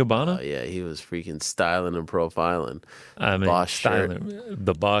 Dolce & Gabbana? Oh, yeah, he was freaking styling and profiling. I mean, Boss styling. shirt.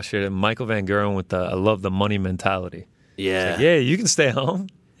 The Boss shirt. And Michael Van Gerwen with I love the money mentality. Yeah. Like, yeah, you can stay home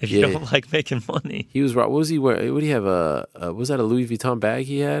if you don't like making money. He was right. What was he wearing? What did he have? Was that a Louis Vuitton bag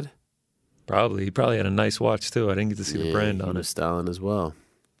he had? Probably. He probably had a nice watch, too. I didn't get to see the brand on it. He was styling as well.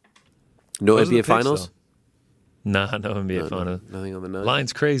 No NBA Finals? Nah, no NBA Finals. Nothing on the Nuggets?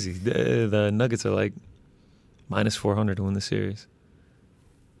 Line's crazy. The Nuggets are like minus 400 to win the series.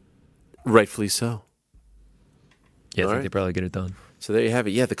 Rightfully so. Yeah, I think they probably get it done. So there you have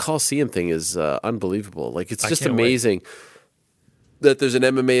it. Yeah, the Coliseum thing is unbelievable. Like, it's just amazing that there's an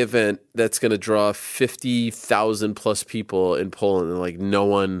MMA event that's going to draw 50,000 plus people in Poland, and like no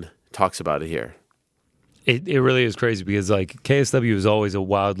one talks about it here. It really is crazy because like KSW is always a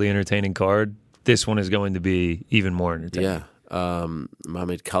wildly entertaining card. This one is going to be even more entertaining. Yeah.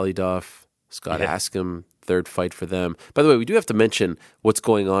 Mohamed Khalidov, Scott Askham, third fight for them. By the way, we do have to mention what's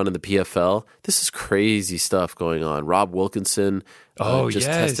going on in the PFL. This is crazy stuff going on. Rob Wilkinson just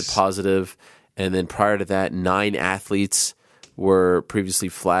tested positive. And then prior to that, 9 athletes were previously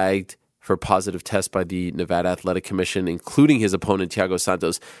flagged for positive tests by the Nevada Athletic Commission, including his opponent, Thiago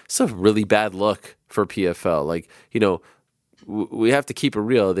Santos. It's a really bad look for PFL. Like, we have to keep it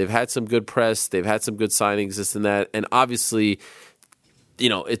real. They've had some good press. They've had some good signings, this and that. And obviously,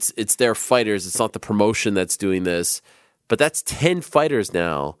 it's their fighters. It's not the promotion that's doing this. But that's 10 fighters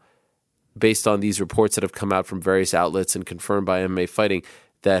now, based on these reports that have come out from various outlets and confirmed by MMA Fighting,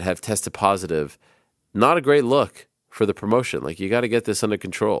 that have tested positive. Not a great look for the promotion. Like, you got to get this under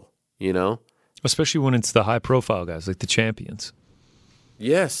control, Especially when it's the high-profile guys, like the champions.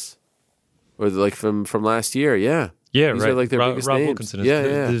 Yes. Or like from last year, yeah. Yeah, These right. are like their biggest Rob names. Wilkinson is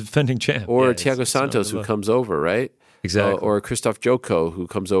the defending champ. Or Thiago Santos, who comes over, right? Exactly. Or Christoph Joko, who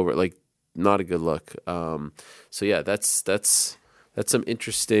comes over. Like, not a good look. So yeah, that's some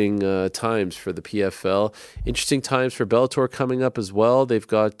interesting times for the PFL. Interesting times for Bellator coming up as well. They've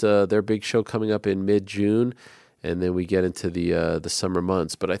got their big show coming up in mid-June, and then we get into the summer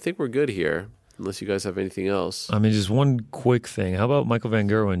months. But I think we're good here, unless you guys have anything else. I mean, just one quick thing. How about Michael Van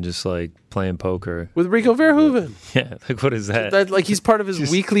Gerwen just like playing poker with Rico Verhoeven? Yeah, like what is that? Like he's part of his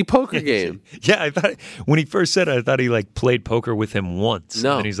weekly poker game. Yeah, I thought when he first said it, I thought he like played poker with him once.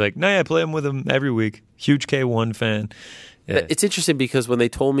 No, and he's like, no, I play him with him every week. Huge K1 fan. Yeah. It's interesting because when they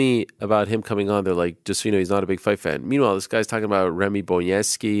told me about him coming on, they're like, just so you know, he's not a big fight fan. Meanwhile, this guy's talking about Remy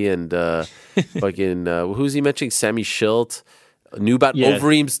Bonyeski and fucking, who's he mentioning? Sammy Schilt. Knew about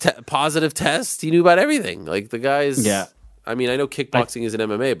Overeem's positive test. He knew about everything. Like, the guy's... Yeah. I mean, I know kickboxing isn't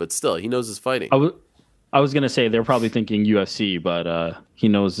MMA, but still, he knows his fighting. I was going to say they're probably thinking UFC, but he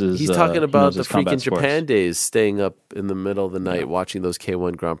knows his... He's talking about the freaking Japan days, staying up in the middle of the night watching those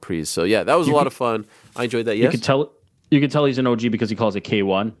K1 Grand Prix. So, yeah, that was a lot of fun. I enjoyed that, yes? You can tell he's an OG because he calls it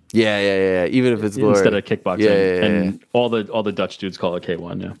K1. Yeah. Even if it's glory. Instead of kickboxing. Yeah. And all the Dutch dudes call it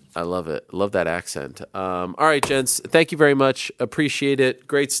K1, yeah. I love it. Love that accent. All right, gents. Thank you very much. Appreciate it.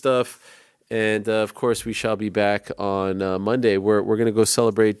 Great stuff. And, of course, we shall be back on Monday. We're going to go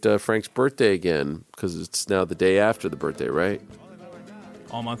celebrate Frank's birthday again because it's now the day after the birthday, right?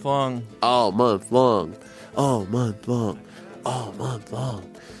 All month long. All month long. All month long. All month long.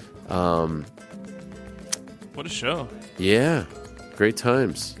 What a show. Yeah. Great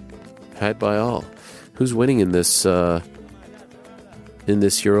times. Had by all. Who's winning in this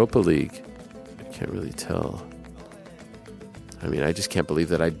Europa League? I can't really tell. I mean, I just can't believe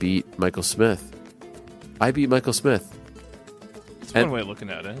that I beat Michael Smith. I beat Michael Smith. That's one way of looking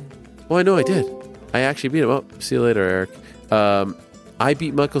at it. Well, I know I did. I actually beat him. Oh, see you later, Eric. I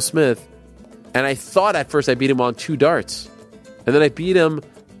beat Michael Smith, and I thought at first I beat him on 2 darts. And then I beat him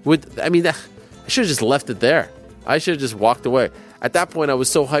with... I mean, I should have just left it there. I should have just walked away. At that point, I was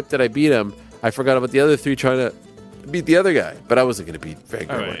so hyped that I beat him, I forgot about the other 3 trying to beat the other guy. But I wasn't going to beat Van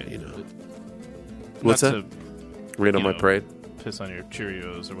Gerwen, What's that? Rain on my parade? Piss on your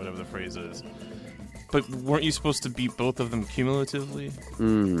Cheerios or whatever the phrase is. But weren't you supposed to beat both of them cumulatively?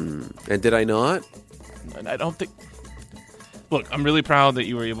 And did I not? I don't think... Look, I'm really proud that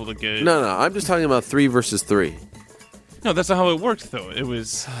you were able to get... No, I'm just talking about 3 versus 3. No, that's not how it worked, though. It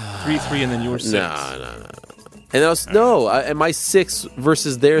was 3-3 and then you were 6. No. And that was... and my 6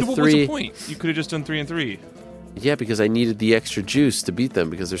 versus their 3... What was the point? You could have just done 3 and 3. Yeah, because I needed the extra juice to beat them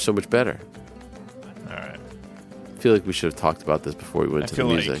because they're so much better. All right. I feel like we should have talked about this before we went to the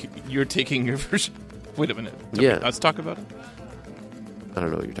music. I feel like you're taking your version... Wait a minute. Let's talk about it. I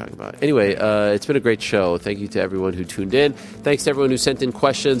don't know what you're talking about. Anyway, it's been a great show. Thank you to everyone who tuned in. Thanks to everyone who sent in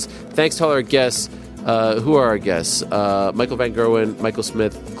questions. Thanks to all our guests. Who are our guests? Michael Van Gerwen, Michael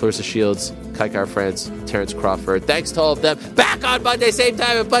Smith, Claressa Shields, Kaikar France, Terence Crawford. Thanks to all of them. Back on Monday, same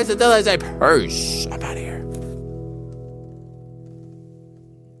time and place. Until I say, peace. I'm out of here.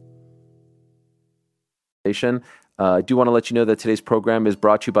 I do want to let you know that today's program is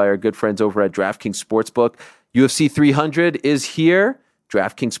brought to you by our good friends over at DraftKings Sportsbook. UFC 300 is here.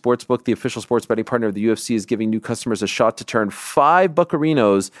 DraftKings Sportsbook, the official sports betting partner of the UFC, is giving new customers a shot to turn 5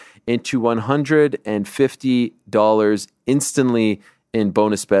 buccarinos into $150 instantly in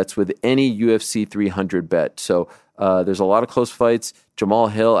bonus bets with any UFC 300 bet. So there's a lot of close fights. Jamal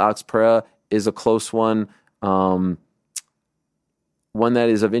Hill, Alex Pereira is a close one. One that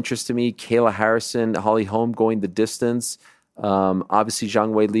is of interest to me, Kayla Harrison, Holly Holm going the distance. Obviously,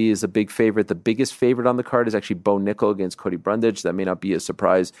 Zhang Wei Li is a big favorite. The biggest favorite on the card is actually Bo Nickel against Cody Brundage. That may not be a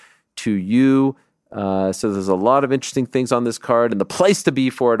surprise to you. So there's a lot of interesting things on this card, and the place to be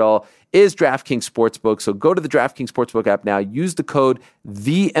for it all is DraftKings Sportsbook. So go to the DraftKings Sportsbook app now. Use the code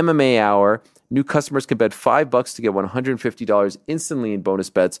THEMMAHour. New customers can bet $5 to get $150 instantly in bonus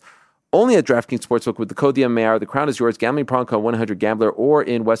bets. Only at DraftKings Sportsbook with the code THEMMAHour. The crown is yours. Gambling problem, call 1-800-GAMBLER, or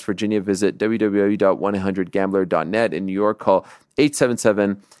in West Virginia, visit www.1800gambler.net. In New York, call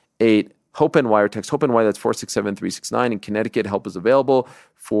 877-8-HOPE-NY or text HOPE-NY. That's 467-369. In Connecticut, help is available.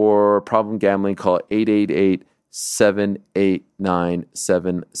 For problem gambling, call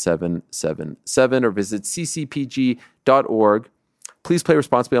 888-789-7777 or visit ccpg.org. Please play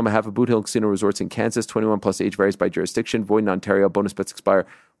responsibly on behalf of Boot Hill Casino Resorts in Kansas. 21 plus age varies by jurisdiction. Void in Ontario. Bonus bets expire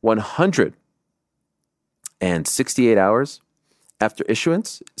 168 hours after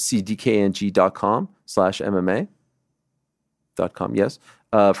issuance. See dkng.com/MMA. Yes.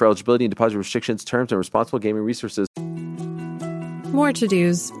 For eligibility and deposit restrictions, terms, and responsible gaming resources. More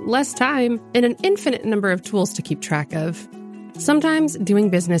to-dos, less time, and an infinite number of tools to keep track of. Sometimes doing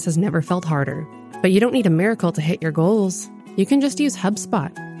business has never felt harder, but you don't need a miracle to hit your goals. You can just use HubSpot,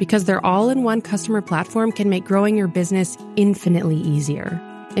 because their all-in-one customer platform can make growing your business infinitely easier.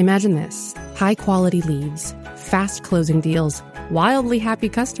 Imagine this: high-quality leads, fast closing deals, wildly happy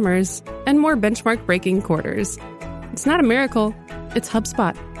customers, and more benchmark-breaking quarters. It's not a miracle, it's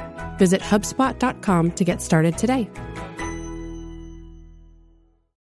HubSpot. Visit HubSpot.com to get started today.